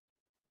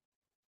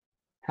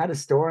 How to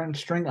store and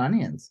string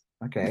onions.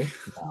 Okay,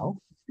 no.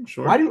 Why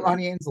Sure. do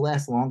onions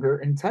last longer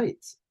in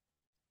tights?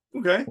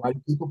 Okay. Why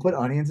do people put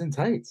onions in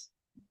tights?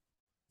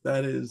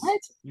 That is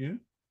What?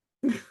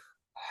 yeah.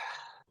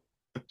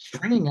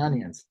 Stringing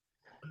onions.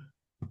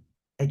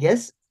 I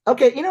guess.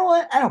 Okay, you know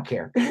what? I don't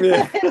care.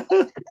 Yeah.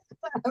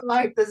 I'm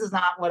like, this is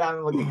not what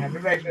I'm looking at.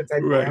 Maybe I should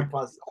type Right.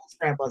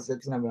 Grandpa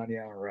Simpson of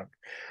onion on a rook.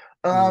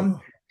 Ugh.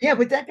 Yeah,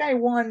 but that guy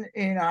won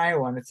in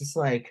Iowa, and it's just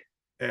like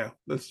Yeah,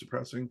 that's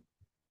depressing.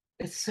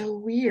 it's so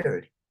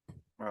weird.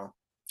 Wow.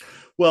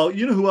 Well,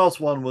 you know who else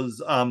won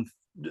was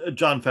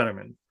John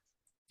Fetterman.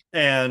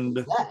 And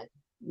That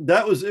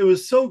that was it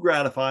was so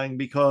gratifying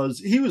because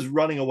he was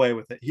running away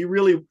with it. He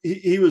really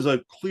he was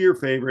a clear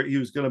favorite. He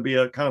was going to be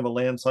a kind of a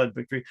landslide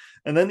victory.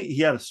 And then he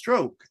had a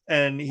stroke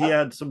and he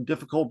had some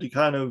difficulty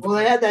kind of well,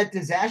 they had that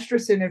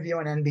disastrous interview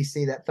on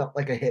NBC that felt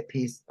like a hit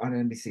piece on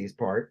NBC's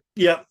part.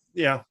 yeah,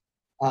 yeah.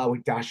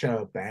 With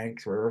Dasha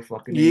Banks, whatever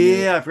fucking name is.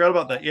 Yeah, I forgot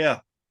about that. Yeah.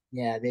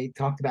 Yeah, they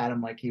talked about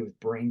him like he was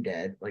brain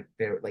dead, like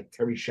they like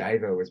Terry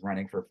Schiavo was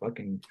running for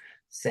fucking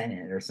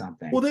Senate or Well,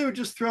 something. they would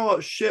just throw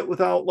out shit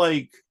without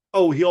like,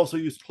 oh, he also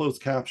used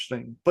closed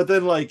captioning. But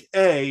then like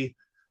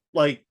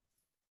like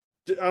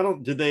I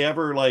don't did they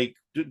ever like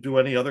do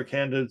any other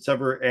candidates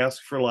ever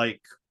ask for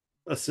like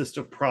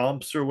assistive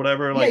prompts or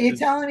whatever? Yeah, Like you're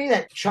telling me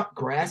that Chuck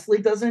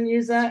Grassley doesn't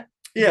use that?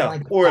 Even yeah,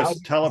 like or a 1,000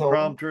 years old?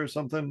 teleprompter or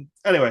something.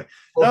 Anyway, that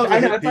Well, was a I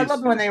know. hit If I piece.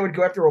 loved when they would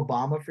go after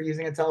Obama for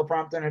using a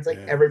teleprompter, and it's like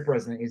Yeah. every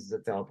president uses a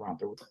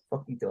teleprompter. What the fuck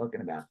are you talking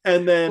about?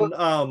 And Well,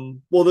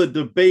 then well the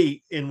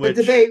debate in the which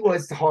debate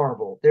was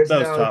horrible. There's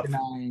that was no tough.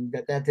 denying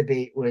that that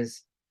debate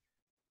was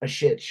a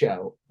shit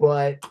show.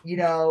 But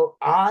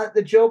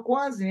the joke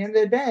was at the end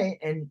of the day,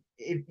 and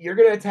if you're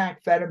going to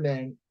attack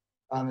Fetterman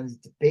on his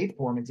debate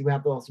performance, you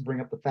have to also bring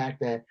up the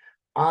fact that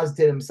Oz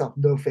did himself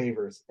no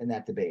favors in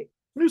that debate.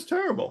 It was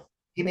terrible.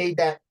 He made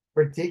that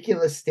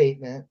ridiculous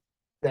statement.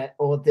 that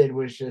all it did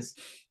was just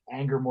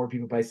anger more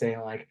people by saying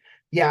like,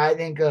 yeah, I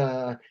think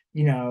the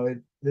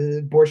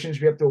abortion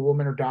should be up to a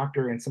woman or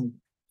doctor, and some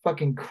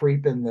fucking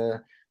creep in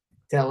the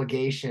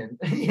delegation,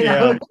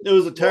 Yeah, it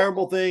was a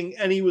terrible thing.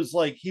 And he was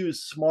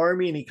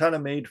smarmy and he kind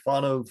of made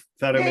fun of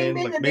Yeah, he Fetterman.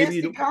 made Like a maybe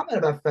you nasty don't, comment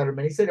about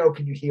Fetterman. He said, "Oh,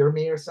 can you hear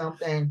me?" or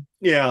something.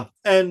 yeah.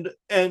 And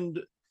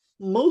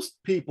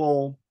most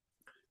people,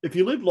 if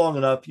you live long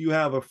enough, you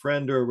have a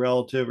friend or a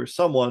relative or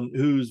someone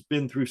who's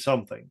been through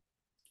something,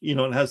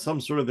 and has some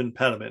sort of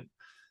impediment.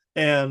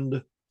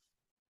 And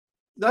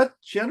that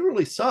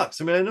generally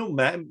sucks. I mean, I know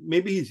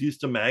maybe he's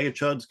used to MAGA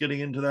chuds getting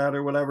into that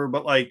or whatever,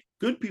 but like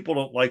good people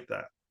don't like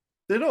that.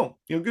 They don't.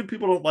 Good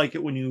people don't like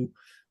it when you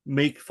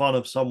make fun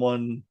of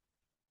someone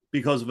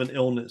because of an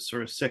illness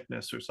or a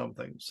sickness or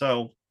something.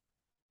 So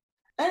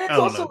And I it's don't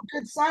also know. a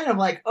good sign of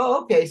like,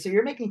 oh, okay, so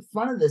you're making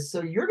fun of this,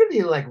 so you're gonna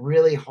be like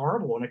really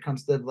horrible when it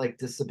comes to like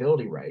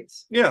disability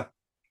rights. Yeah.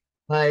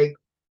 Like,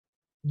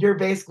 you're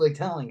basically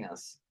telling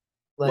us,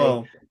 like,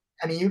 Well,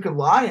 I mean, you can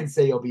lie and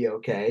say you'll be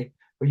okay,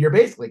 but you're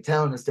basically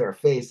telling us to our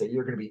face that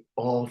you're gonna be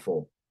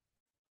awful.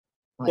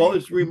 Like,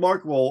 it's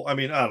remarkable. I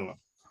mean, I don't know.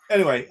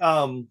 Anyway,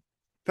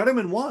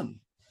 Fetterman won.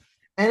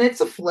 and it's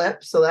a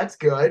flip, so that's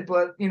good.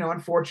 But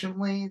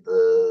unfortunately,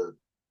 the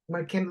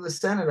when it came to the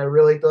Senate, I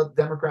really thought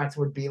Democrats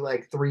would be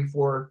like 3,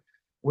 4.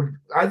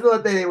 I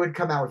thought they would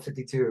come out with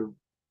 52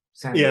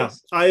 Yeah,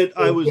 senators. I They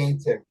I would was gain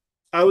two.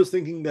 I was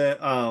thinking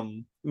that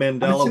I'm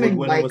Mandela would assuming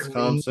win in Mike Lee.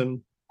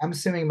 Wisconsin. I'm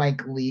assuming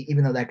Mike Lee,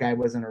 even though that guy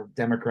wasn't a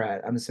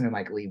Democrat, I'm assuming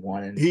Mike Lee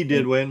won. He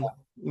did win.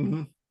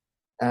 Mm-hmm.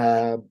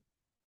 Uh,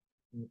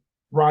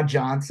 Ron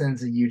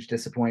Johnson's a huge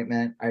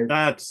disappointment.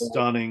 That's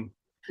stunning.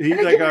 And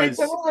That again, it's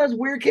one guy's, of those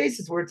weird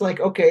cases where it's like,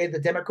 okay, the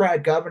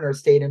Democrat governor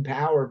stayed in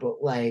power,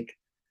 but like,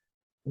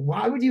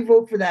 why would you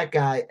vote for that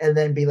guy and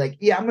then be like,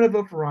 yeah, I'm going to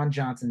vote for Ron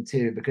Johnson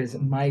too because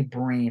my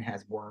brain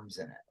has worms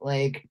in it?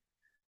 Like,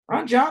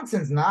 Ron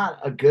Johnson's not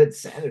a good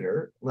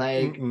senator.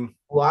 Like, mm-mm.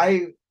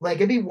 why? Like,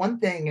 it'd be one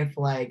thing if,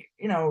 like,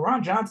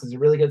 Ron Johnson's a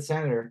really good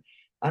senator.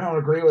 I don't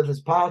agree with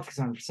his politics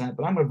 100%,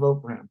 but I'm going to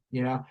vote for him.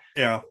 Yeah.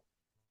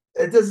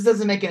 It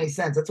doesn't make any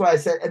sense. That's why I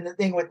said, and the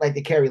thing with like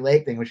the Carrie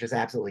Lake thing was just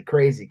absolutely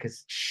crazy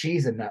because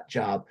she's a nut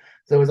job.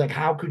 So it was like,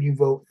 how could you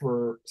vote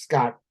for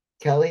Scott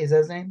Kelly? Is that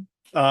his name?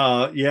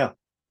 Yeah.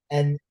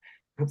 And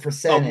for Oh,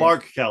 Senate,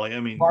 Mark Kelly.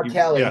 I mean, Mark yeah.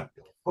 Kelly,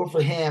 vote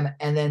for him,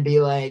 and then be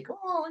like,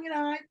 oh,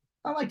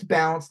 I like to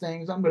balance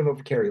things. I'm going to vote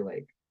for Carrie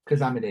Lake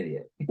because I'm an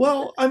idiot.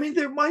 Well, I mean,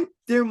 there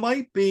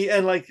might be,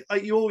 and like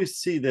you always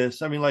see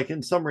this. I mean, like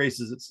in some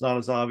races, it's not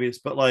as obvious,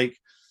 but like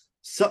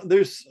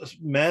there's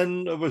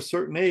men of a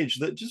certain age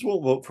that just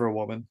won't vote for a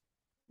woman.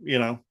 You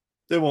know,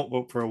 they won't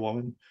vote for a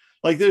woman.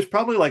 Like there's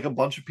probably like a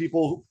bunch of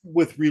people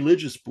with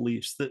religious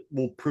beliefs that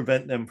will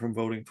prevent them from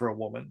voting for a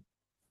woman.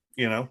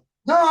 You know.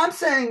 No, I'm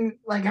saying,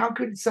 like, how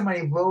could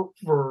somebody vote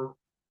for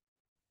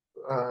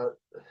uh,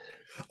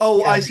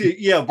 Oh, I Kelly see.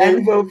 Yeah,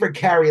 and vote. vote for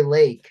Carrie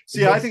Lake? It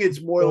See, I makes think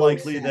it's more no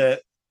likely that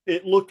sense.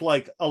 it looked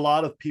like a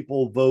lot of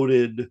people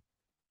voted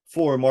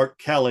for Mark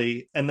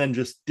Kelly and then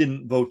just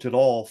didn't vote at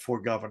all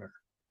for governor.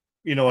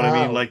 You know what I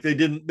mean? Oh, Like they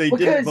didn't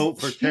because vote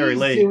for Carrie she's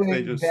Lake. They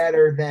doing just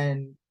better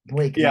than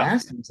Blake yeah.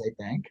 Masters, I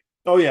think.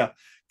 Oh yeah.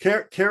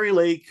 Carrie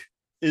Lake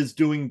is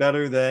doing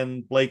better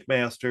than Blake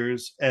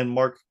Masters, and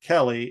Mark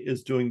Kelly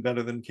is doing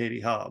better than Katie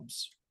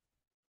Hobbs.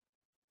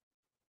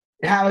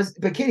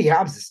 But Katie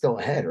Hobbs is still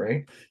ahead,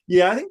 right?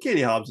 Yeah, I think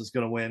Katie Hobbs is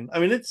going to win. I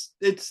mean,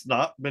 it's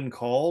not been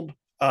called.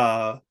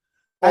 All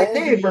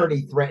They've the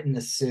already threatened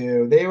to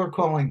sue. They were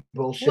calling let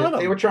bullshit.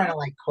 They were them. trying to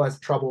like cause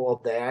trouble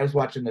all day. I was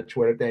watching the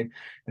Twitter thing,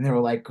 and they were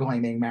like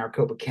claiming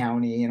Maricopa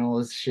County and all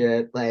this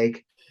shit.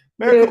 Like,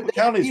 Maricopa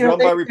County is run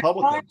by trying,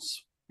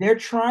 Republicans. they're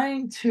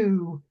trying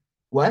to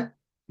what?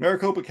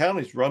 Maricopa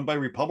County is run by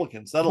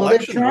Republicans. That Well, they're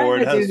election trying board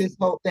to do has. this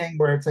whole thing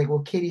where it's like, well,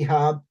 Kitty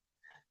Hobb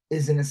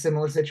is in a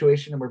similar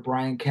situation where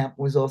Brian Kemp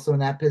was also in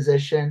that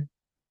position.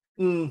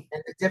 Mm,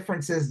 And the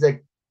difference is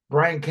that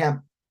Brian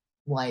Kemp,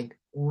 like,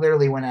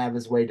 literally went out of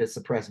his way to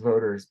suppress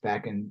voters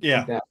back in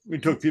yeah, we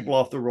took 2018. people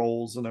off the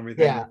rolls and Yeah,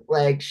 everything.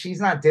 like,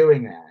 she's not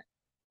doing that.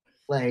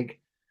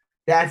 Like,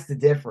 that's the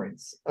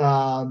difference.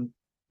 But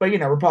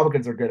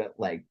Republicans are good at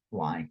like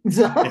lying.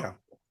 So Yeah,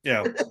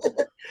 yeah.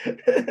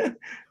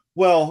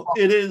 Well,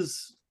 it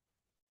is.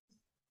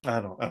 I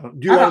don't.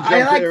 Do you I want don't to I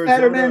jump to like Arizona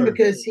Fetterman or?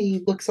 because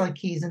he looks like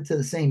he's into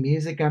the same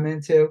music I'm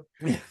into.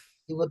 Yeah,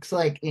 He looks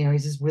like,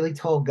 he's this really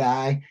tall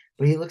guy,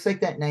 but he looks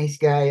like that nice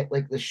guy at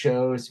like the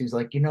shows who's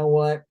like, you know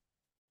what?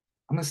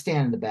 I'm gonna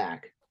stand in the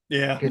back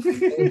yeah. because I'm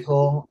really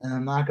tall and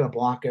I'm not gonna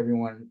block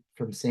everyone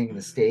from seeing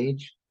the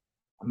stage.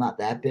 I'm not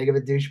that big of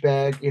a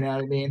douchebag, you know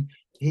what I mean?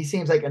 He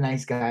seems like a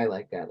nice guy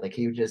like that. Like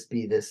he would just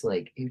be this,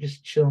 like he would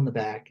just chill in the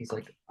back. He's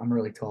like, I'm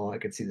really tall. I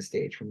could see the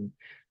stage from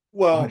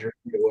Well, 100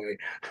 feet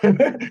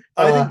away.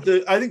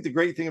 I think the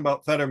great thing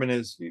about Fetterman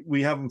is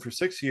we have him for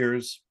 6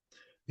 years.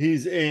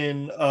 He's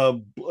in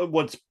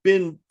what's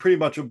been pretty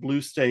much a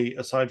blue state,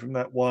 aside from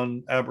that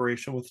one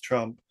aberration with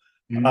Trump.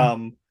 Mhm.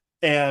 Um,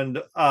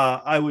 and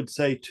I would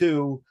say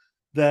too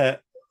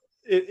that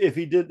if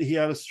he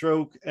had a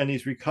stroke and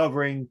he's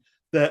recovering,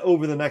 that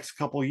over the next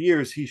couple of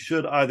years he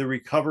should either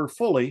recover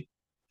fully,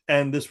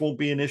 and this won't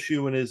be an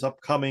issue in his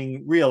upcoming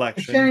It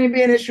reelection. shouldn't even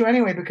be an issue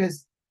anyway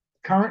because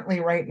currently,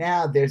 right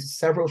now, there's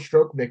several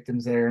stroke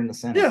victims there in the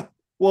Senate. Yeah,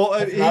 well,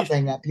 That's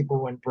nothing that people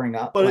wouldn't bring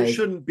up. but it Like,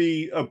 shouldn't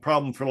be a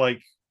problem for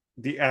like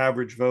the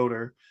average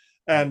voter.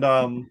 And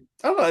I don't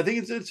know. I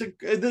think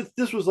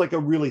this was like a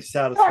really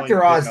satisfying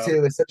Dr. Oz pickup.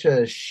 too is such a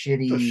The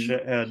shitty,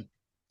 shithead.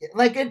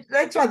 like it.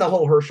 That's why the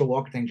whole Herschel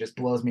Walker thing just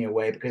blows me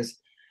away because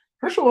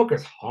Herschel Walker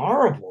is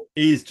horrible.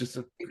 He's just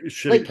a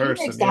shitty Like he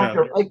makes person.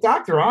 Yeah.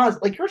 Dr. Oz,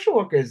 like Herschel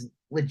Walker is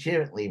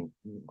legitimately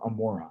a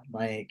moron.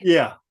 Like,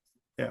 Yeah.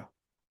 Yeah.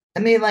 I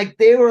mean, like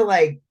they were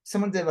like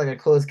someone did like a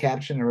closed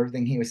caption of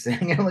everything he was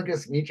saying in like a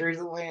speech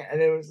recently,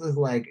 and it was just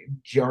like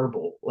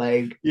jarble.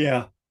 Like,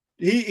 Yeah.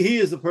 He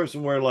is the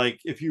person where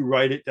like if you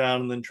write it down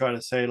and then try to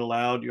say it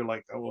aloud, you're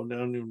like, oh well, I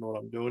don't even know what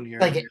I'm doing here.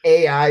 like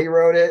AI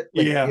wrote it.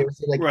 Like you Yeah. ever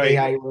see like Right.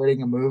 AI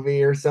writing a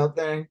movie or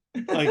something?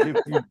 Like if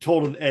you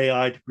told an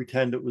AI to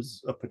pretend it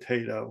was a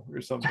potato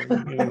or something,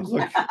 it's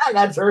like,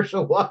 That's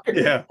Herschel Walker.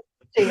 yeah.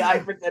 AI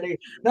pretending,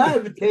 not a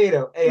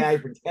potato. AI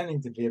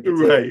pretending to be a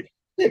potato. Right.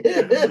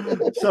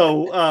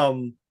 So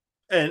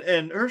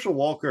and Herschel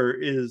Walker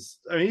is,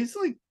 I mean, he's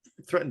like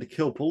threatened to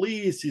kill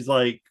police, he's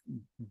like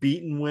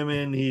beaten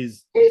women,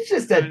 he's It's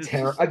just a it's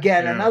terror. just,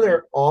 Again, yeah.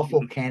 another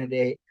awful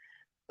candidate.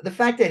 The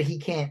fact that he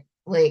can't,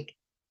 like,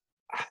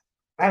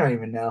 I don't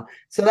even know.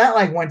 So that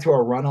like went to a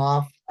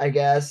runoff, I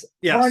guess. Part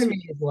Yes. of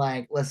me is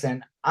like,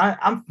 listen,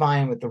 I'm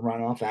fine with the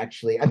runoff.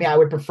 Actually, I mean, I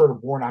would prefer to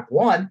Warnock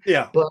won,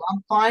 Yeah. but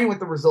I'm fine with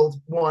the results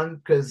one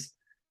because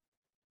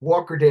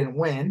Walker didn't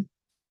win.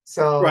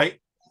 So, Right.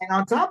 and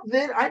on top of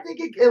it, I think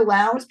it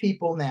allows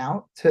people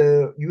now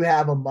to, you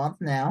have a month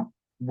now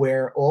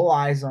where all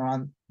eyes are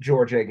on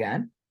Georgia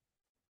again.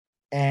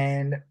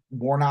 And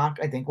Warnock,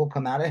 I think, will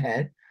come out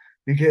ahead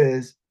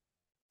because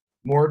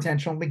more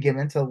attention will be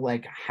given to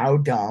like how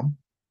dumb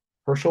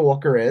Herschel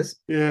Walker is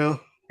Yeah.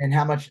 and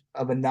how much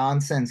of a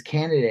nonsense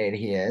candidate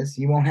he is.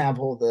 You won't have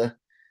all the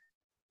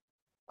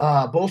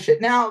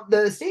bullshit. Now,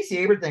 the Stacey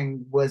Abrams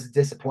thing was a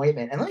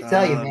disappointment. And let me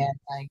tell you, God. man,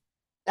 like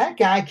that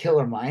guy,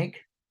 Killer Mike,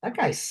 that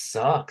guy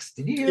sucks.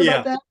 Did you hear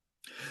about Yeah.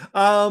 that?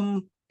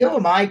 um Killer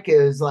Mike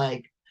is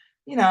like,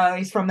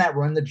 he's from that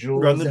Run the Run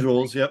Jewels the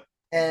Jewels. Yep.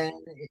 and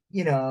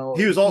He was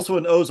he also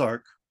in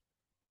Ozark.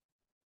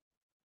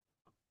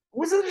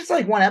 was it just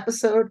like one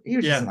episode? He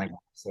was just Yeah. in like one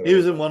episode He of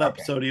was in Ozark. one Okay.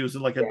 episode. He was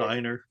in like a Yeah.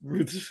 diner.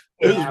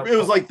 Yeah. It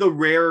was like the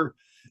rare.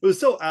 It was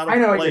so out I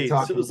of know what you're place. It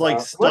talking was like about.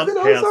 Was stunt it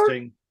Ozark?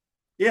 casting.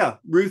 Yeah,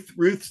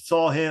 Ruth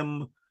saw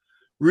him.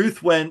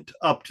 Ruth went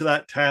up to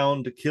that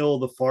town to kill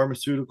the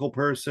pharmaceutical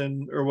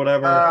person or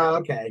whatever,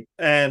 Okay.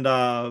 and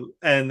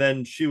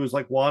then she was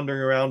like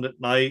wandering around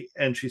at night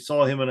and she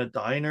saw him in a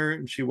diner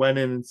and she went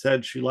in and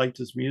said she liked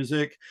his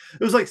music.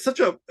 It was like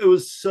it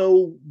was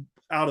so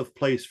out of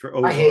place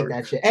for I hate Ozark.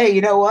 that shit. Hey,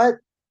 you know what?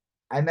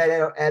 I met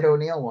Ed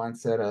O'Neill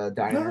once at a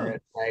diner No.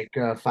 at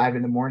like 5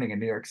 in the morning in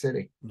New York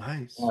City.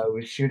 Nice. I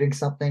was shooting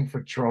something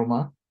for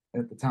Troma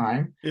at the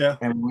time, Yeah.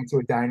 and we went to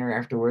a diner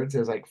afterwards. It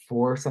was like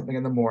 4 something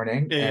in the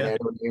morning, Yeah. and Yeah. Ed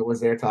O'Neill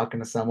was there talking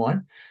to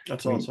someone.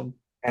 That's We awesome.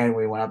 and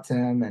we went up to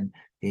him, and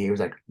he was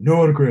like,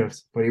 "No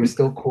autographs," but he was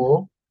still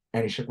cool,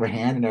 and he shook my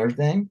hand and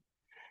everything.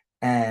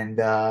 And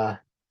yeah,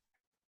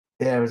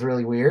 it was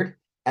really weird.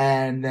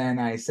 And then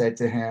I said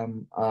to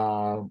him,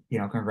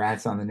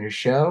 congrats on the new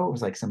show. It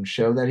was like some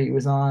show that he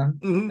was on,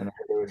 Mm-hmm. and I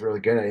heard it was really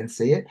good. I didn't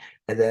see it.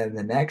 And then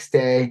the next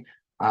day,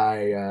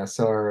 I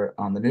saw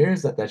on the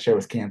news that that show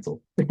was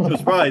canceled. It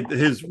was probably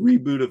his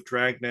reboot of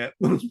Dragnet.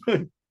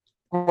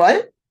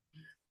 What?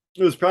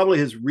 It was probably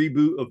his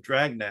reboot of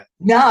Dragnet.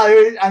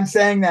 No, I'm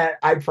saying that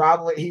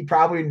he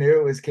probably knew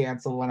it was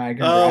canceled when I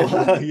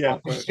congratulated Oh, him yeah.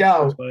 on the That's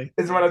show, funny.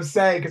 is what I'm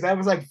saying. Because that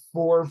was like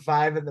 4 or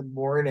 5 in the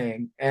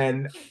morning,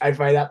 and I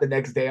find out the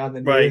next day on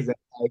the news Right. that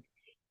like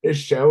his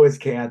show is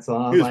canceled.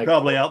 He I'm was like,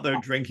 probably out there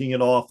drinking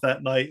it off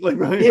that night. Like,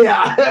 right.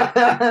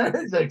 yeah.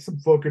 It's like some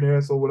fucking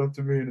asshole went up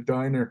to me in a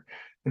diner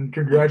and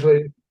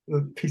congratulated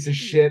the piece of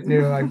shit,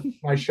 knew like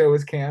my show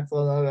was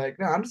canceled. I was like,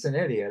 no, I'm just an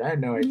idiot. I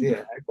had no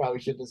idea. I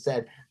probably should have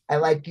said, I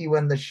like you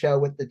on the show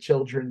with the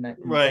children that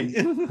Right.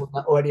 and the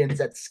audience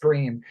that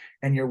scream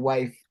and your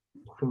wife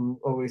who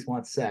always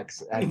wants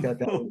sex. I thought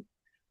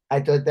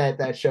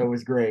that show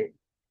was great.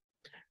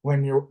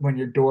 When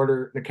your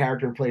daughter, the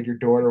character who played your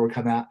daughter, would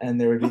come out and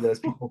there would be those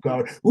people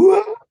going,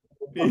 whoa!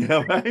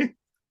 Yeah, right.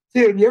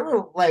 Dude, you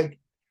ever like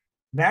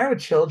Married with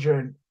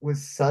Children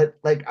was such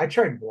like I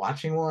tried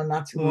watching one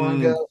not too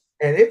long ago,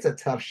 and it's a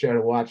tough show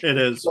to watch It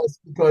is.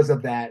 because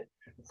of that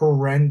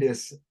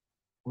horrendous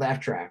laugh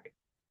track.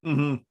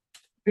 Mm-hmm.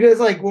 Because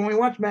like when we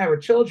watched Married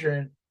with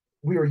Children,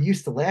 we were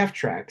used to laugh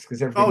tracks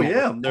because everything. Oh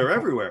yeah, they're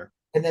everywhere.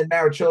 And then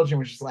Married with Children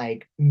was just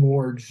like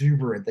more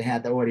exuberant. They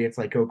had the audience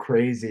like go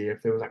crazy.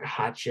 If there was like a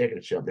hot chick at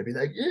a show, they'd be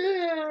like,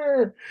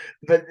 "Yeah!"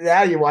 But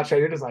now you watch it,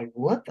 you're just like,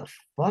 "What the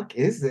fuck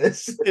is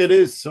this?" It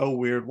is so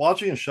weird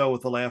watching a show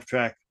with a laugh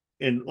track.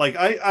 And like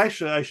I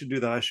should do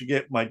that. I should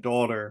get my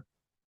daughter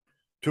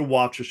to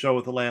watch a show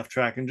with a laugh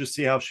track and just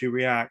see how she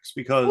reacts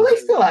Well, because they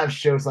still have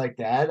shows like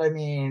that. I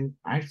mean,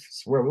 I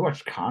swear we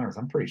watched Connors.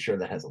 I'm pretty sure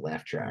that has a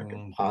laugh track. I'm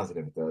um,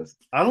 positive it does.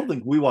 I don't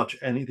think we watch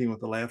anything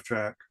with a laugh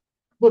track.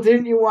 Well,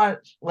 didn't you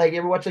watch like you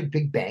ever watch like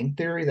Big Bang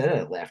Theory? That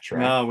had a laugh track.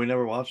 No, we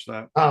never watched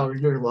that. Oh,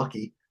 you're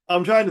lucky.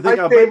 I'm trying to My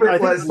think. I bet I favorite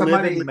think was Liv and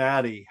somebody.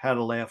 Maddie had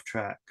a laugh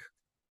track.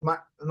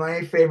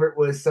 My favorite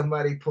was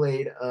somebody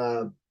played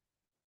a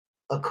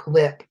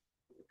clip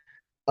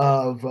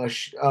of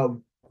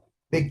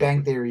Big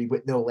Bang Theory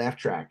with no laugh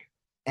track,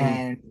 Mm.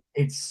 and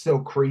it's so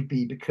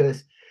creepy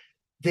because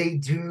they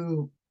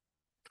do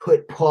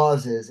put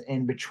pauses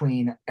in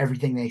between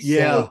everything they say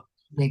Yeah, to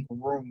make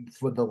room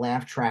for the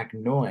laugh track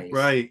noise.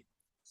 right.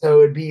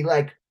 So it'd be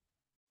like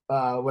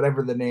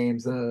whatever the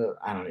names, I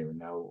don't even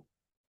know,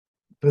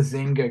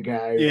 Bazinga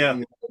guy would Yeah,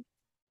 be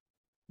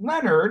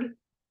Leonard.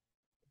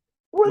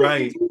 What did you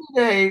right. do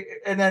today?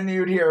 And then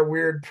you'd hear a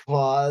weird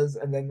pause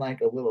and then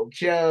like a little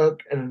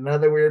joke and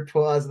another weird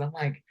pause. And I'm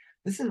like,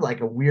 this is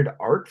like a weird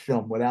art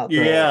film without the,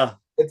 Yeah,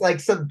 it's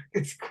like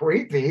it's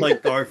creepy.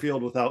 like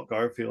Garfield without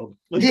Garfield.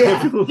 Like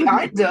Yeah, Garfield.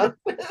 kind of.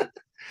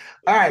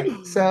 All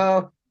right.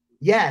 So,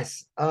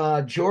 yes,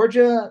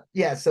 Georgia,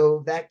 yeah,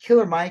 so that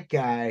Killer Mike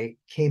guy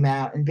came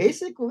out and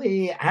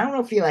basically, I don't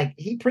know if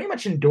he pretty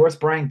much endorsed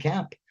Brian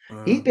Kemp.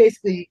 He Uh,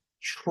 basically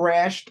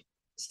trashed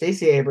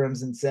Stacey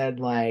Abrams and said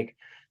like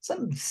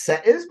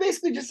it was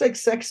basically just like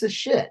sexist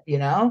shit, you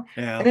know?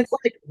 yeah, And it's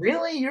like,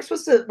 really? You're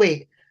supposed to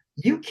wait,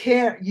 you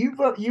can't you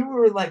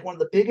were like one of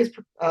the biggest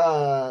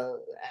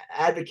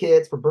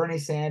advocates for Bernie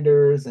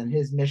Sanders and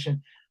his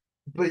mission,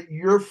 but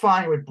you're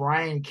fine with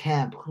Brian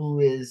Kemp, who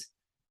is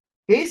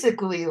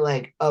basically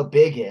like a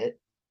bigot,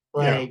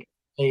 yeah, like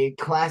a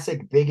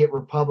classic bigot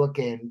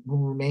Republican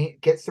who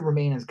gets to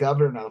remain as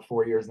governor another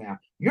 4 years now.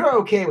 You're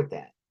okay with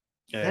that.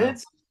 And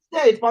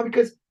yeah, it's probably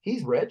because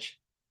he's rich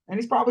and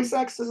he's probably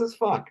sexist as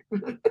fuck.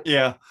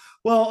 yeah.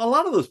 Well, a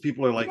lot of those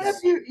people are like,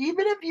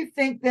 Even if you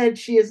think that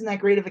she isn't that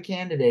great of a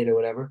candidate or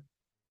whatever,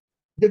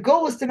 the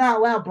goal is to not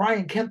allow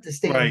Brian Kemp to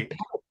stay in right.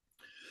 power.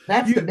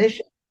 That's the You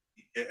mission.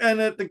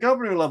 and at the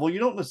governor level, you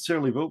don't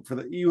necessarily vote for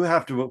the. You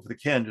have to vote for the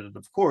candidate,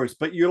 of course,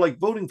 but you're like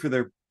voting for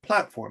their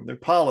platform, their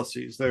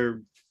policies,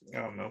 their. I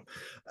don't know.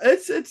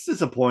 It's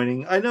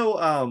disappointing. I know.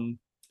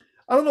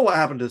 I don't know what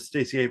happened to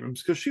Stacey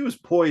Abrams because she was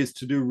poised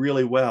to do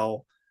really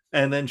well,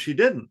 and then she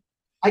didn't.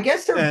 I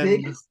guess her And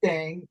biggest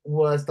thing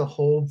was the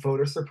whole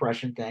voter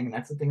suppression thing, and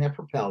that's the thing that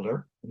propelled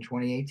her in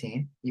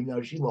 2018, even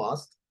though she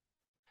lost.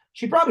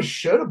 She probably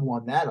should have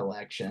won that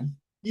election,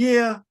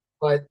 yeah,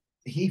 but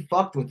he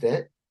fucked with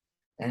it,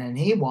 and then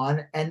he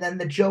won. And then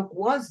the joke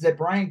was that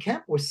Brian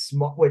Kemp was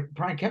smart. What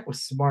Brian Kemp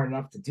was smart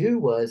enough to do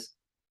was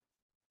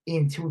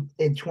in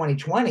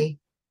 2020,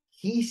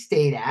 he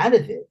stayed out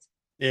of it,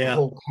 the yeah,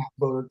 whole cap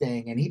voter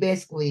thing, and he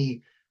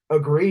basically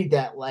agreed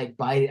that like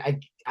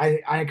Biden.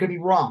 I could be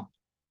wrong.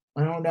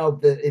 I don't know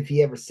if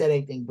he ever said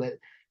anything, but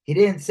he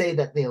didn't say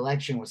that the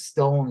election was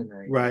stolen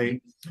or anything. He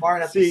right. was smart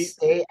enough to See,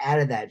 stay out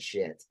of that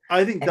shit.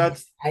 I think And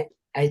that's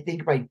I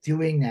think by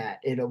doing that,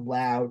 it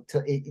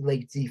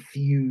like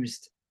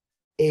diffused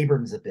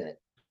Abrams a bit.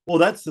 well.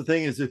 That's the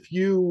thing is if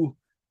you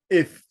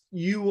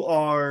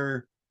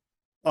are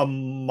a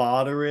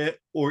moderate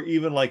or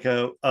even like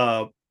a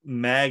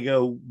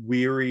MAGA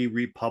weary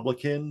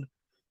Republican,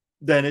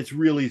 then it's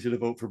real easy to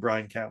vote for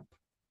Brian Kemp.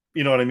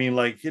 You know what I mean?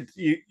 Like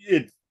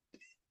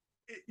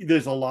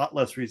there's a lot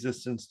less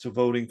resistance to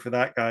voting for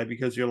that guy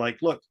because you're like,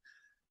 look,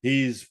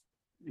 he's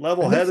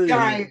level And this headed. He,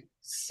 guy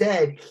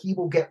said he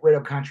will get rid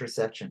of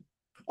contraception,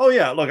 oh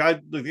yeah, look,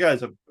 the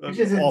guy's which an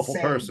is awful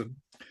insane. person.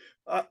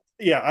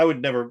 Yeah, I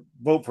would never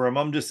vote for him.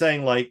 I'm just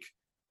saying, like,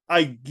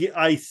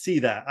 I see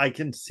that. I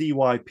can see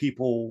why he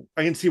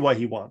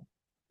won.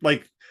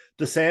 Like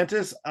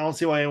DeSantis, I don't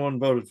see why anyone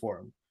voted for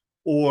him.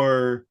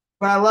 Or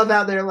But I love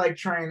how they're like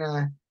trying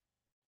to.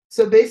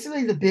 So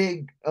basically, the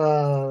big,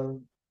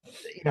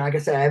 like I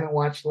said, I haven't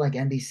watched like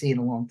NBC in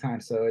a long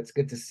time, so it's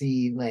good to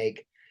see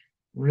like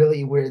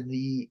really where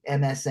the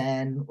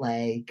MSN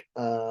like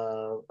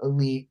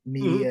elite mm,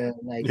 media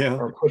like yeah,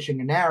 are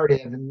pushing a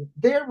narrative, and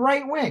they're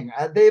right wing.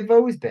 They've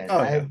always been.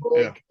 oh yeah, I've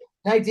yeah, like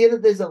the idea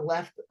that there's a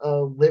left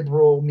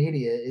liberal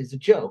media is a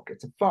joke.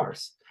 It's a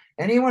farce.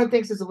 Anyone who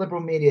thinks there's a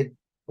liberal media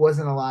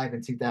wasn't alive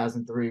in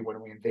 2003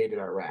 when we invaded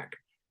Iraq.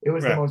 It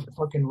was the right, most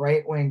fucking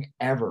right wing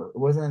ever. It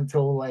wasn't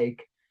until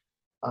like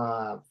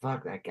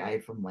fuck that guy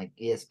from like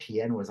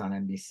ESPN was on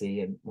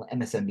NBC and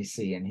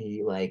MSNBC, and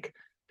he like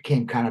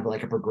became kind of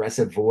like a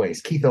progressive voice,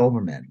 Keith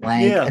Olbermann,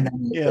 like, yeah, and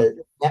then yeah,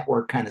 the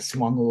network kind of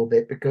swung a little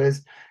bit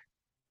because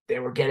they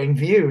were getting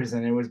views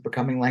and it was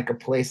becoming like a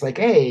place like,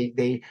 hey,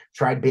 they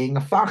tried being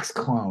a Fox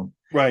clone,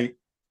 right.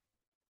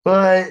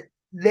 but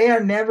they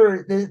are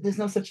never there's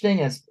no such thing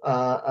as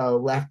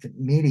left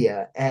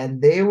media, and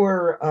they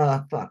were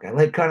fuck, I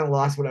like kind of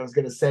lost what I was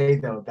gonna say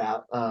though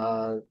about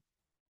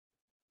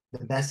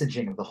the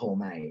messaging of the whole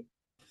night.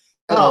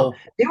 Oh, Well,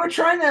 they were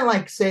trying to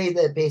like say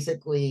that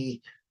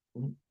basically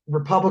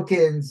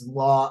Republicans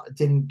law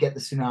didn't get the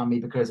tsunami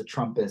because of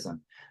Trumpism.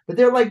 But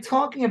they're like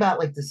talking about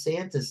like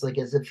DeSantis like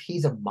as if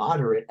he's a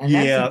moderate, and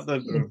that's yeah,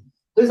 insane.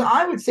 Because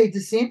I would say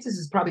DeSantis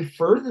is probably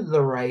further to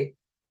the right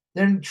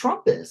than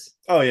Trump is.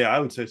 Oh yeah, I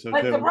would say so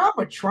Like the too. problem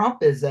with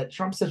Trump is that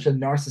Trump's such a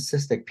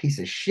narcissistic piece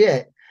of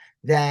shit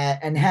that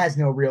and has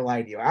no real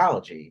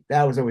ideology.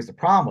 That was always the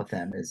problem with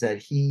him, is that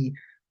he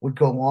would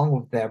go along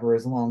with whatever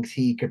as long as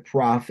he could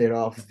profit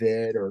off of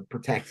it or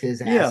protect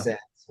his Yeah,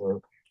 assets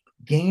or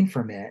gain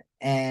from it.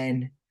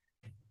 And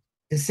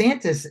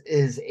DeSantis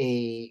is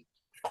a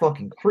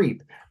fucking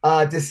creep.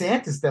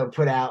 DeSantis though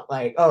put out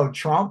like, oh,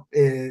 Trump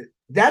is.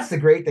 That's the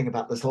great thing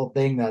about this whole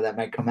thing though that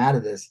might come out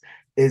of this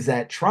is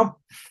that Trump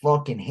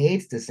fucking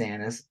hates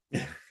DeSantis.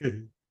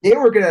 They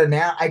were gonna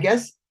now. I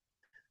guess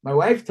my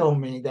wife told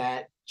me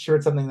that she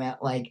heard something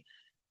that like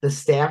the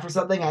staff or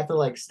something had to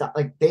like stop.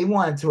 Like they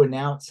wanted to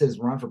announce his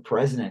run for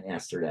president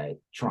yesterday,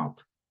 Trump,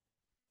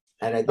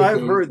 and I think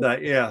I've they heard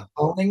that. Yeah,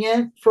 postponing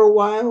it for a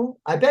while.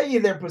 I bet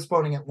you they're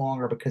postponing it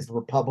longer because the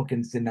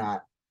Republicans did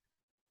not.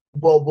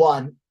 Well,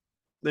 one,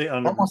 they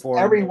almost underperformed.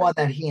 everyone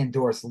that he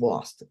endorsed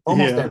lost.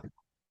 Almost Yeah, every.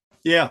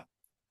 yeah,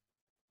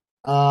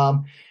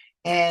 Um,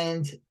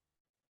 and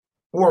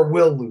or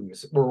will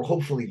lose, or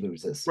hopefully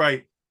loses.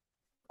 right.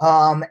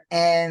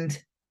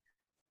 And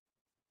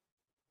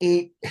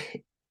it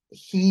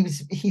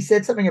he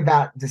said something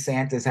about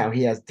DeSantis, how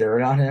he has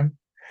dirt on him.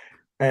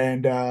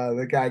 And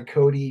the guy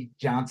Cody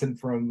Johnson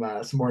from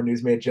Some More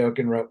News made a joke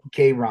and wrote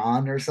K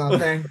Ron or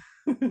something.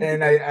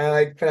 And I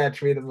like put that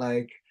tweet of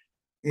like,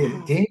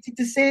 yeah, Danny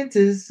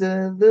DeSantis,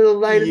 a little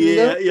light of the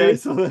Yeah, yeah, I load.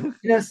 saw that.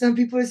 You know, some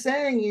people are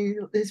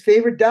saying his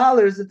favorite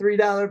dollar is a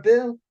 $3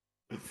 bill.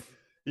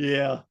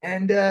 Yeah.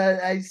 And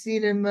I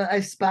seen him, I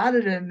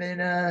spotted him,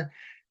 and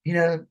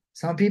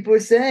some people are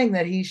saying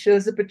that he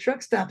shows up at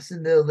truck stops in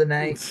the middle of the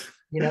night.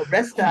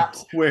 Rest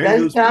stops, Wearing rest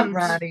those stop, boots.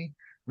 Ronnie,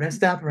 rest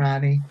stop,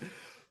 Ronnie.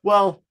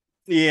 Well,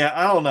 yeah,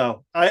 I don't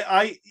know.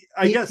 I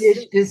Deep guess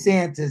dish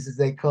DeSantis, as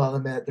they call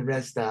him at the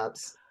rest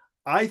stops.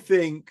 I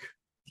think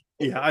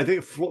yeah, I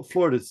think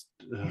Florida's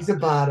He's a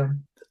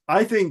bottom.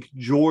 I think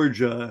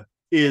Georgia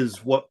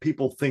is what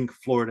people think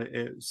Florida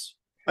is.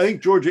 I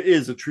think Georgia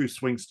is a true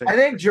swing I state.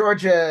 think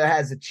Georgia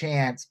has a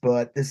chance,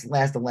 but this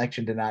last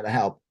election did not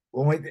help.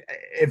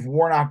 If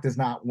Warnock does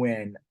not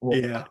win, well,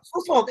 Yeah.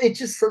 first of all, it's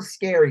just so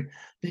scary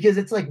because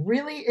it's like,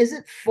 really, is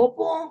it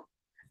football?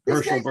 This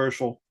Herschel guy's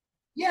Burschel.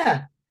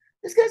 Yeah,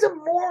 this guy's a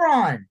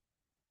moron.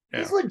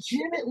 He's Yeah.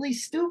 legitimately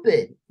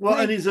stupid. Well,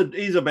 and Like,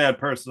 he's a bad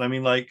person. I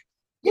mean, like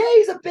yeah,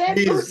 he's a bad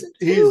person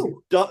he's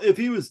too. if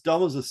he was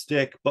dumb as a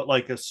stick, but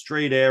like a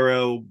straight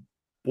arrow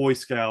Boy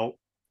Scout,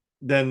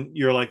 then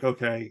you're like,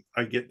 okay,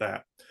 I get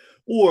that.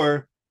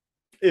 Or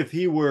if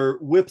he were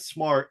whip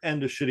smart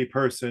and a shitty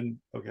person,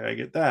 okay, I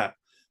get that.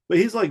 But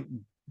he's like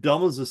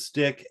dumb as a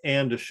stick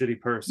and a shitty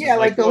person. Yeah,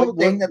 Like like the whole what?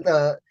 thing that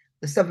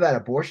the stuff about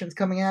abortions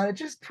coming out, it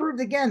just proved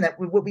again that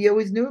what we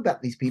always knew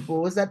about these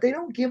people was that they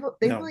don't give up,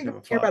 they No, really give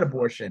don't a care about fuck.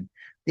 abortion.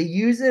 They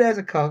use it as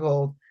a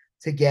cuckold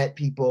to get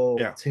people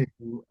Yeah, to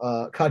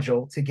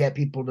cudgel to get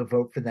people to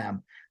vote for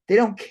them. They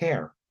don't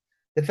care.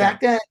 The yeah,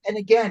 fact that, and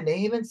again, they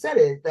even said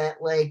it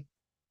that like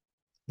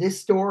this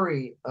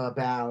story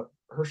about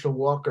Herschel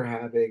Walker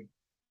having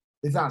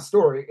it's not a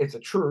story, it's a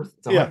truth.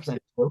 It's yeah, 100%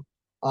 true.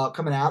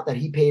 Coming out that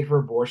he paid for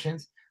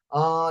abortions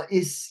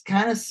is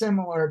kind of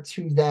similar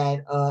to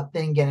that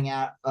thing getting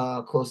out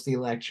close to the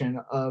election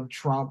of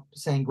Trump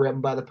saying grab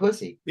him by the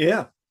pussy.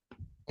 yeah,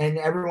 And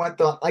everyone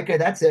thought, like, okay,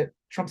 that's it.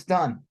 Trump's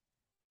done.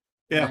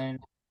 yeah. And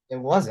it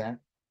wasn't.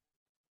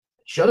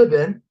 Should have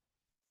been.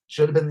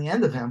 Should have been the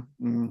end of him.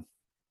 Mm.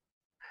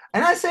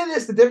 And I say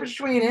this the difference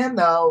between him,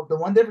 though, the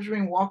one difference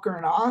between Walker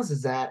and Oz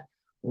is that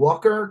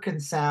Walker can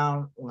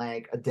sound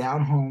like a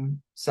down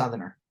home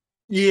Southerner.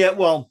 Yeah.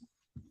 Well,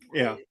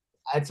 yeah.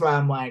 That's why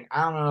I'm like,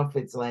 I don't know if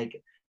it's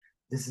like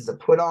this is a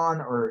put on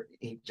or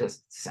he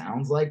just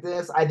sounds like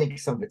this. I think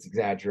some of it's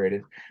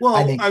exaggerated. I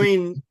Well, think I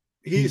mean,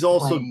 he's he's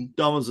also playing.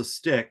 dumb as a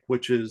stick,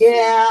 which is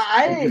Yeah,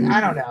 I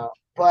don't know,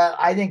 but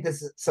I think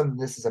some of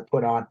this is a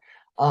put on.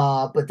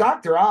 But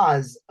Dr.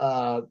 Oz,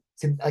 to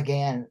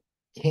again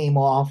came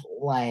off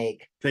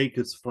like fake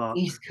as fuck.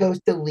 East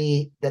Coast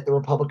elite that the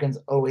Republicans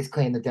always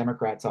claim the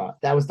Democrats are.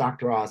 That was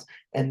Dr. Oz,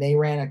 and they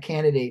ran a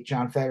candidate,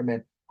 John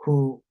Fetterman,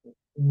 who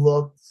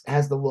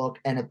has the look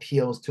and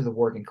appeals to the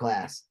working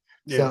class.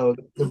 Yeah. So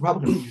the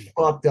Republicans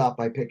fucked up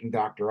by picking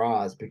Dr.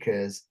 Oz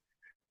because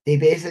they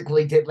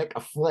basically did like a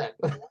flip.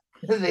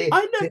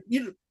 I know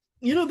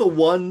you know the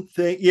one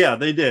thing, yeah,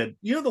 they did.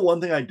 You know the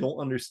one thing I don't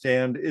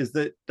understand is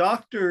that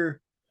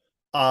Dr.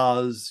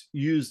 Oz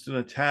used an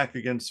attack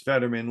against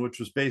Fetterman, which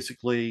was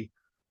basically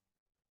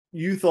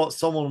you thought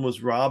someone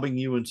was robbing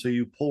you, and so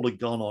you pulled a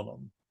gun on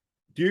them.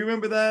 Do you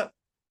remember that?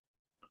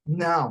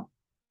 No.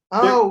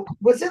 There, Oh,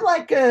 was it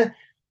like the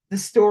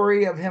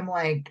story of him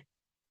like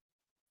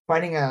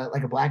fighting a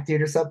black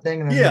dude or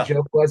something? And then the yeah,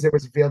 joke was it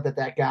was revealed that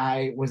that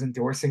guy was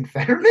endorsing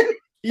Fetterman.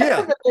 yeah.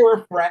 And that they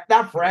were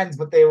not friends,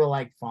 but they were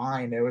like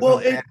fine. There was Well,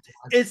 no bad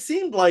blood. it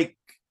seemed like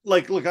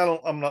look,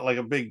 I'm not like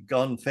a big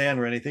gun fan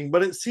or anything,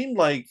 but it seemed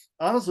like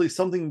honestly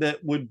something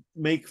that would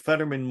make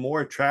Fetterman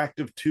more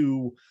attractive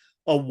to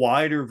a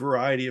wider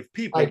variety of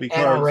people Like because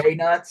NRA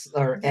nuts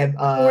or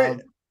or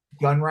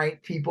gun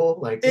right people.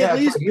 Like, At yeah, try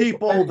least to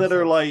people defend that are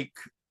yourself. like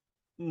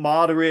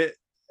moderate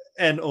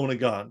and own a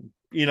gun,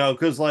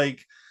 because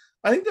like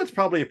I think that's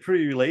probably a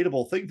pretty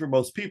relatable thing for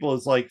most people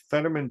is like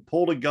Fetterman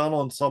pulled a gun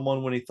on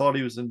someone when he thought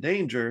he was in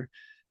danger.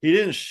 He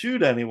didn't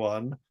shoot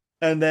anyone.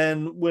 And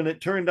then when it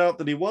turned out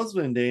that he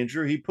wasn't in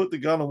danger, he put the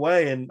gun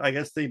away and I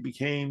guess they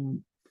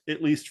became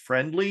at least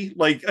friendly.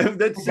 Like that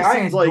The just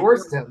guy seems like,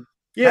 endorsed him.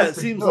 yeah, That's it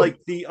the seems joke. like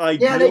the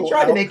Yeah, they ideal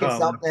tried to make it outcome.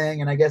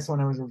 something, and I guess when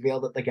it was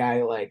revealed that the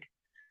guy like,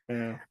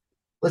 Yeah.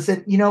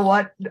 listen, you know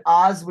what?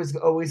 Oz was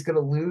always going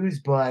to lose,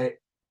 but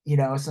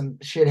some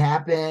shit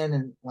happened,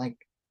 and like,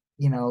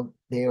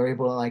 they were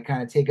able to like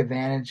kind of take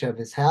advantage of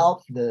his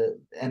health. The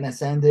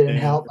MSN didn't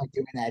Yeah. help like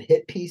doing that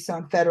hit piece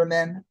on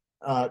Fetterman,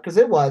 because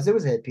it was a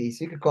hit piece.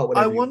 You could call it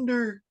I whatever you.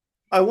 wonder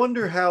I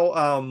wonder how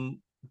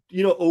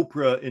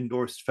Oprah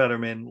endorsed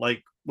Fetterman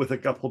like with a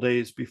couple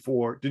days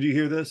before. Did you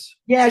hear this?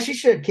 Yeah, she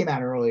should came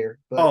out earlier,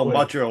 but Oh,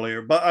 whatever. much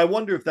earlier. But I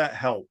wonder if that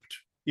helped.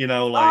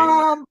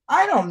 Like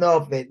I don't know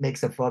if it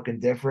makes a fucking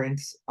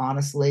difference,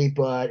 honestly,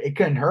 but it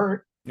couldn't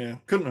hurt. yeah,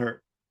 couldn't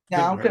hurt. No,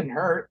 Couldn't it hurt. couldn't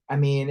hurt. I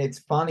mean, it's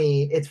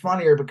funny. It's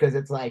funnier because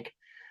it's like,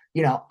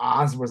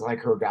 Oz was like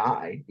her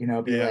guy. Be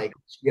Yeah. like,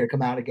 she gonna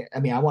come out again. I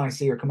mean, I want to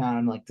see her come out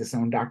on like this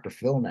own Dr.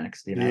 Phil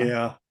next.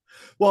 Yeah.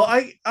 Well,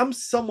 I'm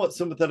somewhat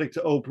sympathetic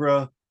to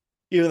Oprah,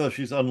 even though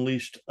she's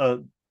unleashed a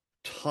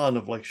ton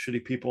of like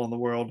shitty people in the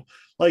world.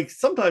 Like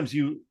sometimes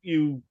you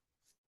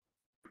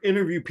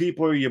interview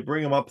people or you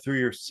bring them up through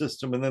your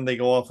system and then they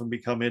go off and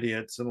become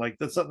idiots and like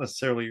that's not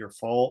necessarily your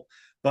fault,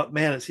 but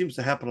man, it seems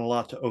to happen a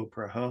lot to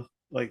Oprah, huh?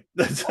 Like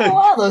that's Well, like a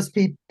lot of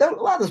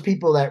those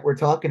people that we're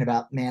talking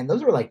about, man,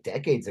 those were like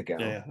decades ago.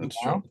 yeah, that's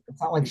true.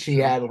 It's not like That's she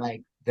true. had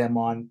like them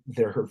on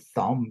her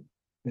thumb.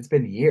 It's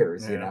been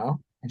years, Yeah,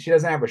 and she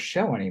doesn't have a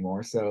show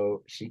anymore,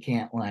 so she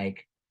can't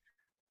like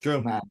true.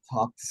 come out and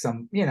talk to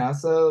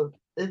So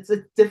it's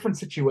a different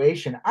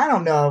situation. I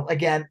don't know.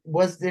 Again,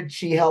 did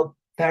she help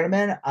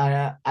Fetterman?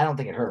 I don't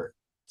think it hurt.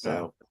 Yeah.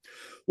 So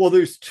Well,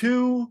 there's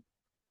two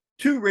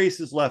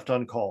races left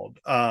uncalled.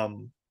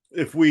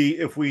 If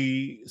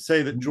we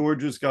say that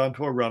Georgia's gone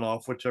to a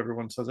runoff, which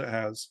everyone says it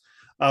has,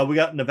 we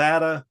got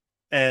Nevada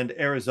and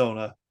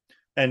Arizona,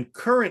 and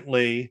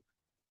currently,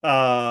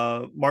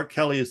 Mark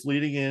Kelly is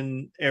leading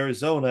in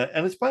Arizona,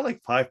 and it's by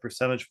like 5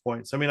 percentage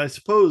points. I mean, I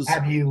suppose,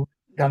 have you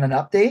done an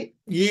update?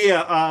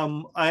 yeah.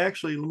 I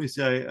actually let me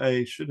see.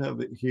 I should have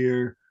it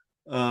here.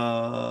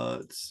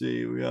 Let's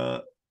see. We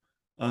got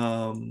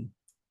um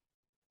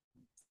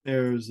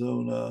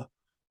Arizona.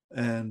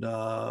 And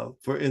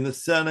for in the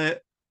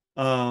Senate,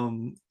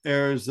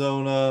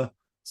 Arizona,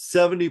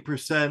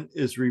 70%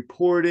 is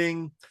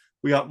reporting.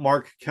 We got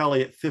Mark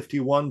Kelly at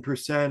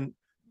 51%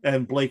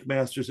 and Blake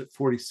Masters at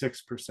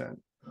 46%. I'm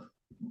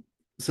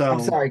So,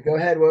 sorry. Go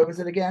ahead. What was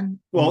it again? I'm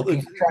well, looking.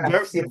 it's I'm trying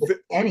to see if there's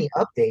any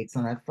updates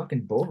on that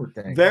fucking board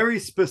thing. very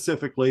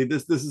specifically,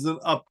 this is an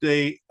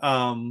update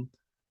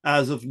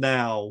as of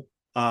now.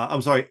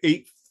 I'm sorry,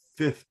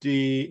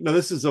 8:50. No,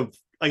 this is of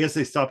I guess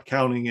they stopped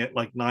counting at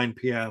like 9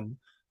 p.m.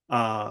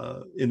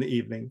 In the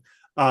evening.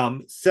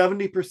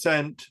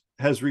 70%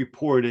 has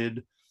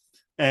reported,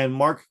 and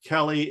Mark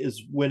Kelly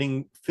is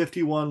winning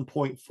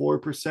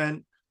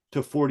 51.4%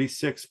 to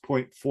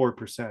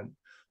 46.4%.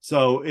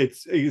 So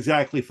it's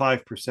exactly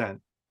 5%.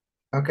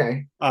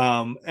 Okay.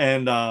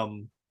 And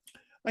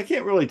I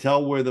can't really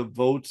tell where the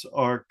votes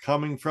are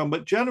coming from,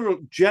 but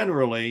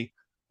generally,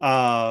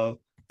 uh,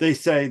 they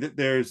say that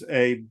there's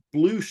a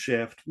blue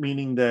shift,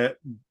 meaning that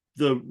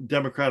the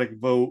Democratic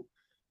vote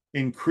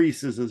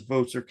increases as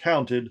votes are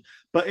counted.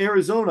 But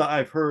Arizona,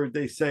 I've heard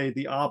they say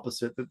the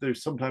opposite, that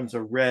there's sometimes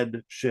a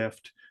red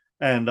shift.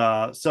 And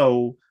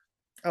so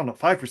I don't know,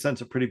 5%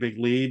 is a pretty big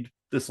lead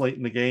this late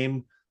in the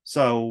game.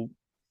 So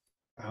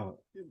uh,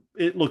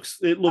 it looks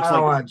I don't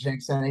like want to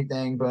jinx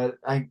anything, but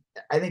I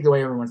think the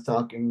way everyone's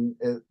talking,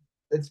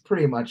 it's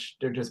pretty much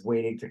they're just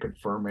waiting to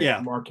confirm it.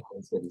 yeah. Mark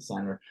is going to be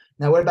center.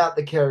 Now, what about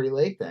the Kerry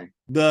Lake thing?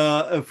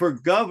 The for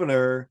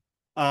governor,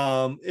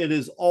 it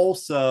is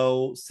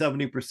also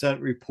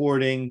 70%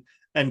 reporting,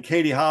 and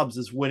Katie Hobbs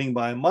is winning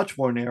by a much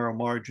more narrow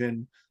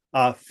margin,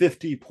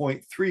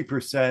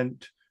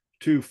 50.3%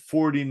 to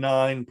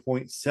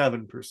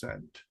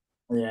 49.7%.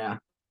 Yeah.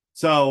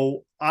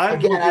 So I'm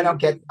Again,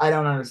 looking. I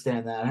don't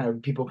understand that how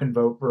people can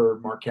vote for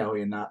Mark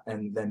Kelly and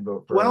then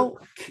vote for Well,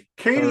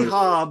 Katie Kerry.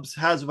 Hobbs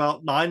has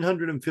about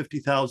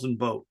 950,000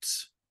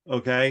 votes.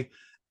 Okay.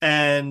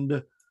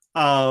 And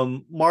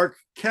Mark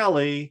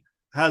Kelly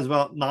has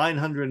about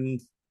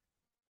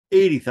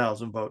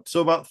 980,000 votes.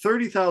 So about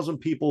 30,000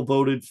 people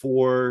voted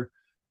for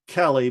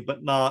Kelly,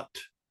 but not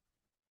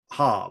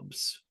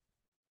Hobbs,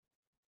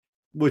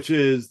 which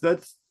is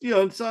it's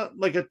not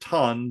like a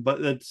ton,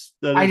 but that is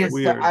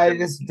weird. I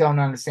just don't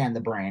understand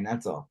the brain.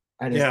 That's all.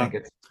 I just Yeah. think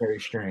it's very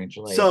strange.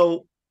 Like,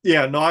 So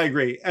yeah, no, I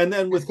agree. And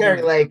then because with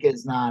Kerry Lake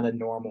is not a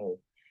normal.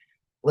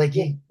 Like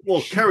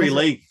well, she Kerry doesn't.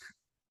 Lake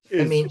I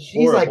is mean,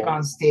 she's like horrible.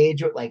 on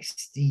stage with like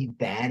Steve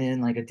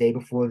Bannon, like a day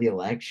before the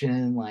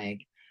election.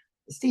 Like,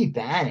 Steve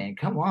Bannon,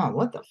 come on,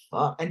 what the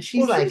fuck? And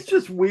she's Well, she's like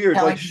just weird.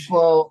 telling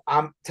people,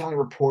 I'm telling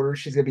reporters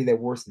she's gonna be their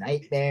worst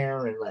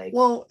nightmare, and like,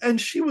 well, and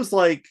she was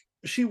like,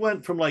 she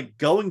went from like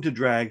going to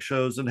drag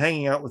shows and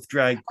hanging out with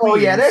drag oh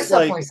yeah, queens, there's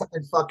like, definitely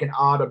something fucking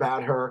odd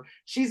about her.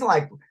 She's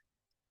like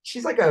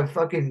a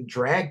fucking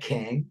drag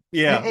king.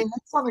 yeah, And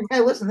that's something, hey,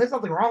 listen, there's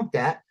nothing wrong with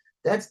that.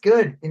 That's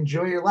good.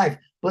 Enjoy your life.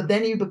 But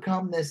then you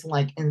become this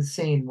like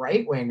insane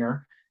right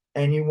winger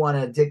and you want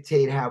to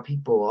dictate how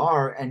people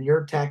are, and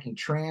you're attacking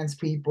trans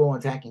people,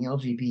 attacking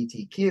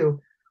LGBTQ,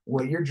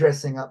 where you're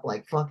dressing up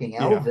like fucking yeah,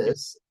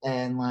 Elvis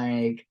and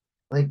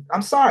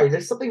I'm sorry,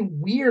 there's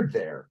something weird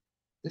there.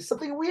 There's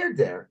something weird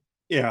there.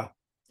 yeah.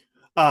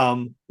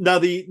 Now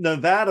the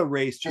Nevada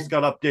race just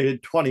And got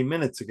updated 20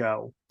 minutes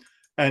ago,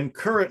 and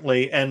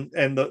currently, and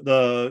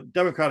the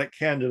Democratic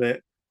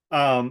candidate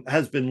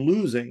has been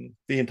losing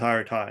the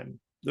entire time.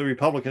 The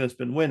Republican has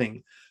been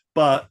winning,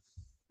 but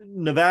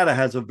Nevada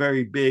has a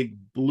very big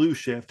blue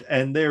shift,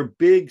 and their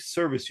big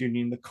service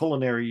union, the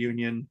culinary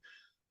union,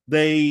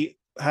 they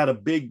had a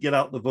big get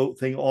out the vote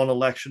thing on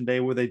election day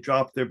where they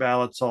dropped their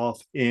ballots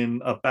off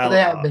in a so they ballot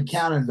haven't been box.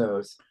 counting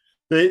those.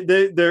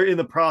 They're in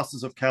the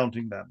process of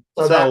counting them.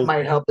 So that So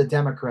might help the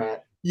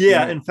Democrat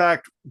yeah, win. in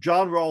fact,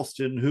 John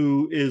Ralston,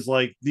 who is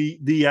like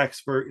the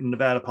expert in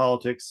Nevada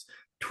politics,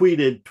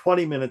 tweeted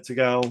 20 minutes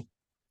ago,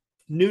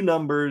 new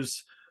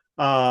numbers.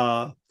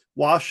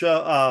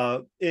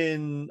 Washoe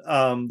in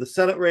the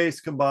Senate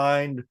race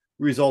combined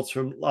results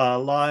from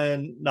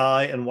Lyon,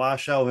 Nye, and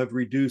Washoe have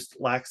reduced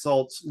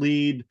Laxalt's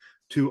lead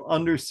to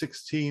under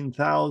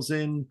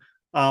 16,000.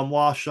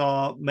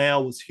 Washoe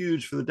mail was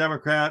huge for the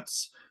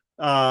Democrats.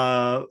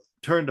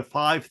 Turned a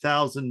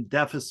 5,000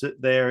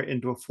 deficit there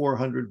into a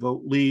 400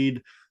 vote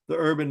lead. The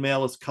urban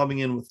mail is coming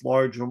in with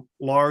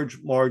large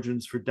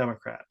margins for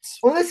Democrats.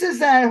 Well, this is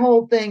that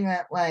whole thing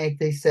that, like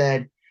they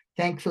said,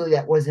 thankfully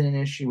that wasn't an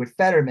issue with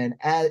Fetterman.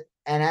 And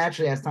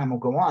actually, as time will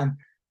go on,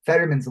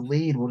 Fetterman's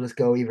lead will just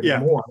go even Yeah,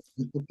 more,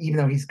 even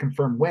though he's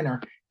confirmed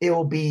winner. It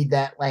will be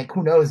that, like,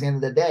 who knows, at the end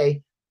of the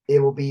day, it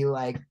will be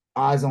like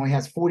Oz only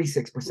has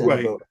 46% of the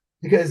right. vote.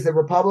 Because the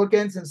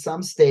Republicans in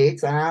some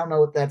states, and I don't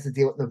know if that's the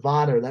deal with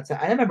Nevada.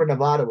 I remember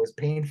Nevada was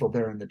painful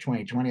during the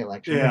 2020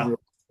 election. I remember Yeah,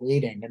 we were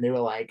waiting, and they were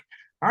like,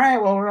 all right,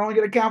 well, we're only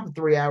going to count for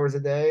 3 hours a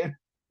day. I was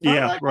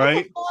yeah, like, what the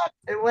right. fuck?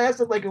 It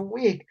lasted like a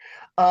week.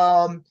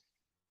 Um,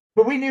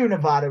 but we knew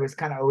Nevada was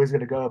kind of always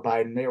going to go to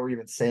Biden. They were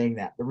even saying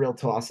that the real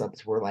toss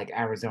ups were like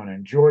Arizona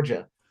and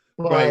Georgia.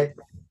 Right.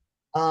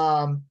 But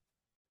um,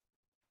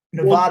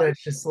 Well, Nevada,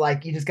 it's just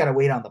like you just got to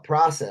wait on the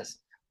process.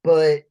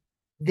 But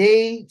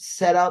they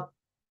set up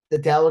the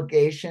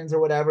delegations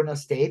or whatever in the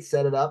states,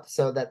 set it up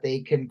so that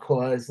they can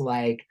cause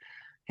like,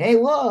 hey,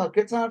 look,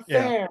 it's not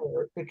yeah. fair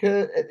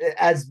because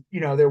as you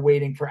know, they're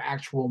waiting for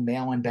actual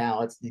mail-in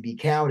ballots to be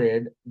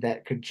counted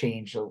that could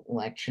change the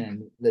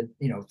election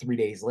 3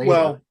 days later.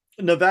 Well,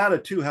 Nevada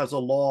too has a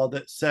law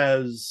that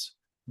says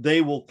they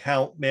will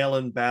count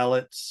mail-in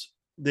ballots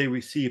they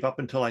receive up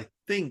until I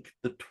think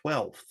the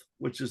 12th,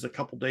 which is a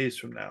couple days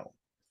from now.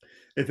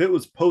 If it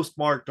was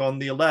postmarked on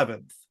the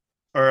 11th,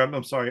 or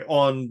I'm sorry,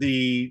 on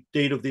the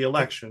date of the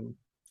election,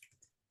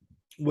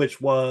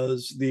 which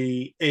was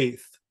the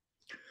 8th,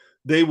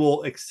 they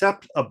will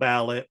accept a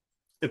ballot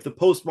if the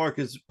postmark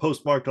is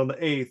postmarked on the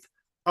 8th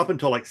up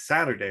until like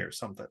Saturday or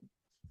something.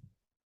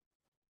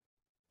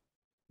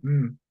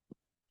 Mm.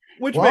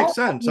 Which makes Well, I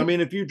sense. I mean,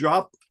 mean, if you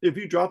drop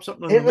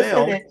something in the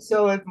listen. mail,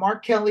 So if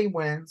Mark Kelly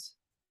wins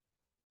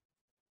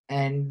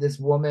and this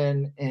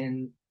woman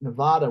in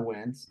Nevada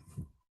wins,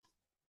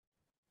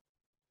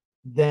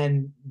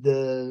 then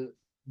the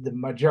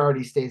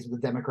majority stays with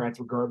the Democrats,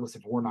 regardless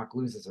if Warnock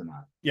loses or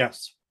not.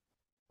 yes,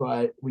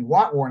 But we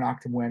want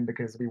Warnock to win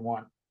because we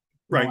want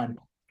right. one.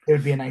 It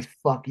would be a nice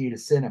fuck you to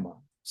cinema.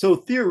 So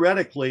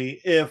theoretically,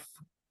 if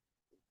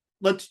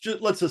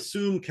let's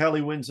assume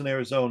Kelly wins in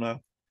Arizona,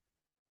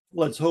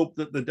 let's hope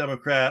that the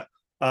Democrat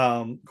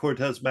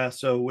Cortez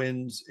Masto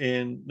wins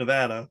in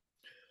Nevada,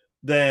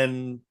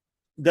 then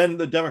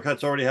the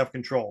Democrats already have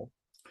control.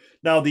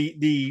 Now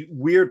the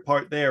weird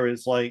part there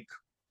is like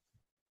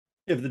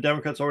if the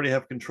Democrats already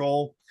have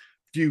control,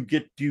 do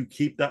you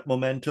keep that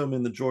momentum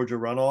in the Georgia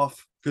runoff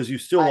because you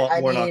still want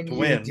I Warnock mean, to you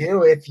win,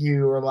 do if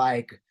you are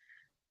like,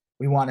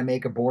 we want to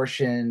make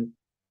abortion,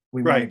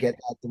 we want to right? get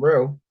that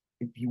through.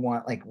 If you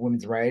want like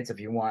women's rights, if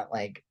you want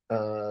like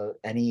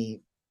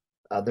any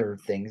other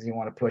things you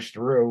want to push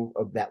through,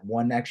 of that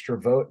one extra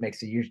vote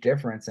makes a huge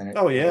difference. And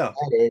Oh with yeah,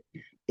 that,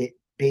 it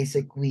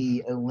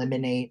basically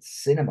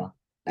eliminates cinema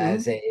mm-hmm.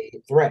 as a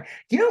threat.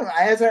 Do you know,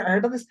 as I heard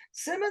about this,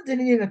 cinema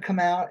didn't even come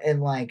out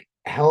and like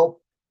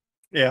help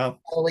Yeah.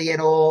 Ellie at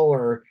all,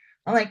 or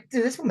I'm like,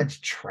 dude, this woman's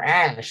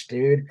trash,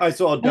 dude. I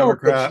saw a I hope that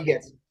Democrat she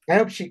gets. I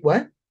hope she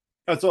what?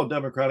 I saw a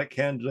Democratic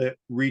candidate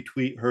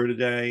retweet her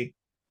today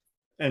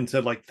and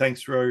said like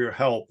thanks for all your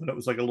help, and it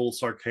was like a little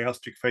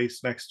sarcastic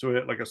face next to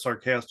it, like a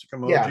sarcastic Yeah,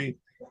 emoji.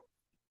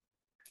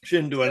 She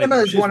didn't do cinema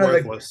anything. is She's one of the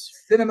worthless.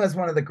 cinema is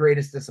one of the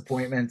greatest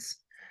disappointments.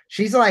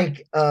 She's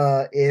like,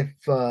 if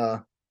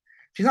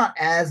she's not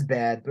as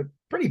bad, but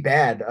pretty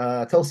bad.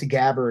 Tulsi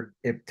Gabbard,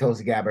 if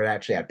Tulsi Gabbard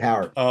actually had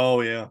power.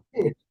 Oh yeah.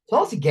 Dude,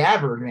 Tulsi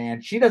Gabbard,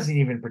 man, she doesn't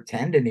even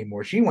pretend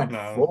anymore. She went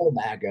No. full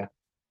MAGA.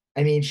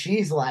 I mean,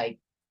 she's like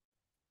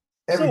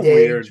every So day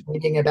weird.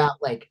 tweeting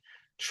about like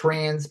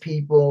trans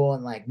people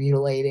and like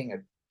mutilating a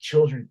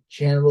children's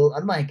genital.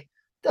 I'm like,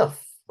 the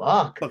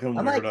fuck? Fucking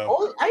I'm like, weirdo.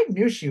 oh, I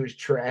knew she was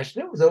trash.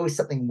 There was always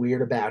something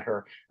weird about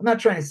her. I'm not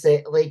trying to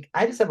say like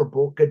I just have a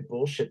good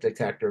bullshit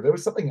detector. There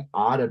was something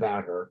odd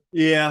about her.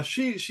 Yeah,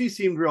 she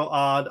seemed real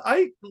odd.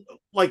 I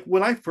like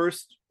when I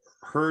first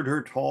heard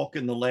her talk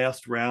in the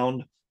last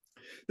round,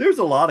 there's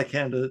a lot of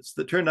candidates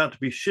that turned out to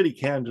be shitty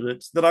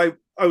candidates that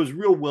I was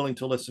real willing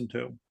to listen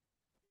to.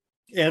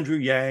 Andrew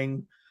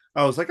Yang,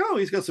 I was like, oh,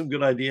 he's got some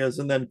good ideas,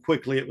 and then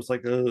quickly it was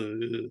like,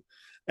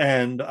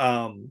 and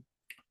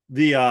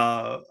the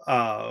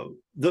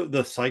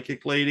the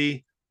psychic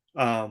lady,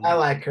 I um,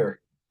 like her.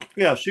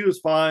 yeah, she was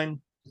fine,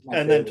 She's my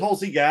and then favorite.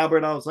 Tulsi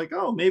Gabbard, I was like,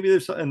 oh, maybe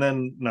there's, and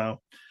then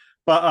no,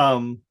 but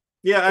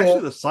yeah, Yeah.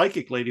 actually, the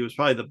psychic lady was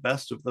probably the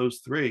best of those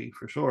three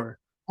for sure.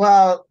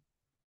 Well,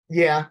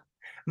 yeah.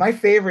 My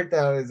favorite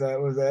though is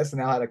was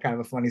SNL had a kind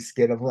of a funny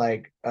skit of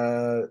like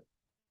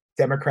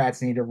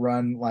Democrats need to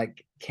run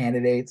like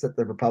candidates that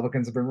the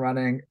Republicans have been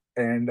running.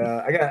 And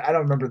I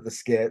don't remember the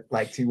skit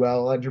like too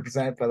well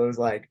 100%, but it was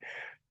like,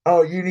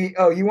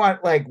 you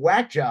want like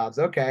whack jobs,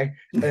 okay.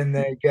 And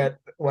they get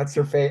what's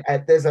her face,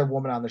 there's a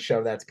woman on the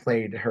show that's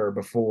played her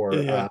before.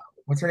 Yeah,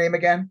 What's her name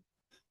again?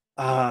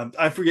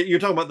 I forget. You're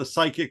talking about the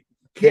psychic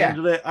Yeah,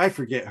 candidate. I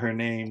forget her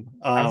name.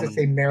 I was gonna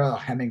say Meryl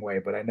Hemingway,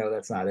 but I know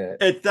that's not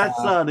it. That's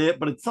not it,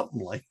 but it's something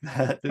like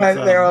that. It's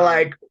But they were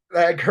like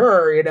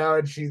her,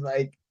 and she's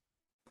like,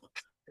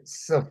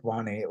 it's so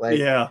funny. Like,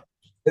 yeah,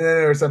 and then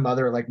there were some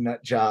other like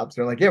nut jobs.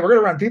 They're like, yeah, we're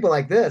gonna run people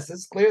like this. This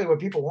is clearly what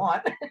people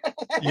want.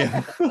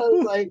 yeah. I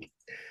was like,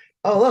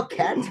 oh look,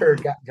 Cat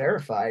Turd got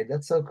verified.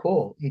 That's so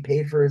cool. He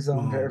paid for his own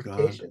Oh God,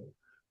 verification.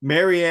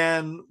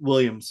 Marianne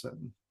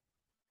Williamson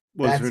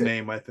was her That's it.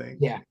 name, I think.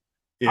 Yeah, I'm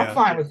Yeah,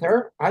 fine with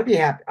her. I'd be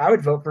happy. I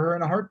would vote for her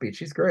in a heartbeat.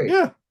 She's great.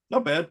 yeah,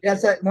 not bad. Yeah,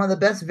 it's one of the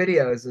best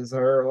videos is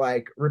her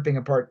like ripping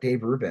apart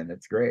Dave Rubin.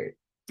 It's great.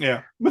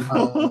 Yeah,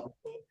 Uh,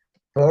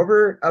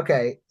 Over.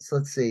 Okay, so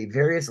let's see.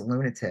 Various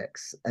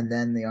lunatics, and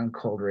then the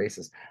uncold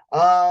racists.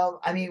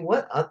 I mean,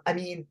 what? I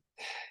mean,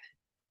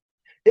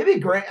 it'd be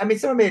great. I mean,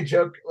 someone made a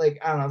joke. Like,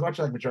 I don't know. I was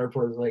watching like Majority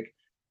Report.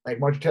 Like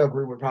Marjorie Taylor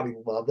Greene would probably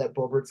love that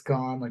Bobert's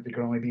gone. Like, there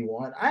could only be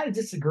one. I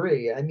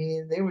disagree. I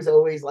mean, there was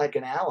always like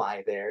an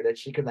ally there that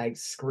she could like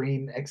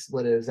scream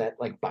expletives at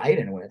like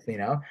Biden with.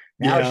 Now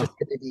it's yeah, just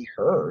going to be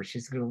her.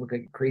 She's going to look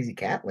like a crazy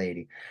cat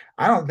lady.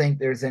 I don't think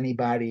there's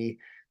anybody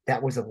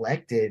that was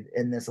elected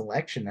in this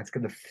election that's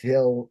going to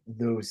fill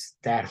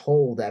that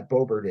hole that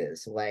Bobert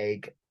is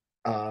like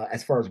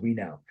as far as we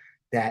know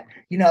that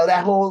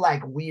that whole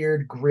like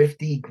weird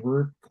grifty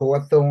group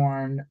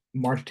Hawthorne,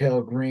 March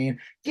Taylor Green.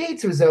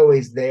 Gates was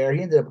always there.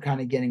 He ended up kind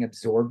of getting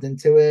absorbed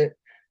into it.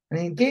 I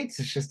mean, Gates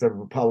is just a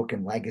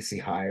Republican legacy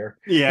hire.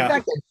 The yeah,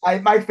 fact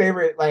that my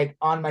favorite, like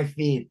on my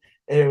feed,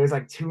 it was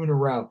like two in a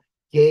row.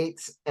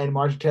 Gates and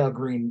Marjorie Taylor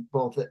Greene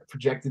both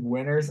projected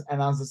winners,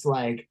 and I was just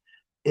like,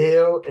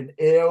 ew and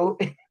ew.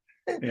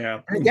 And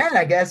yeah. again,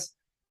 I guess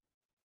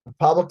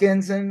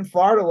Republicans in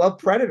Florida love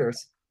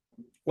predators.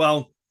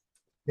 Well,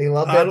 They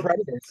love I their don't.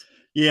 predators.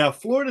 Yeah,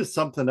 Florida's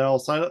something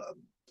else.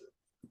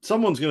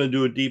 Someone's going to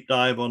do a deep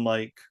dive on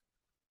like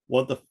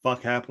what the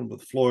fuck happened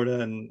with Florida,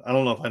 and I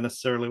don't know if I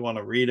necessarily want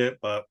to read it,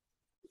 but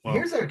well,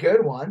 Here's a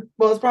good one.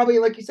 Well, it's probably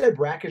like you said,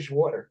 brackish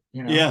water.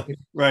 yeah,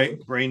 right.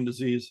 Brain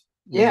disease.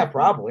 Yeah,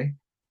 probably.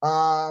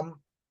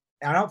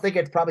 I don't think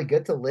it's probably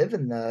good to live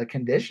in the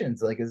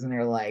conditions. Like, isn't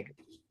there like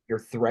your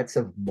threats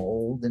of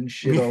mold and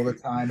shit all the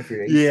time if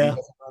your AC Yeah,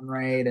 doesn't run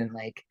right? And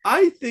like,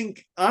 I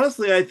think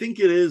honestly, I think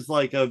it is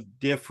like a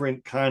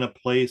different kind of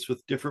place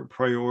with different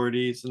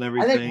priorities and I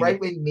think everything. right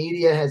wing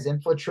media has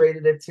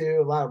infiltrated it too.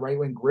 A lot of right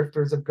wing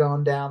grifters have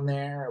gone down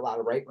there. A lot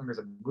of right wingers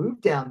have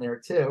moved down there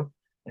too.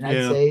 And I'd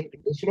Yeah, say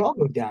they should all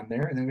move down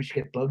there, and then we should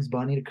get Bugs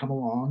Bunny to come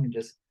along and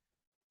just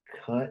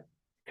cut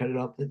cut it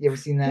off. You ever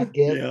seen that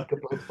gif? yeah.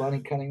 Bugs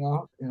Bunny cutting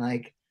off and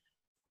like,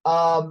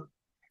 um,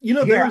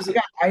 There here was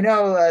I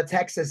know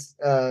Texas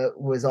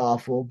was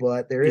awful,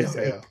 but there yeah, is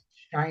yeah.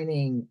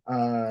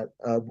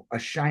 a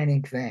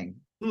shining thing.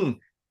 Hmm.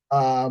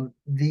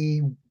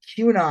 The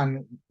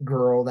QAnon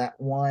girl that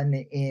won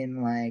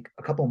in like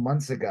a couple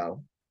months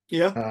ago.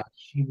 Yeah,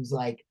 She was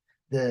like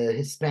the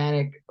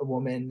Hispanic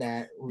woman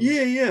that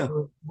yeah, yeah,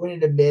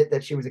 wouldn't admit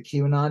that she was a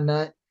QAnon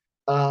nut.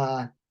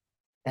 Uh,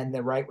 and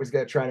the right was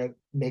gonna try to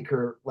make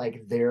her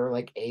like their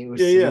like yeah, AOC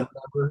or yeah.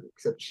 whatever,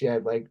 except she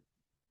had like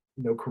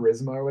no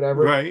charisma or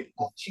whatever. Right.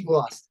 She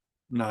lost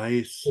the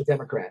Nice.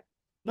 Democrat.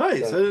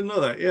 Nice. So I didn't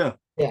know that. Yeah.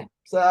 yeah.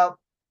 So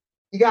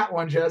you got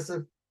one,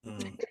 Joseph.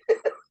 Mm.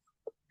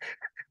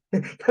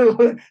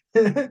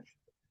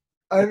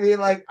 I mean,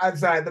 like, I'm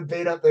sorry, the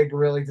bait up thing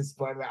really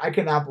disappointed me. I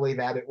cannot believe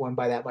Abbott won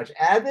by that much.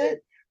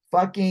 Abbott,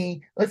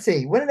 fucking, let's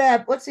see, when did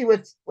Abbott, let's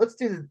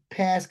do the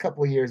past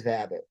couple of years of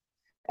Abbott.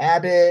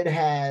 Abbott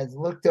has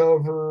looked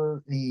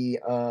over the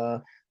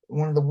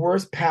one of the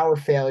worst power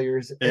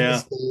failures in the Yeah.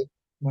 state.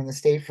 when the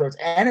state froze,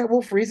 and it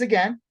will freeze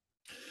again.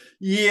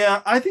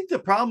 Yeah, I think the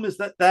problem is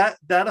that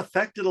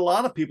affected a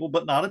lot of people,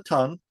 but not a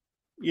ton,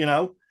 you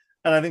know.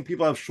 And I think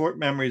people have short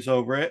memories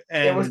over it.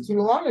 It was And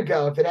too long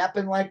ago. If it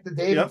happened like the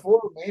day yep,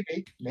 before,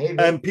 maybe, maybe.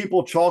 and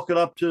people chalk it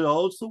up to,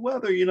 oh, it's the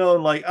weather,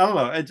 and like I don't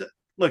know. It's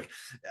look,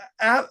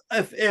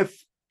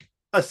 if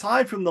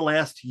aside from the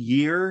last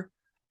year,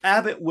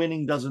 Abbott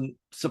winning doesn't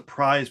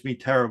surprise me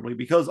terribly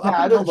because No, up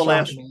it until doesn't the shock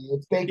last me.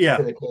 It's baked yeah,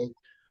 into the cake.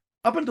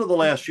 up until the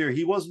last year,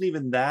 he wasn't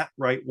even that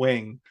right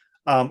wing.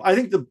 I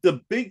think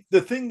the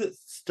thing that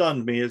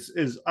stunned me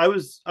is I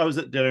was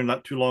at dinner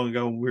not too long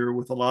ago. We were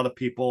with a lot of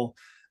people,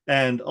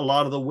 and a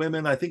lot of the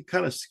women I think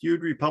kind of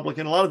skewed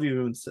Republican. A lot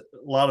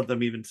of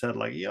them even said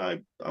like, yeah,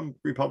 I'm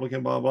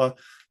Republican, blah blah.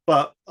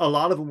 But a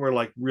lot of them were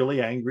like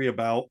really angry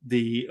about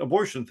the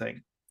abortion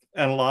thing,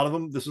 and a lot of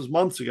them, this was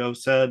months ago,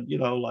 said,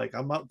 like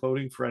I'm not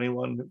voting for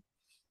anyone.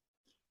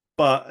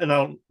 But and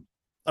I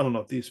don't know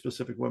if these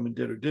specific women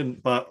did or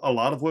didn't, but a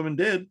lot of women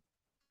did,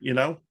 you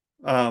know.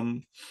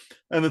 Um,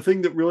 and the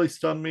thing that really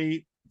stunned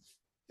me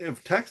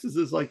of Texas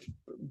is like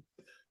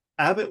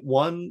Abbott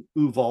won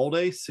Uvalde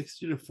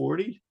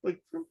 60-40. Like,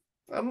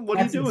 I don't. What do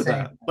you That's do with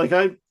that? insane.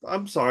 Like,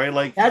 I'm sorry.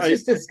 Like, That's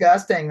just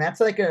disgusting. That's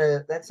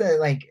a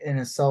like an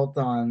assault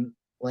on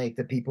like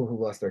the people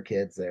who lost their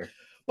kids there.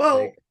 well,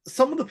 Like,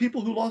 some of the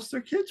people who lost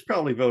their kids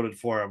probably voted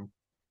for him.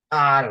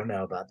 I don't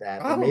know about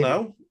that, I but don't maybe,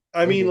 know. I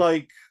mean, maybe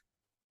like,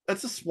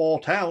 that's a small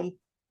town.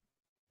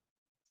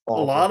 A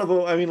lot awful.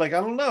 of them. I mean, like,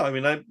 I don't know. I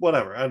mean,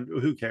 whatever.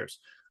 Who cares?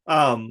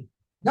 Um,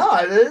 No,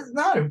 it is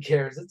not. Who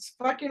cares? It's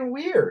fucking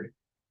weird.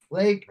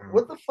 Like,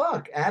 what the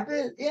fuck?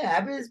 Abbott, yeah,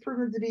 Abbott is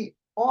proven to be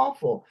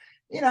awful.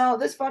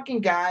 This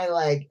fucking guy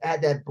like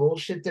had that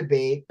bullshit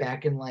debate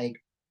back in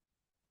like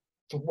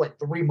what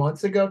 3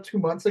 months ago, 2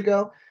 months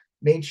ago,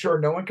 made sure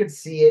no one could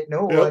see it,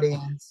 no yep.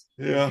 audience,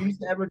 Yeah.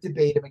 refused to ever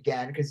debate him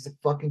again because he's a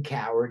fucking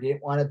coward. He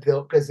didn't want to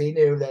build because he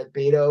knew that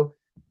Beto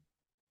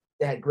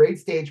had great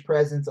stage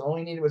presence. All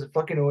he needed was a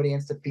fucking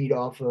audience to feed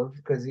off of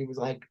because he was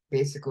like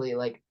basically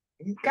like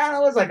he kind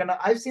of was like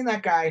I've seen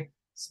that guy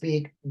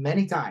speak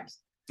many times.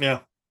 Yeah.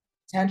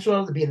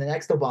 Potential to be the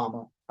next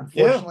Obama.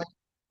 Yeah. Unfortunately,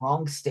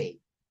 wrong state.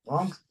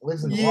 Wrong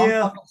lives in the wrong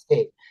Yeah. fucking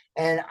state.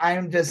 And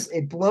I'm just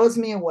it blows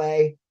me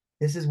away.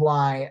 This is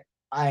why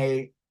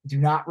I do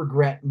not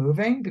regret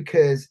moving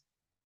because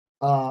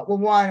well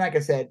one, like I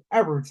said,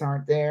 our roots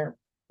aren't there.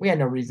 We had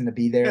no reason to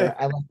be Yeah. there.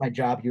 I left my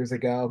job years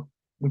ago.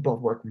 We both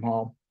work from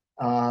home.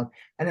 I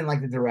didn't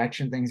like the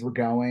direction things were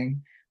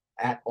going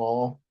at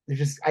all. They're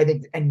just I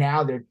think and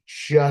now they're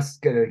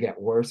just gonna get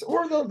worse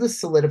or they'll just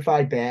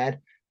solidify bad.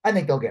 I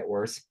think they'll get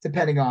worse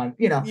depending on,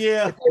 Yeah.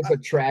 if there's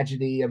a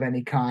tragedy of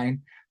any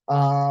kind.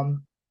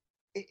 Um,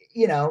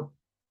 you know,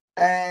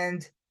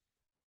 and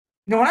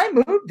when I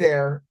moved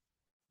there,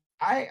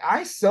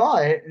 I saw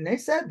it and they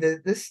said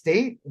that this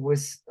state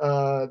was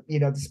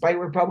despite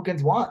what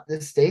Republicans want,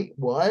 this state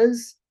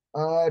was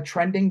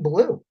trending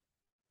blue.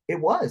 It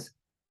was.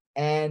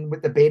 And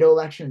with the Beto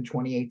election in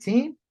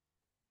 2018,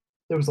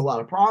 there was a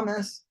lot of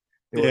promise.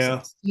 There was some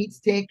Yeah. seats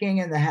taking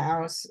in the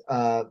House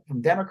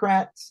from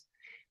Democrats.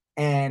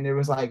 And it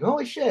was like,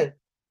 holy shit,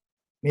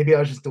 maybe I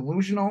was just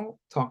delusional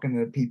talking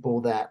to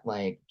people that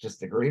like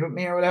just agreed with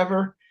me or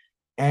whatever.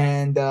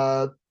 And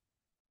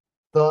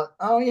thought,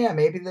 oh yeah,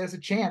 maybe there's a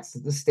chance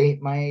that the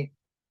state might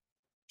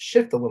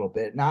shift a little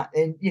bit. Not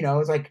and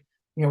it's like,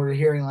 we're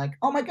hearing like,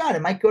 oh my God,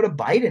 it might go to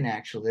Biden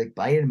actually. Like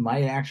Biden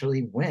might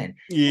actually win.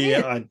 And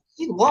Yeah.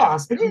 he Yeah.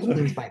 lost, but he didn't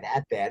lose by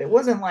that bad. It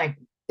wasn't like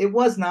it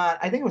was not,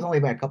 I think it was only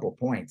by a couple of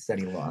points that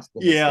he lost in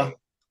the Yeah. state.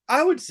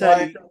 I would But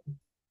say,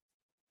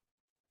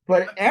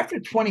 after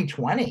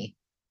 2020,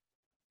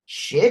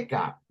 shit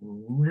got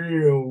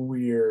real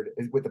weird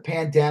with the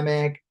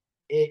pandemic.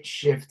 It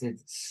shifted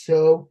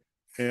so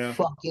yeah.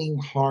 fucking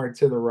hard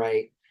to the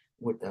right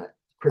with the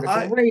critical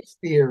I, race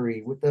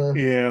theory, with the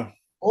yeah.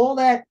 all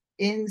that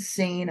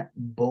insane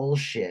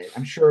bullshit.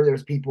 I'm sure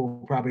there's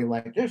people probably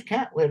like there's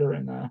cat litter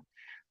in the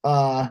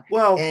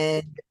Well,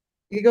 and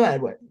you go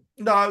ahead. What?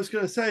 no, I was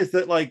going to say is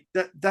that like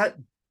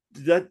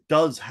that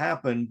does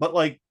happen, but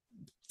like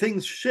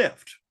things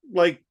shift.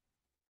 Like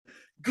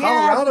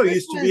Yeah, Colorado but this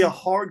used to be a was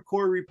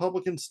hardcore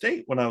Republican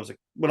state when I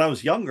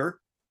was younger,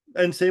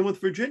 and same with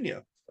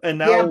Virginia. And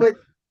yeah, now but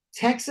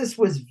Texas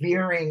was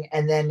veering,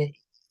 and then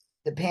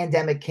the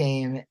pandemic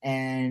came,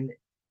 and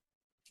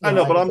I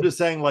know, like but I I'm said, just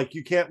saying like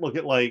you can't look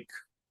at like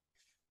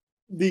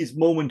these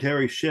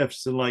momentary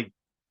shifts and like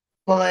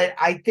but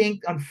I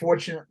think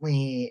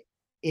unfortunately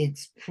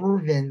it's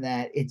proven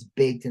that it's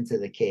baked into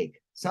the cake.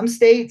 Some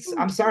states,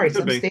 I'm sorry, could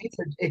some be. states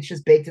it's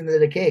just baked into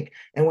the cake.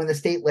 And when the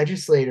state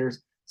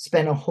legislators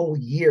spent a whole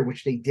year,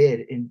 which they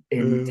did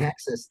in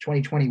Texas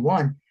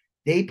 2021,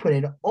 they put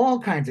in all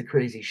kinds of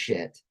crazy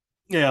shit.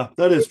 Yeah,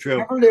 that is true.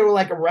 Remember they were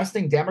like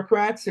arresting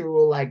Democrats who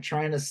were like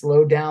trying to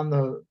slow down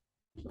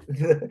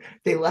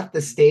they left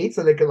the state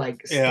so they could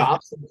like Yeah.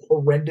 stop some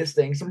horrendous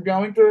things from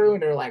going through,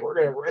 and they're like, "We're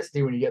gonna arrest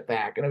you when you get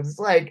back." And I was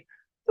like,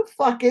 "The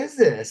fuck is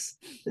this?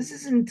 This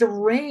isn't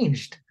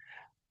deranged."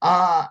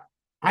 Uh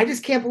I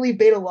just can't believe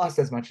Beta lost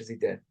as much as he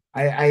did.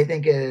 I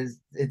think it's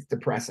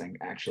depressing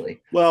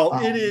actually. Well,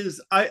 it Um,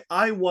 is.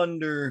 I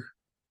wonder.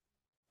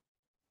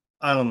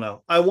 I don't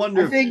know. I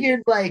wonder I if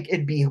figured like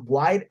it'd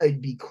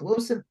be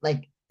close and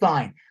like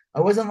fine.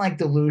 I wasn't like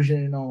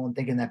delusional and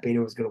thinking that Beta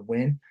was gonna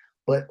win,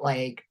 but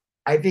like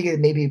I figured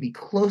maybe it'd be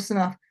close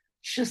enough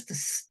just to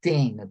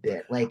sting a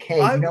bit. Like, hey,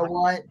 you I know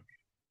what?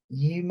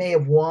 You may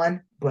have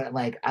won, but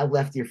like I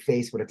left your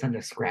face with a ton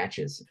of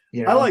scratches,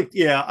 you I know? like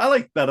yeah, I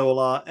like Beto a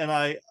lot, and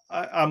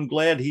I'm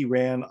glad he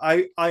ran.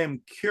 I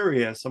am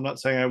curious. I'm not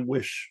saying I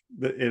wish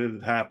that it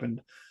had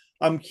happened.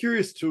 I'm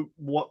curious to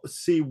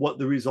see what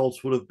the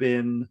results would have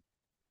been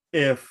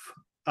if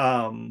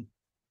um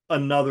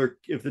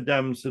if the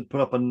Dems had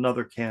put up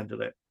another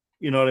candidate.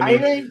 You know what I I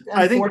mean? think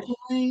I think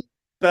unfortunately,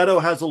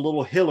 Beto has a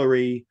little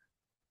Hillary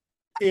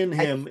in I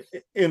him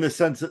in the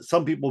sense that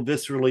some people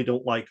viscerally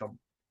don't like him.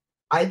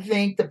 I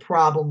think the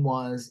problem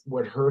was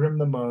what hurt him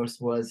the most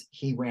was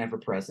he ran for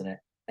president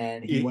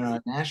and he went on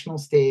a national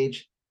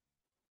stage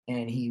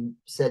and he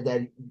said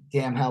that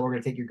damn hell we're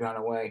gonna take your gun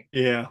away.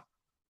 Yeah,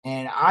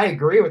 And I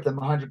agree with him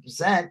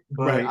 100%,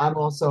 but right. I'm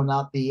also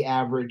not the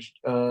average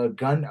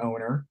gun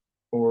owner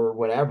or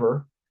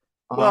whatever.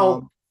 Well,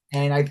 Um,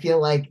 and I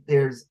feel like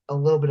there's a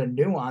little bit of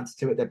nuance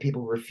to it that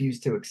people refuse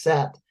to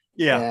accept.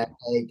 yeah. That,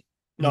 like,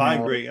 No, you I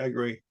know, agree. I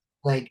agree.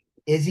 like,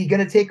 is he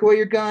going to take away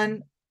your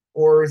gun?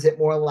 Or is it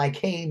more like,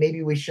 hey,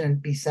 maybe we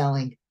shouldn't be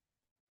selling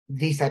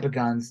these type of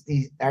guns?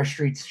 Our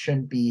streets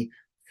shouldn't be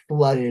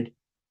flooded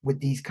with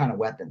these kind of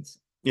weapons.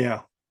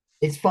 Yeah,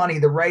 It's funny.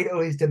 The right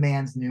always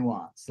demands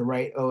nuance. The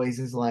right always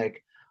is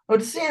like, "Oh,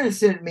 DeSantis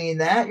didn't mean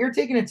that. You're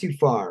taking it too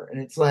far."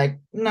 And it's like,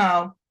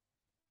 no.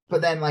 But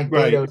then like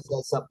right, Beto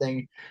says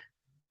something,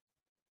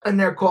 and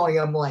they're calling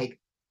him like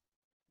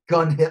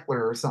Gun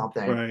Hitler or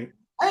something. right.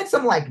 I had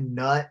some like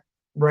nut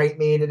write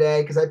me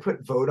today because I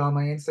put vote on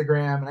my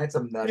Instagram, and I had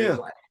some nut who's Yeah.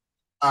 like,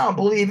 "I don't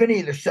believe in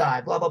either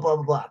side." Blah blah blah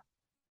blah blah.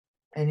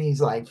 And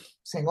he's like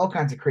saying all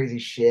kinds of crazy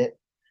shit.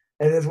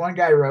 And this one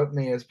guy wrote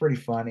me, it was pretty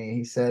funny.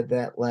 He said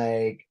that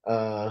like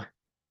let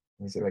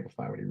me see if I can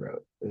find what he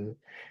wrote.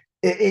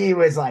 He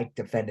was like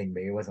defending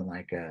me. It wasn't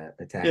like a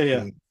Yeah, attack.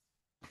 yeah.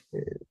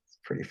 It's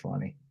pretty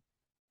funny.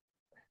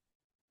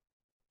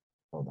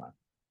 Hold on.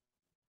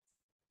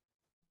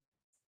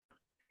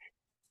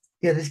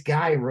 Yeah, this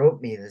guy wrote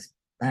me this.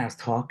 And I was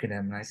talking to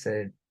him, and I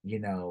said,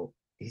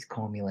 he's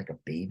calling me like a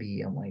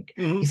baby. I'm like,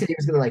 he Hmm. said he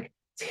was gonna like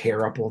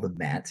tear up all the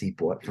mats he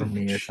bought from Oh,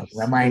 me or something.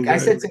 I'm jeez. like, I Okay.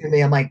 said to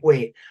him, I'm like,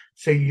 wait,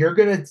 so you're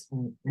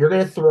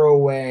gonna throw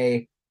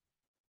away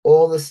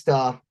all the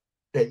stuff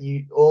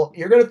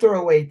you're gonna throw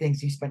away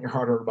things you spent your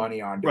hard-earned money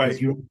on because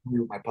Right. you don't agree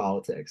with my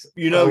politics.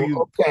 You know Oh, you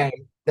okay,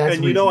 that's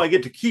and you know reasonable. I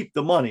get to keep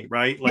the money,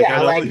 right? Like I Yeah,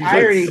 don't like I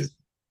it's, already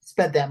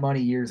spent that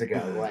money years ago.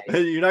 Like,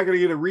 you're not going to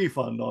get a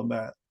refund on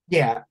that.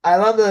 yeah, I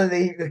love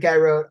the guy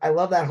wrote. I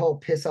love that whole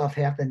piss off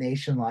half the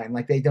nation line.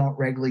 Like they don't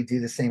regularly do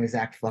the same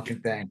exact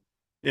fucking thing.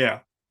 Yeah.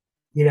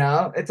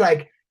 It's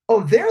like,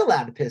 oh, they're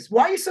allowed to piss.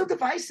 Why are you so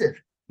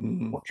divisive?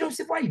 Mhm. Well,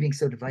 Joseph, why are you being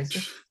so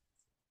divisive?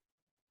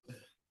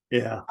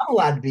 Yeah. I'm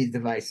allowed to be the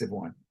divisive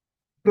one,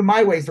 but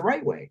my way is the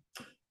right way.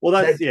 Well,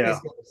 that's That's yeah.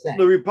 basically what I'm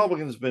The saying.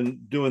 Republicans have been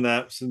doing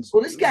that since.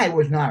 Well, this guy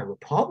was not a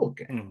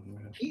Republican.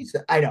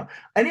 Mhm. I know.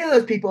 Any of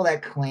those people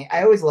that claim,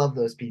 I always love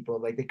those people.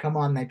 Like they come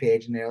on my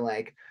page and they're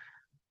like,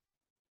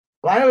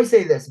 well, I always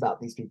say this about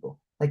these people.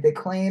 Like they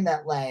claim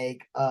that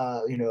like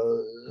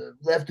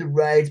left and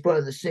right's part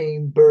of the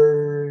same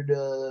bird,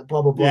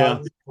 blah blah blah, Yeah.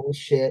 this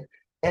bullshit.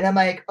 And I'm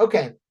like,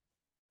 okay,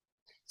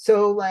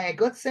 so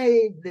like let's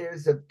say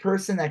there's a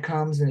person that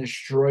comes and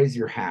destroys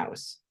your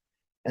house.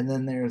 And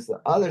then there's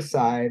the other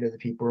side of the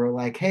people who are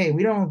like, hey,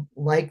 we don't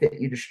like that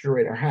you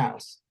destroyed our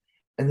house.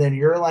 And then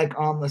you're like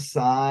on the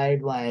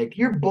side, like,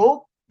 you're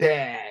both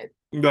bad.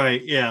 Right.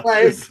 Yeah.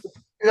 Like, It's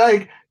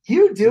like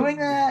you doing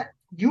that,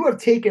 you have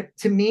taken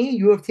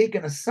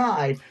a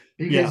side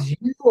yeah. because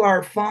you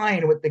are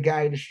fine with the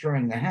guy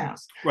destroying the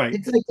house. Right.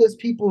 It's like those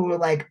people who are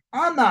like,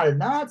 I'm not a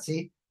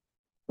Nazi,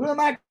 but I'm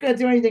not gonna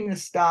do anything to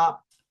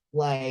stop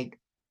like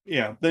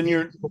Yeah. Then these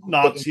you're people from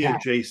taking Nazi power.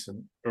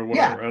 adjacent or Yeah,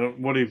 whatever. I don't.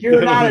 What do you?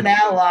 you're I not don't. an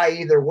ally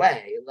either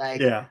way. Like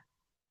Yeah.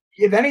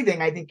 if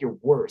anything, I think you're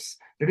worse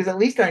because at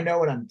least I know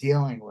what I'm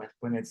dealing with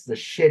when it's the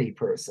shitty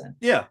person.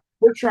 Yeah.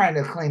 We're trying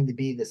to claim to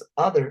be this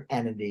other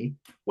entity.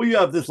 Well, you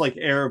have this like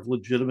air of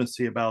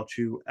legitimacy about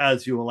you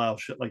as you allow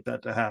shit like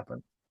that to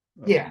happen.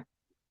 Yeah.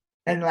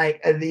 And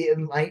like the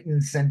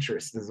enlightened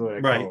centrist is what I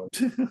Right. call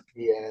it.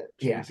 Yeah.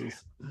 Yeah.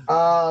 Jesus.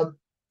 Um,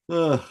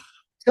 Ugh.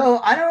 so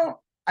I don't,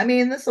 I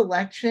mean, this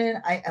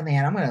election, I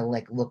mean, I'm going to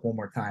like look one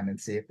more time and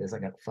see if there's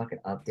like a fucking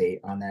update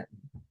on that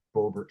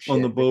Bobert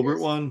On the shit Bobert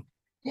because, one.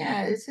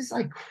 yeah, this is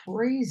like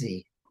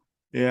crazy.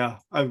 Yeah,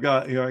 I've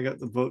got here. I got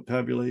the vote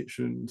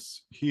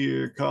tabulations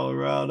here.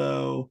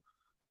 Colorado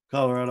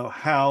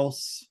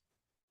House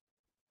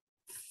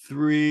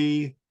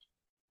 3.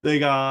 They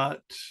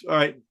got all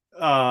right.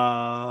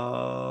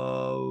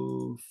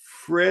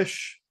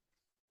 Frisch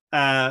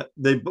at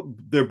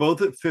they're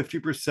both at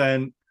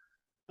 50%.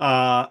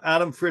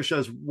 Adam Frisch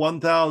has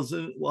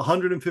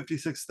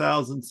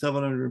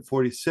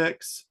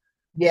 1,156,746.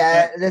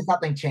 Yeah, there's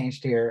nothing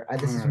changed here. All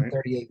This is from right.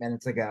 38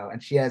 minutes ago,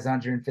 and she has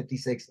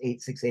 156,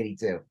 8,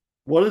 682.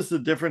 What is the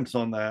difference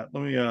on that?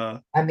 Let me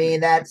I mean,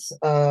 that's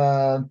I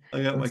got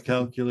my let's see,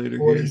 calculator here.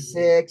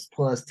 46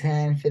 plus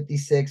 10,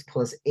 56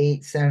 plus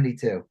 8,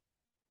 72.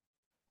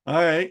 All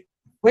right.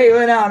 Wait,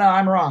 no,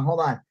 I'm wrong. Hold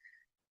on.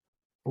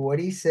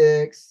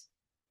 46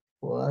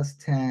 plus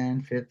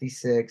 10,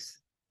 56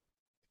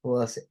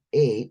 plus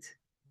 8,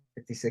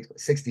 56,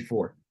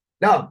 64.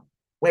 No,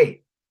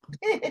 wait.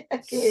 I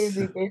can't even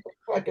do basic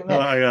fucking math.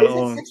 I got it Is it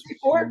on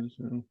 64?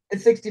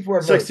 It's 64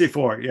 votes.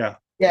 64, yeah.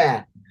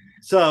 Yeah.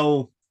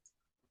 So,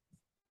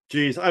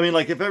 geez, I mean,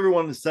 like if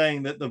everyone is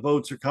saying that the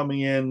votes are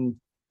coming in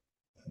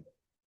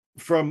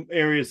from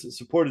areas that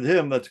supported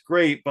him, that's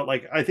great. But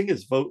like, I think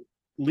his vote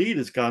lead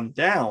has gone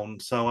down.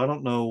 So I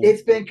don't know.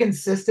 It's been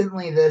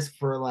consistently this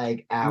for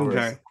like hours.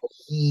 Okay.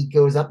 He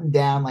goes up and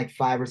down like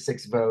 5 or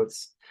 6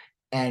 votes,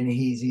 and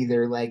he's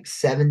either like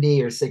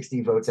 70 or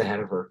 60 votes ahead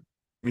of her.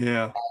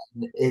 Yeah.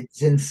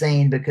 It's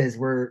insane because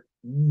we're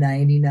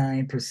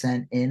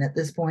 99% in at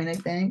this point, I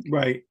think.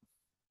 Right.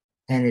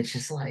 And it's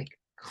just like,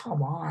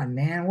 come on,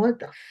 man, what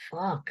the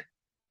fuck?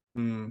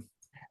 Mm,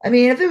 I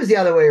mean, if it was the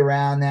other way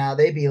around now,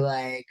 they'd be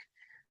like,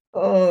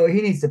 oh,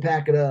 he needs to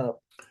pack it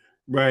up.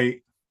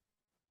 right.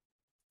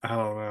 I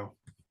don't know.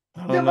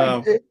 I The, don't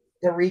like know.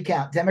 the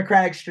recount,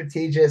 Democratic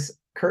strategist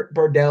Kurt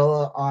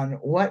Bordella on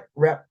what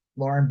Rep.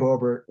 Lauren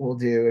Boebert will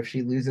do if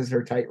she loses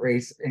her tight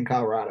race in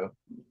Colorado.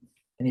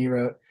 And he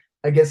wrote,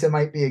 I guess it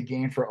might be a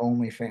gain for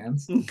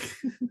OnlyFans.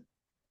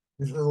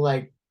 This is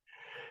like,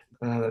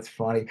 oh, that's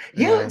funny.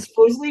 Yeah, Yeah. and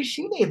supposedly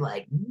she made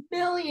like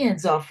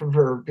millions off of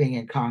her being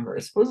in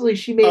Congress. Supposedly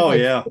she made Oh like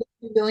yeah.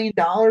 $50 million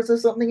or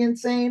something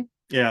insane.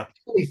 Yeah.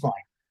 She'll be fine.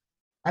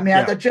 I mean,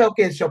 Yeah. the joke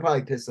is she'll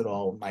probably piss it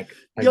all in like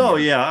a Oh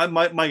year. yeah.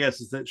 My guess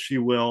is that she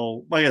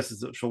will. My guess is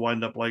that she'll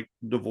wind up like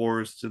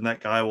divorced, and that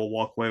guy will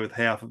walk away with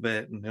half of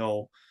it, and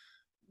he'll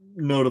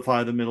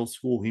notify the middle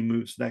school he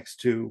moves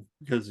next to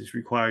because he's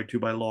required to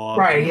by law.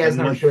 Right. He has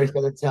And no like, choice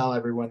but to tell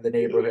everyone in the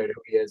neighborhood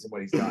who he is and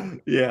what he's done.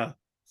 yeah.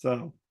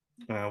 So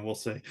we'll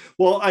see.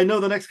 Well, I know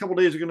the next couple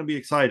of days are going to be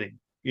exciting.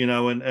 And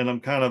I'm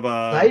kind of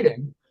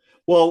Exciting.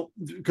 well,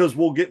 because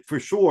we'll get for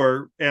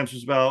sure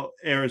answers about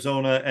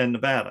Arizona and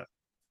Nevada.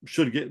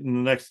 Should get in the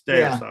next day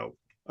or Yeah.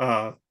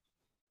 so.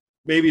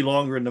 Maybe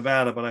longer in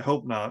Nevada, but I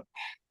hope not.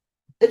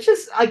 It's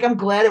just like I'm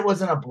glad it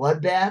wasn't a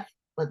bloodbath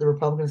like the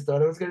Republicans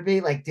thought it was going to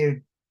be. Like,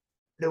 dude,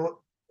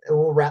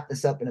 we'll wrap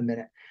this up in a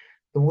minute.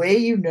 The way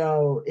you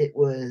know it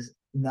was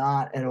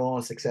not at all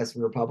a success for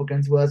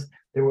Republicans was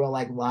there were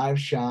like live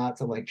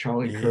shots of like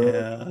Charlie Kirk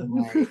Yeah. and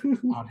like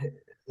on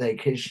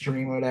like his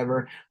stream or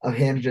whatever of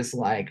him just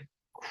like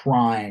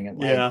crying and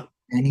like Yeah.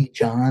 Benny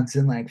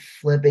Johnson like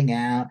flipping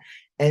out.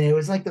 And it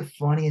was like the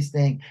funniest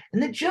thing.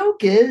 And the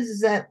joke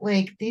is that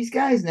like these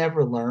guys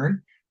never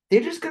learn. They're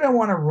just gonna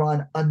want to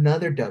run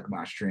another Doug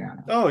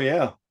Mastriano. Oh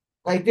yeah.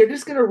 Like they're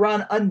just gonna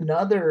run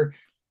another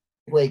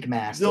Blake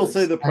They'll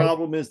say Masters. the Like,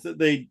 problem is that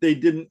they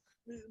didn't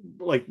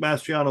like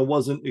Mastriano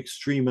wasn't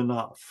extreme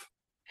enough.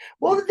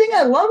 well, the thing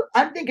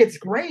I think it's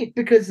great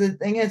because the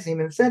thing is,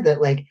 even said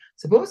that like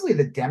supposedly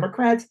the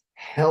Democrats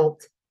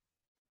helped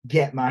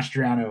get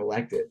Mastriano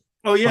elected.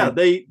 Oh yeah, From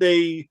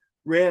they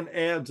ran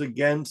ads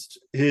against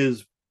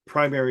his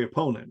primary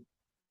opponent.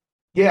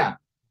 yeah,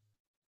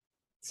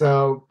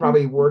 so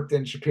probably worked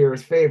in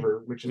Shapiro's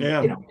favor, which is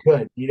Yeah,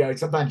 good.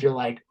 Sometimes you're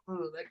like,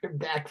 that could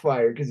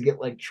backfire because you get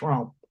like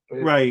Trump.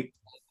 But right.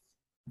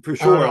 For I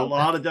don't sure. A know.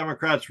 lot of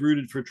Democrats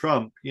rooted for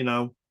Trump,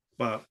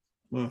 but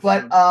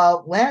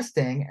But last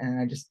thing, and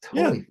I just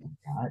yeah. totally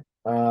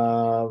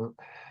forgot.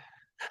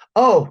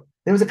 Oh,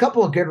 there was a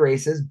couple of good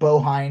races. Bo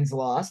Hines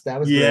lost. That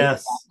was great.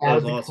 Yes, that That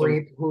was was a awesome.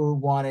 creep who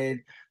wanted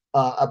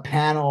a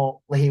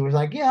panel. He was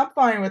like, "Yeah, I'm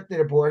fine with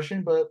the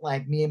abortion, but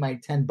like me and my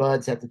 10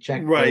 buds have to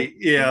check both Right.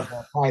 Yeah.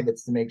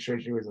 privates to make sure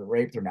she was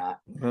raped or not."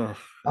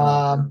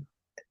 Ugh,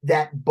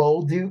 That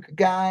Bolduc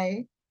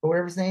guy, or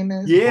whatever his name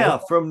is, yeah,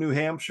 from New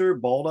Hampshire,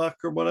 Baldock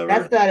or That's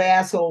whatever. that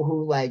asshole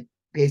who like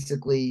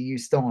basically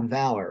used stolen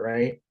valor,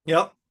 right?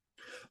 Yep.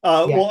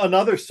 Yeah, Well,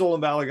 another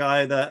stolen valor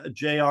guy, that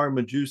J.R.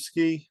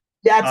 Majewski.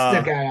 that's the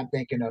Uh, guy I'm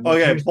thinking of.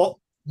 okay. Juice, not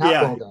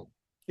Yeah, Bolduc.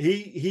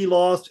 he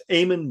lost.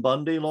 Eamon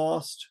Bundy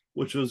lost,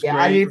 which was Yeah,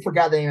 I great. even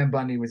forgot that Eamon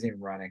Bundy was even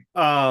running.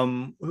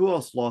 Who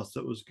else lost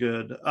that was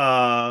good?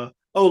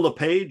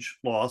 LePage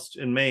lost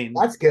in Maine.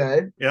 That's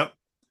good. Yep.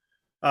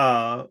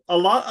 A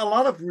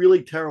lot of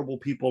really terrible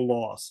people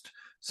lost.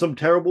 Some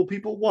terrible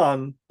people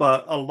won,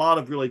 but a lot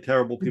of really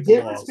terrible The people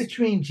difference lost.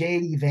 between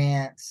JD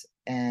Vance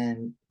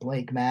and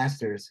Blake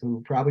Masters,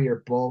 who probably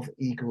are both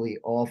equally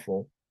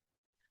awful.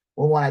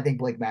 Well, one, I think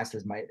Blake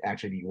Masters might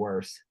actually be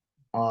worse.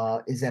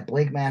 Is that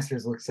Blake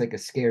Masters looks like a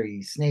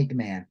scary snake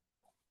man.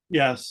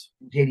 Yes.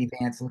 JD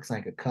Vance looks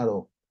like a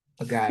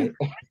guy.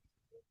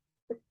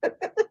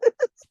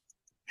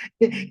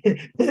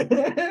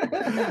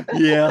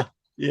 Yeah.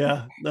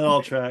 Yeah. That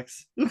all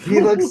tracks.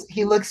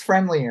 he looks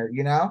friendlier,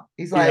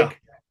 He's Yeah.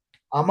 like,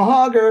 I'm a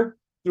hugger.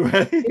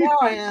 Right. Yeah,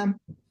 I am.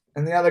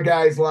 And the other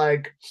guy's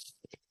like,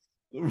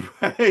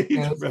 Right,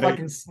 It's right.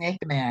 fucking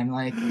Snake Man.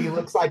 Like he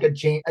looks like a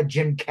Jim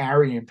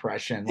Carrey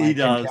impression. He Like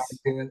Jim Carrey does.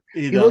 doing.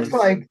 He He looks does.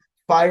 like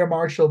Fire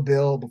Marshal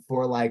Bill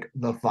before like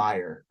the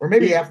fire, or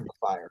maybe He after the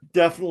fire.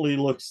 definitely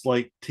looks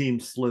like Team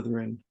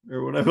Slytherin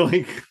or whatever.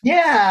 Like,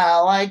 Yeah,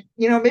 like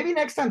maybe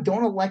next time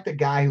don't elect a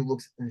guy who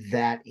looks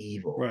that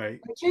evil. right.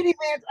 Like JD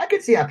Vance, I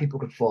could see how people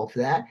could fall for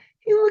that.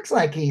 He looks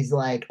like he's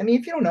like, I mean,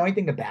 if you don't know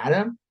anything about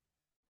him,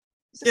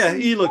 he's just Yeah,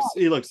 some he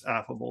guy, looks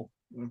affable.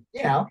 you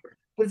know.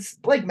 But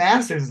Blake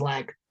Masters is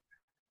like,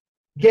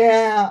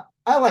 yeah,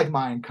 I like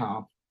Mein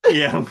Kampf.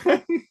 Yeah.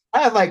 I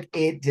have like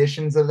 8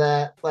 editions of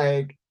that.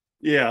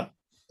 Yeah.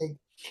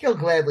 He'll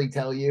gladly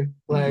tell you,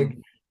 like,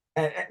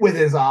 Mhm. with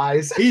his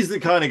eyes. He's the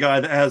kind of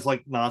guy that has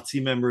like Nazi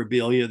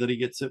memorabilia that he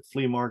gets at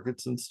flea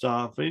markets and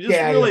stuff. And he just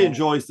Yeah, really yeah.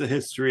 enjoys the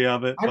history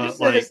of it. But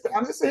like,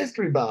 I'm just a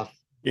history buff.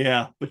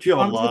 yeah, but you have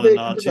a I'm just a lot of big,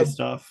 Nazi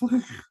stuff.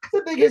 just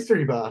a big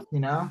history buff.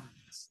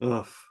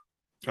 Ugh.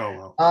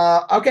 Oh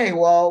well. Okay,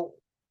 well,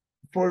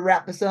 before we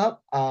wrap this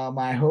up,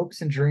 my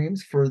hopes and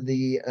dreams for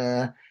the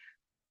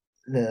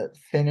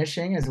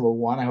finishing is, well,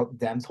 one, I hope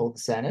the Dems hold the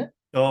Senate.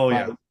 Oh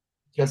But yeah.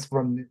 just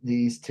from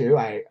these two,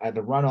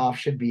 the runoff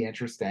should be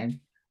interesting.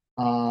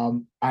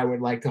 I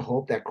would like to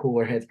hope that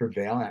cooler heads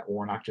prevail and that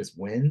Warnock just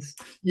wins,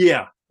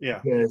 Yeah. Yeah.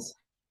 because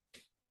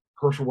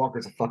Herschel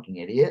Walker's a fucking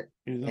idiot.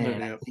 He's an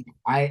And I idiot. think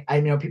I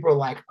know people are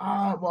like,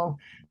 oh well,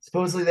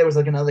 supposedly there was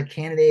like another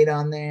candidate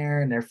on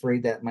there, and they're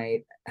afraid that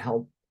might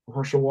help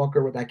Herschel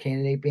Walker with that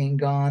candidate being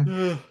gone.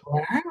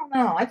 But I don't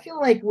know. I feel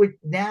like with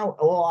now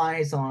all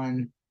eyes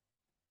on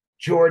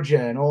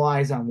Georgia and all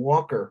eyes on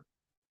Walker,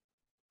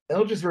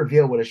 it'll just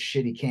reveal what a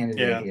shitty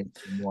candidate Yeah. he is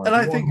more. And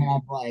He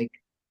won't have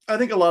I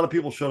think a lot of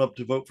people showed up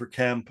to vote for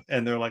Kemp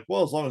and they're like,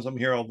 well, as long as I'm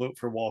here, I'll vote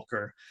for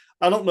Walker.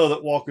 I don't know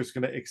that Walker's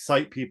going to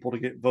excite people to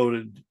get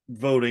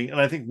voting. And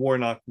I think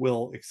Warnock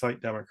will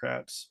excite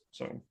Democrats.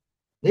 So,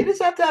 they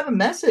just have to have a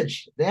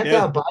message. They have to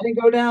yeah. have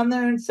Biden go down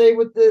there and say,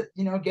 with get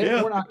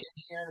Yeah. Warnock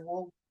in here, and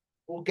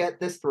we'll get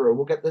this through.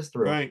 We'll get this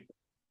through. Right.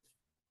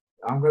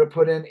 I'm gonna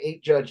put in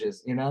 8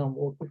 judges.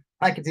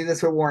 I could do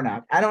this with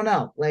Warnock. I don't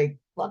know. Like,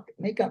 fuck,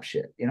 make up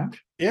shit. Yeah.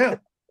 Yeah,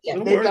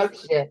 It'll make work. up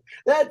shit.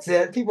 That's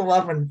it. People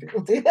love when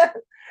people do that.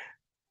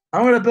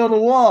 I'm gonna build a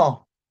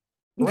wall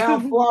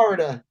around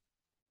Florida.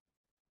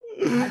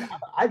 I'd,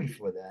 I'd be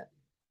for that.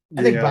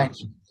 I think Yeah.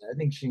 Biden. I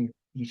think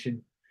he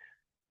should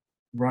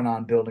run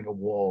on building a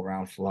wall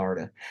around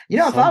Florida. If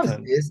I was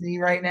Something. Disney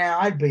right now,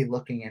 I'd be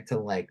looking into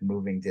like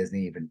moving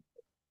Disney even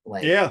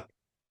like, Yeah.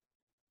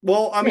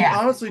 Well, I mean, yeah.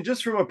 honestly,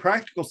 just from a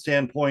practical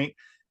standpoint,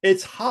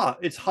 it's hot.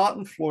 It's hot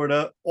in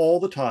Florida all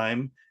the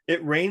time.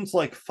 It rains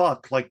like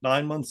fuck, like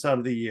 9 months out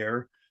of the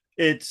year.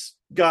 It's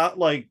got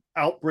like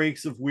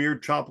outbreaks of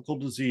weird tropical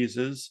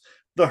diseases.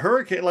 The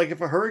hurricane, like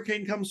if a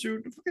hurricane comes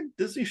through, fucking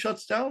Disney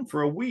shuts down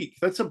for a week.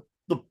 That's a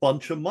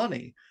bunch of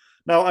money.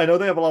 Now, I know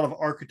they have a lot of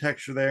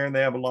architecture there and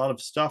they have a lot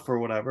of stuff or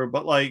whatever,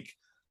 but like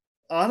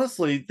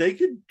honestly, they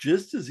could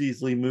just as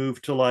easily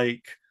move to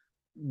like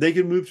they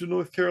can move to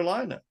North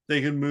Carolina.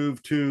 They can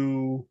move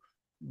to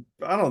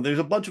I don't know. There's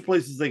a bunch of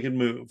places they can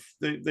move.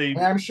 And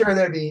I'm sure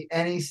there'd be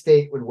any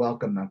state would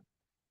welcome them.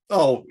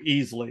 Oh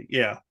easily,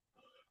 yeah.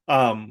 They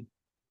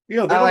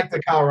I don't. like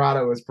the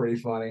Colorado was pretty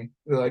funny.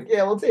 They're like,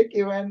 yeah, we'll take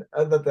you in.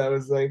 I thought that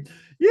was like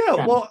Yeah, kind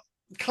of, well,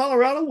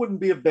 Colorado wouldn't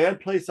be a bad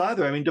place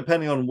either. I mean,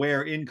 depending on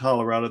where in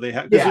Colorado they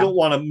have, because you yeah, don't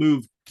want to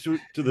move to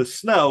the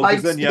snow,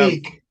 because Pikes then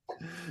Peak.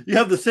 you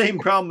have the same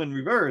problem in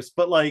reverse.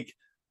 But like,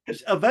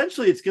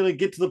 eventually, it's going to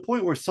get to the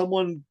point where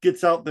someone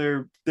gets out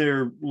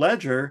their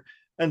ledger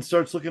and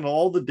starts looking at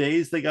all the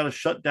days they got to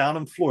shut down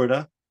in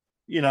Florida,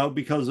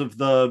 because of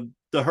the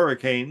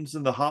hurricanes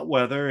and the hot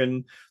weather,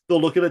 and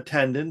they'll look at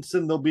attendance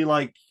and they'll be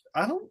like,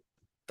 I don't.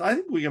 I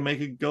think we can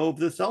make a go of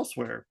this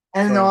elsewhere.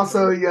 And So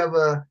also you have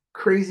a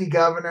crazy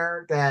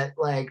governor that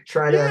like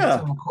tried to yeah,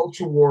 turn a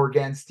culture war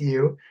against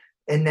you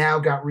and now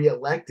got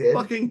reelected.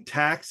 fucking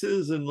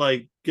taxes and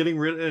like getting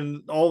rid,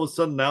 and all of a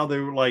sudden now they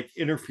were like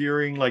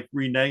interfering, like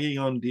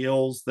reneging on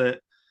deals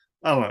that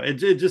I don't know.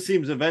 It just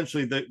seems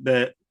eventually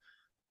that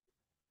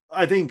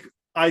I think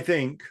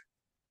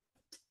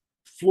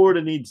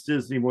Florida needs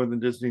Disney more than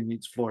Disney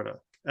needs Florida,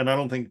 and I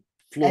don't think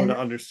Florida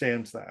And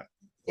understands that.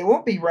 it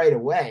won't be right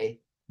away,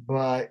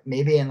 but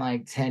maybe in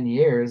like 10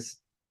 years,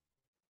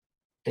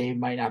 they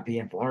might not be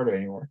in Florida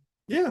anymore.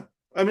 Yeah,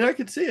 I mean I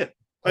could see it. It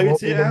I could won't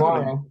see be it happening.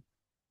 tomorrow.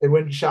 It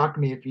wouldn't shock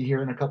me if you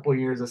hear in a couple of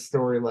years a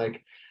story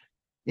like,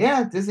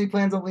 yeah, Disney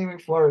plans on leaving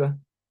Florida.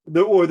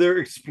 Or they're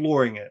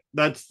exploring it.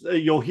 That's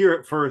you'll hear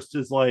it first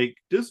is like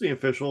Disney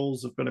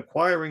officials have been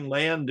acquiring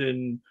land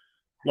in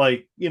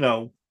like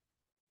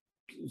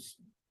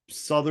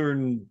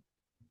southern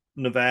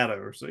Nevada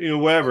or so,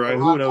 wherever.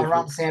 Who knows? And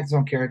Ron DeSantis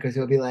won't care because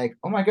he'll be like,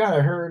 oh my God,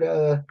 I heard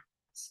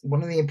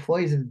one of the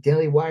employees of the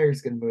Daily Wire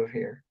is going to move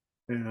here.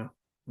 Yeah.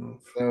 Oh,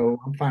 So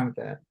I'm fine with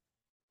that.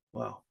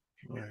 wow.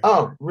 Right.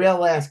 Oh, real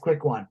last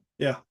quick one.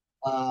 Yeah.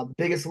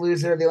 Biggest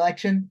loser of the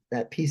election,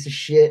 that piece of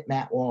shit,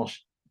 Matt Walsh.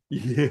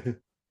 Yeah.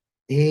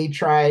 He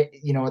tried,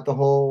 with the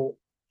whole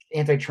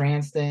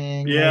anti-trans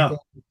thing and Yeah.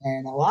 everything.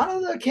 And a lot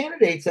of the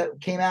candidates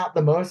that came out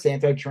the most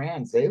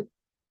anti-trans,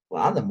 A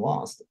lot of them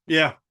lost.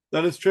 Yeah,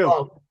 that is true.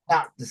 Well,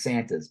 not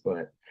DeSantis,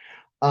 but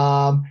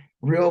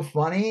real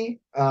funny.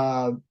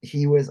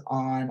 He was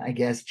on, I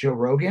guess, Joe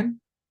Rogan,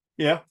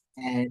 Yeah,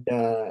 and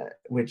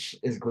which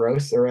is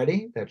gross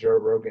already that Joe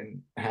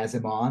Rogan has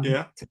him on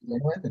yeah, to begin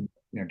with,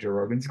 and Joe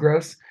Rogan's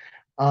gross.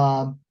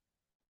 Um,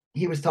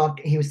 he was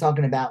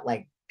talking about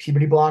like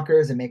puberty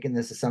blockers and making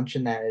this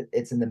assumption that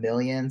it's in the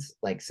millions,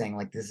 like saying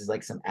like this is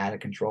like some out of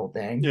control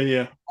thing. yeah,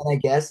 yeah. And I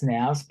guess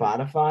now It's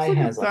Spotify like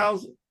has like,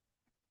 1,000.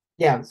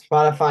 yeah,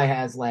 Spotify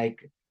has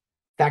like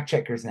fact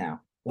checkers now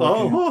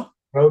working on Oh,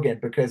 Rogan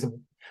because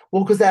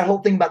that whole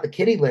thing about the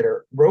kitty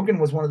litter, Rogan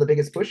was one of the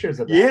biggest pushers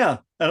of that. yeah,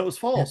 and it was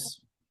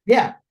false.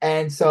 Yeah,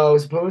 and so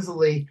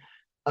supposedly,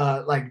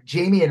 like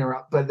Jamie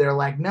interrupt, but they're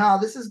like, no,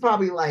 this is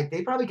probably like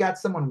they probably got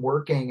someone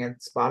working at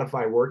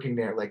Spotify working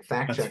there, like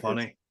fact That's checkers,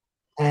 funny.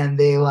 and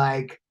they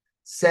like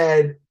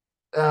said,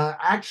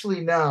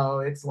 actually no,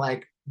 it's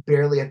like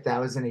barely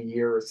 1,000 a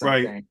year or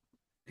Right. something.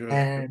 Good.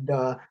 And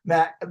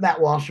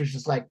Matt Walsh was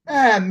just like,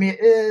 and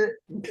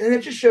it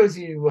just shows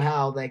you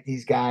how like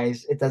these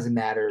guys, it doesn't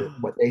matter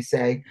what they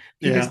say.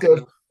 He Yeah. just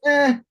goes,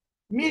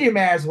 media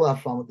matters. We'll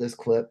have fun with this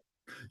clip.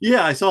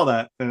 Yeah, I saw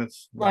that. And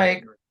it's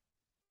Like,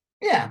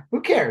 yeah,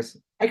 who cares?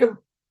 I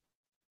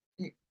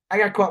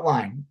got caught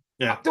lying.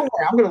 yeah. Don't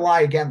worry, I'm gonna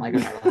lie again like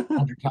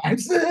 100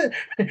 times. It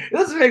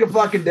doesn't make a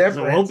fucking difference.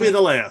 It won't be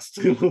the last.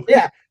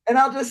 Yeah, and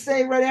I'll just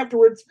say right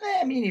afterwards,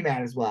 media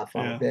matters. We'll have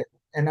fun Yeah. with it.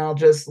 And I'll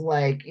just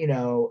like,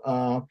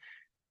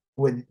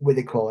 what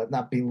they call it,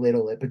 not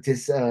belittle it, but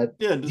just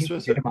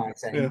dismiss it.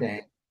 delegitimize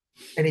anything,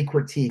 any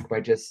critique by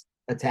just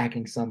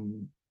attacking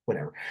some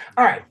whatever.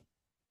 All right.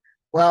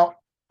 Well,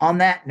 on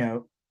that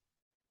note,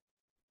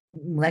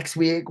 next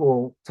week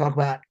we'll talk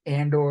about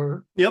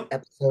Andor. Yep.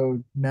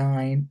 Episode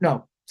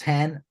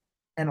 10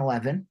 and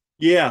 11.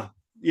 Yeah.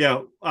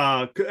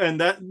 And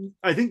that,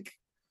 I think,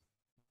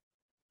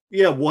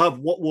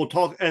 we'll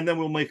talk, and then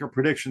we'll make our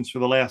predictions for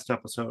the last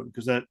episode,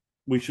 because that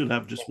we should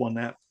have just won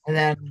that. And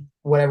then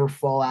whatever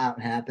fallout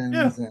happens.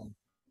 Yeah.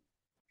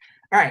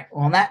 All right.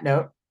 Well, on that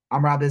note,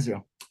 I'm Rob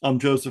Israel. I'm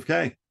Joseph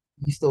K.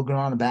 You still going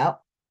on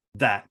about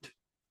that?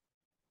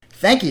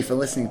 Thank you for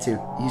listening to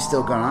You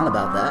Still Going On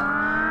About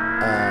That.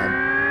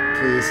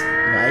 Please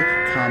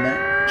like,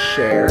 comment,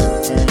 share,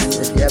 and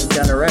if you haven't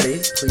done already,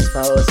 please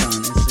follow us on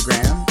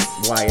Instagram,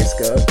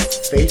 YSGOAT,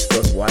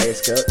 Facebook,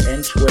 YSGOAT,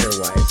 and Twitter,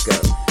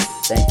 YSGOAT.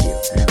 Thank you,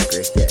 and have a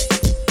great day.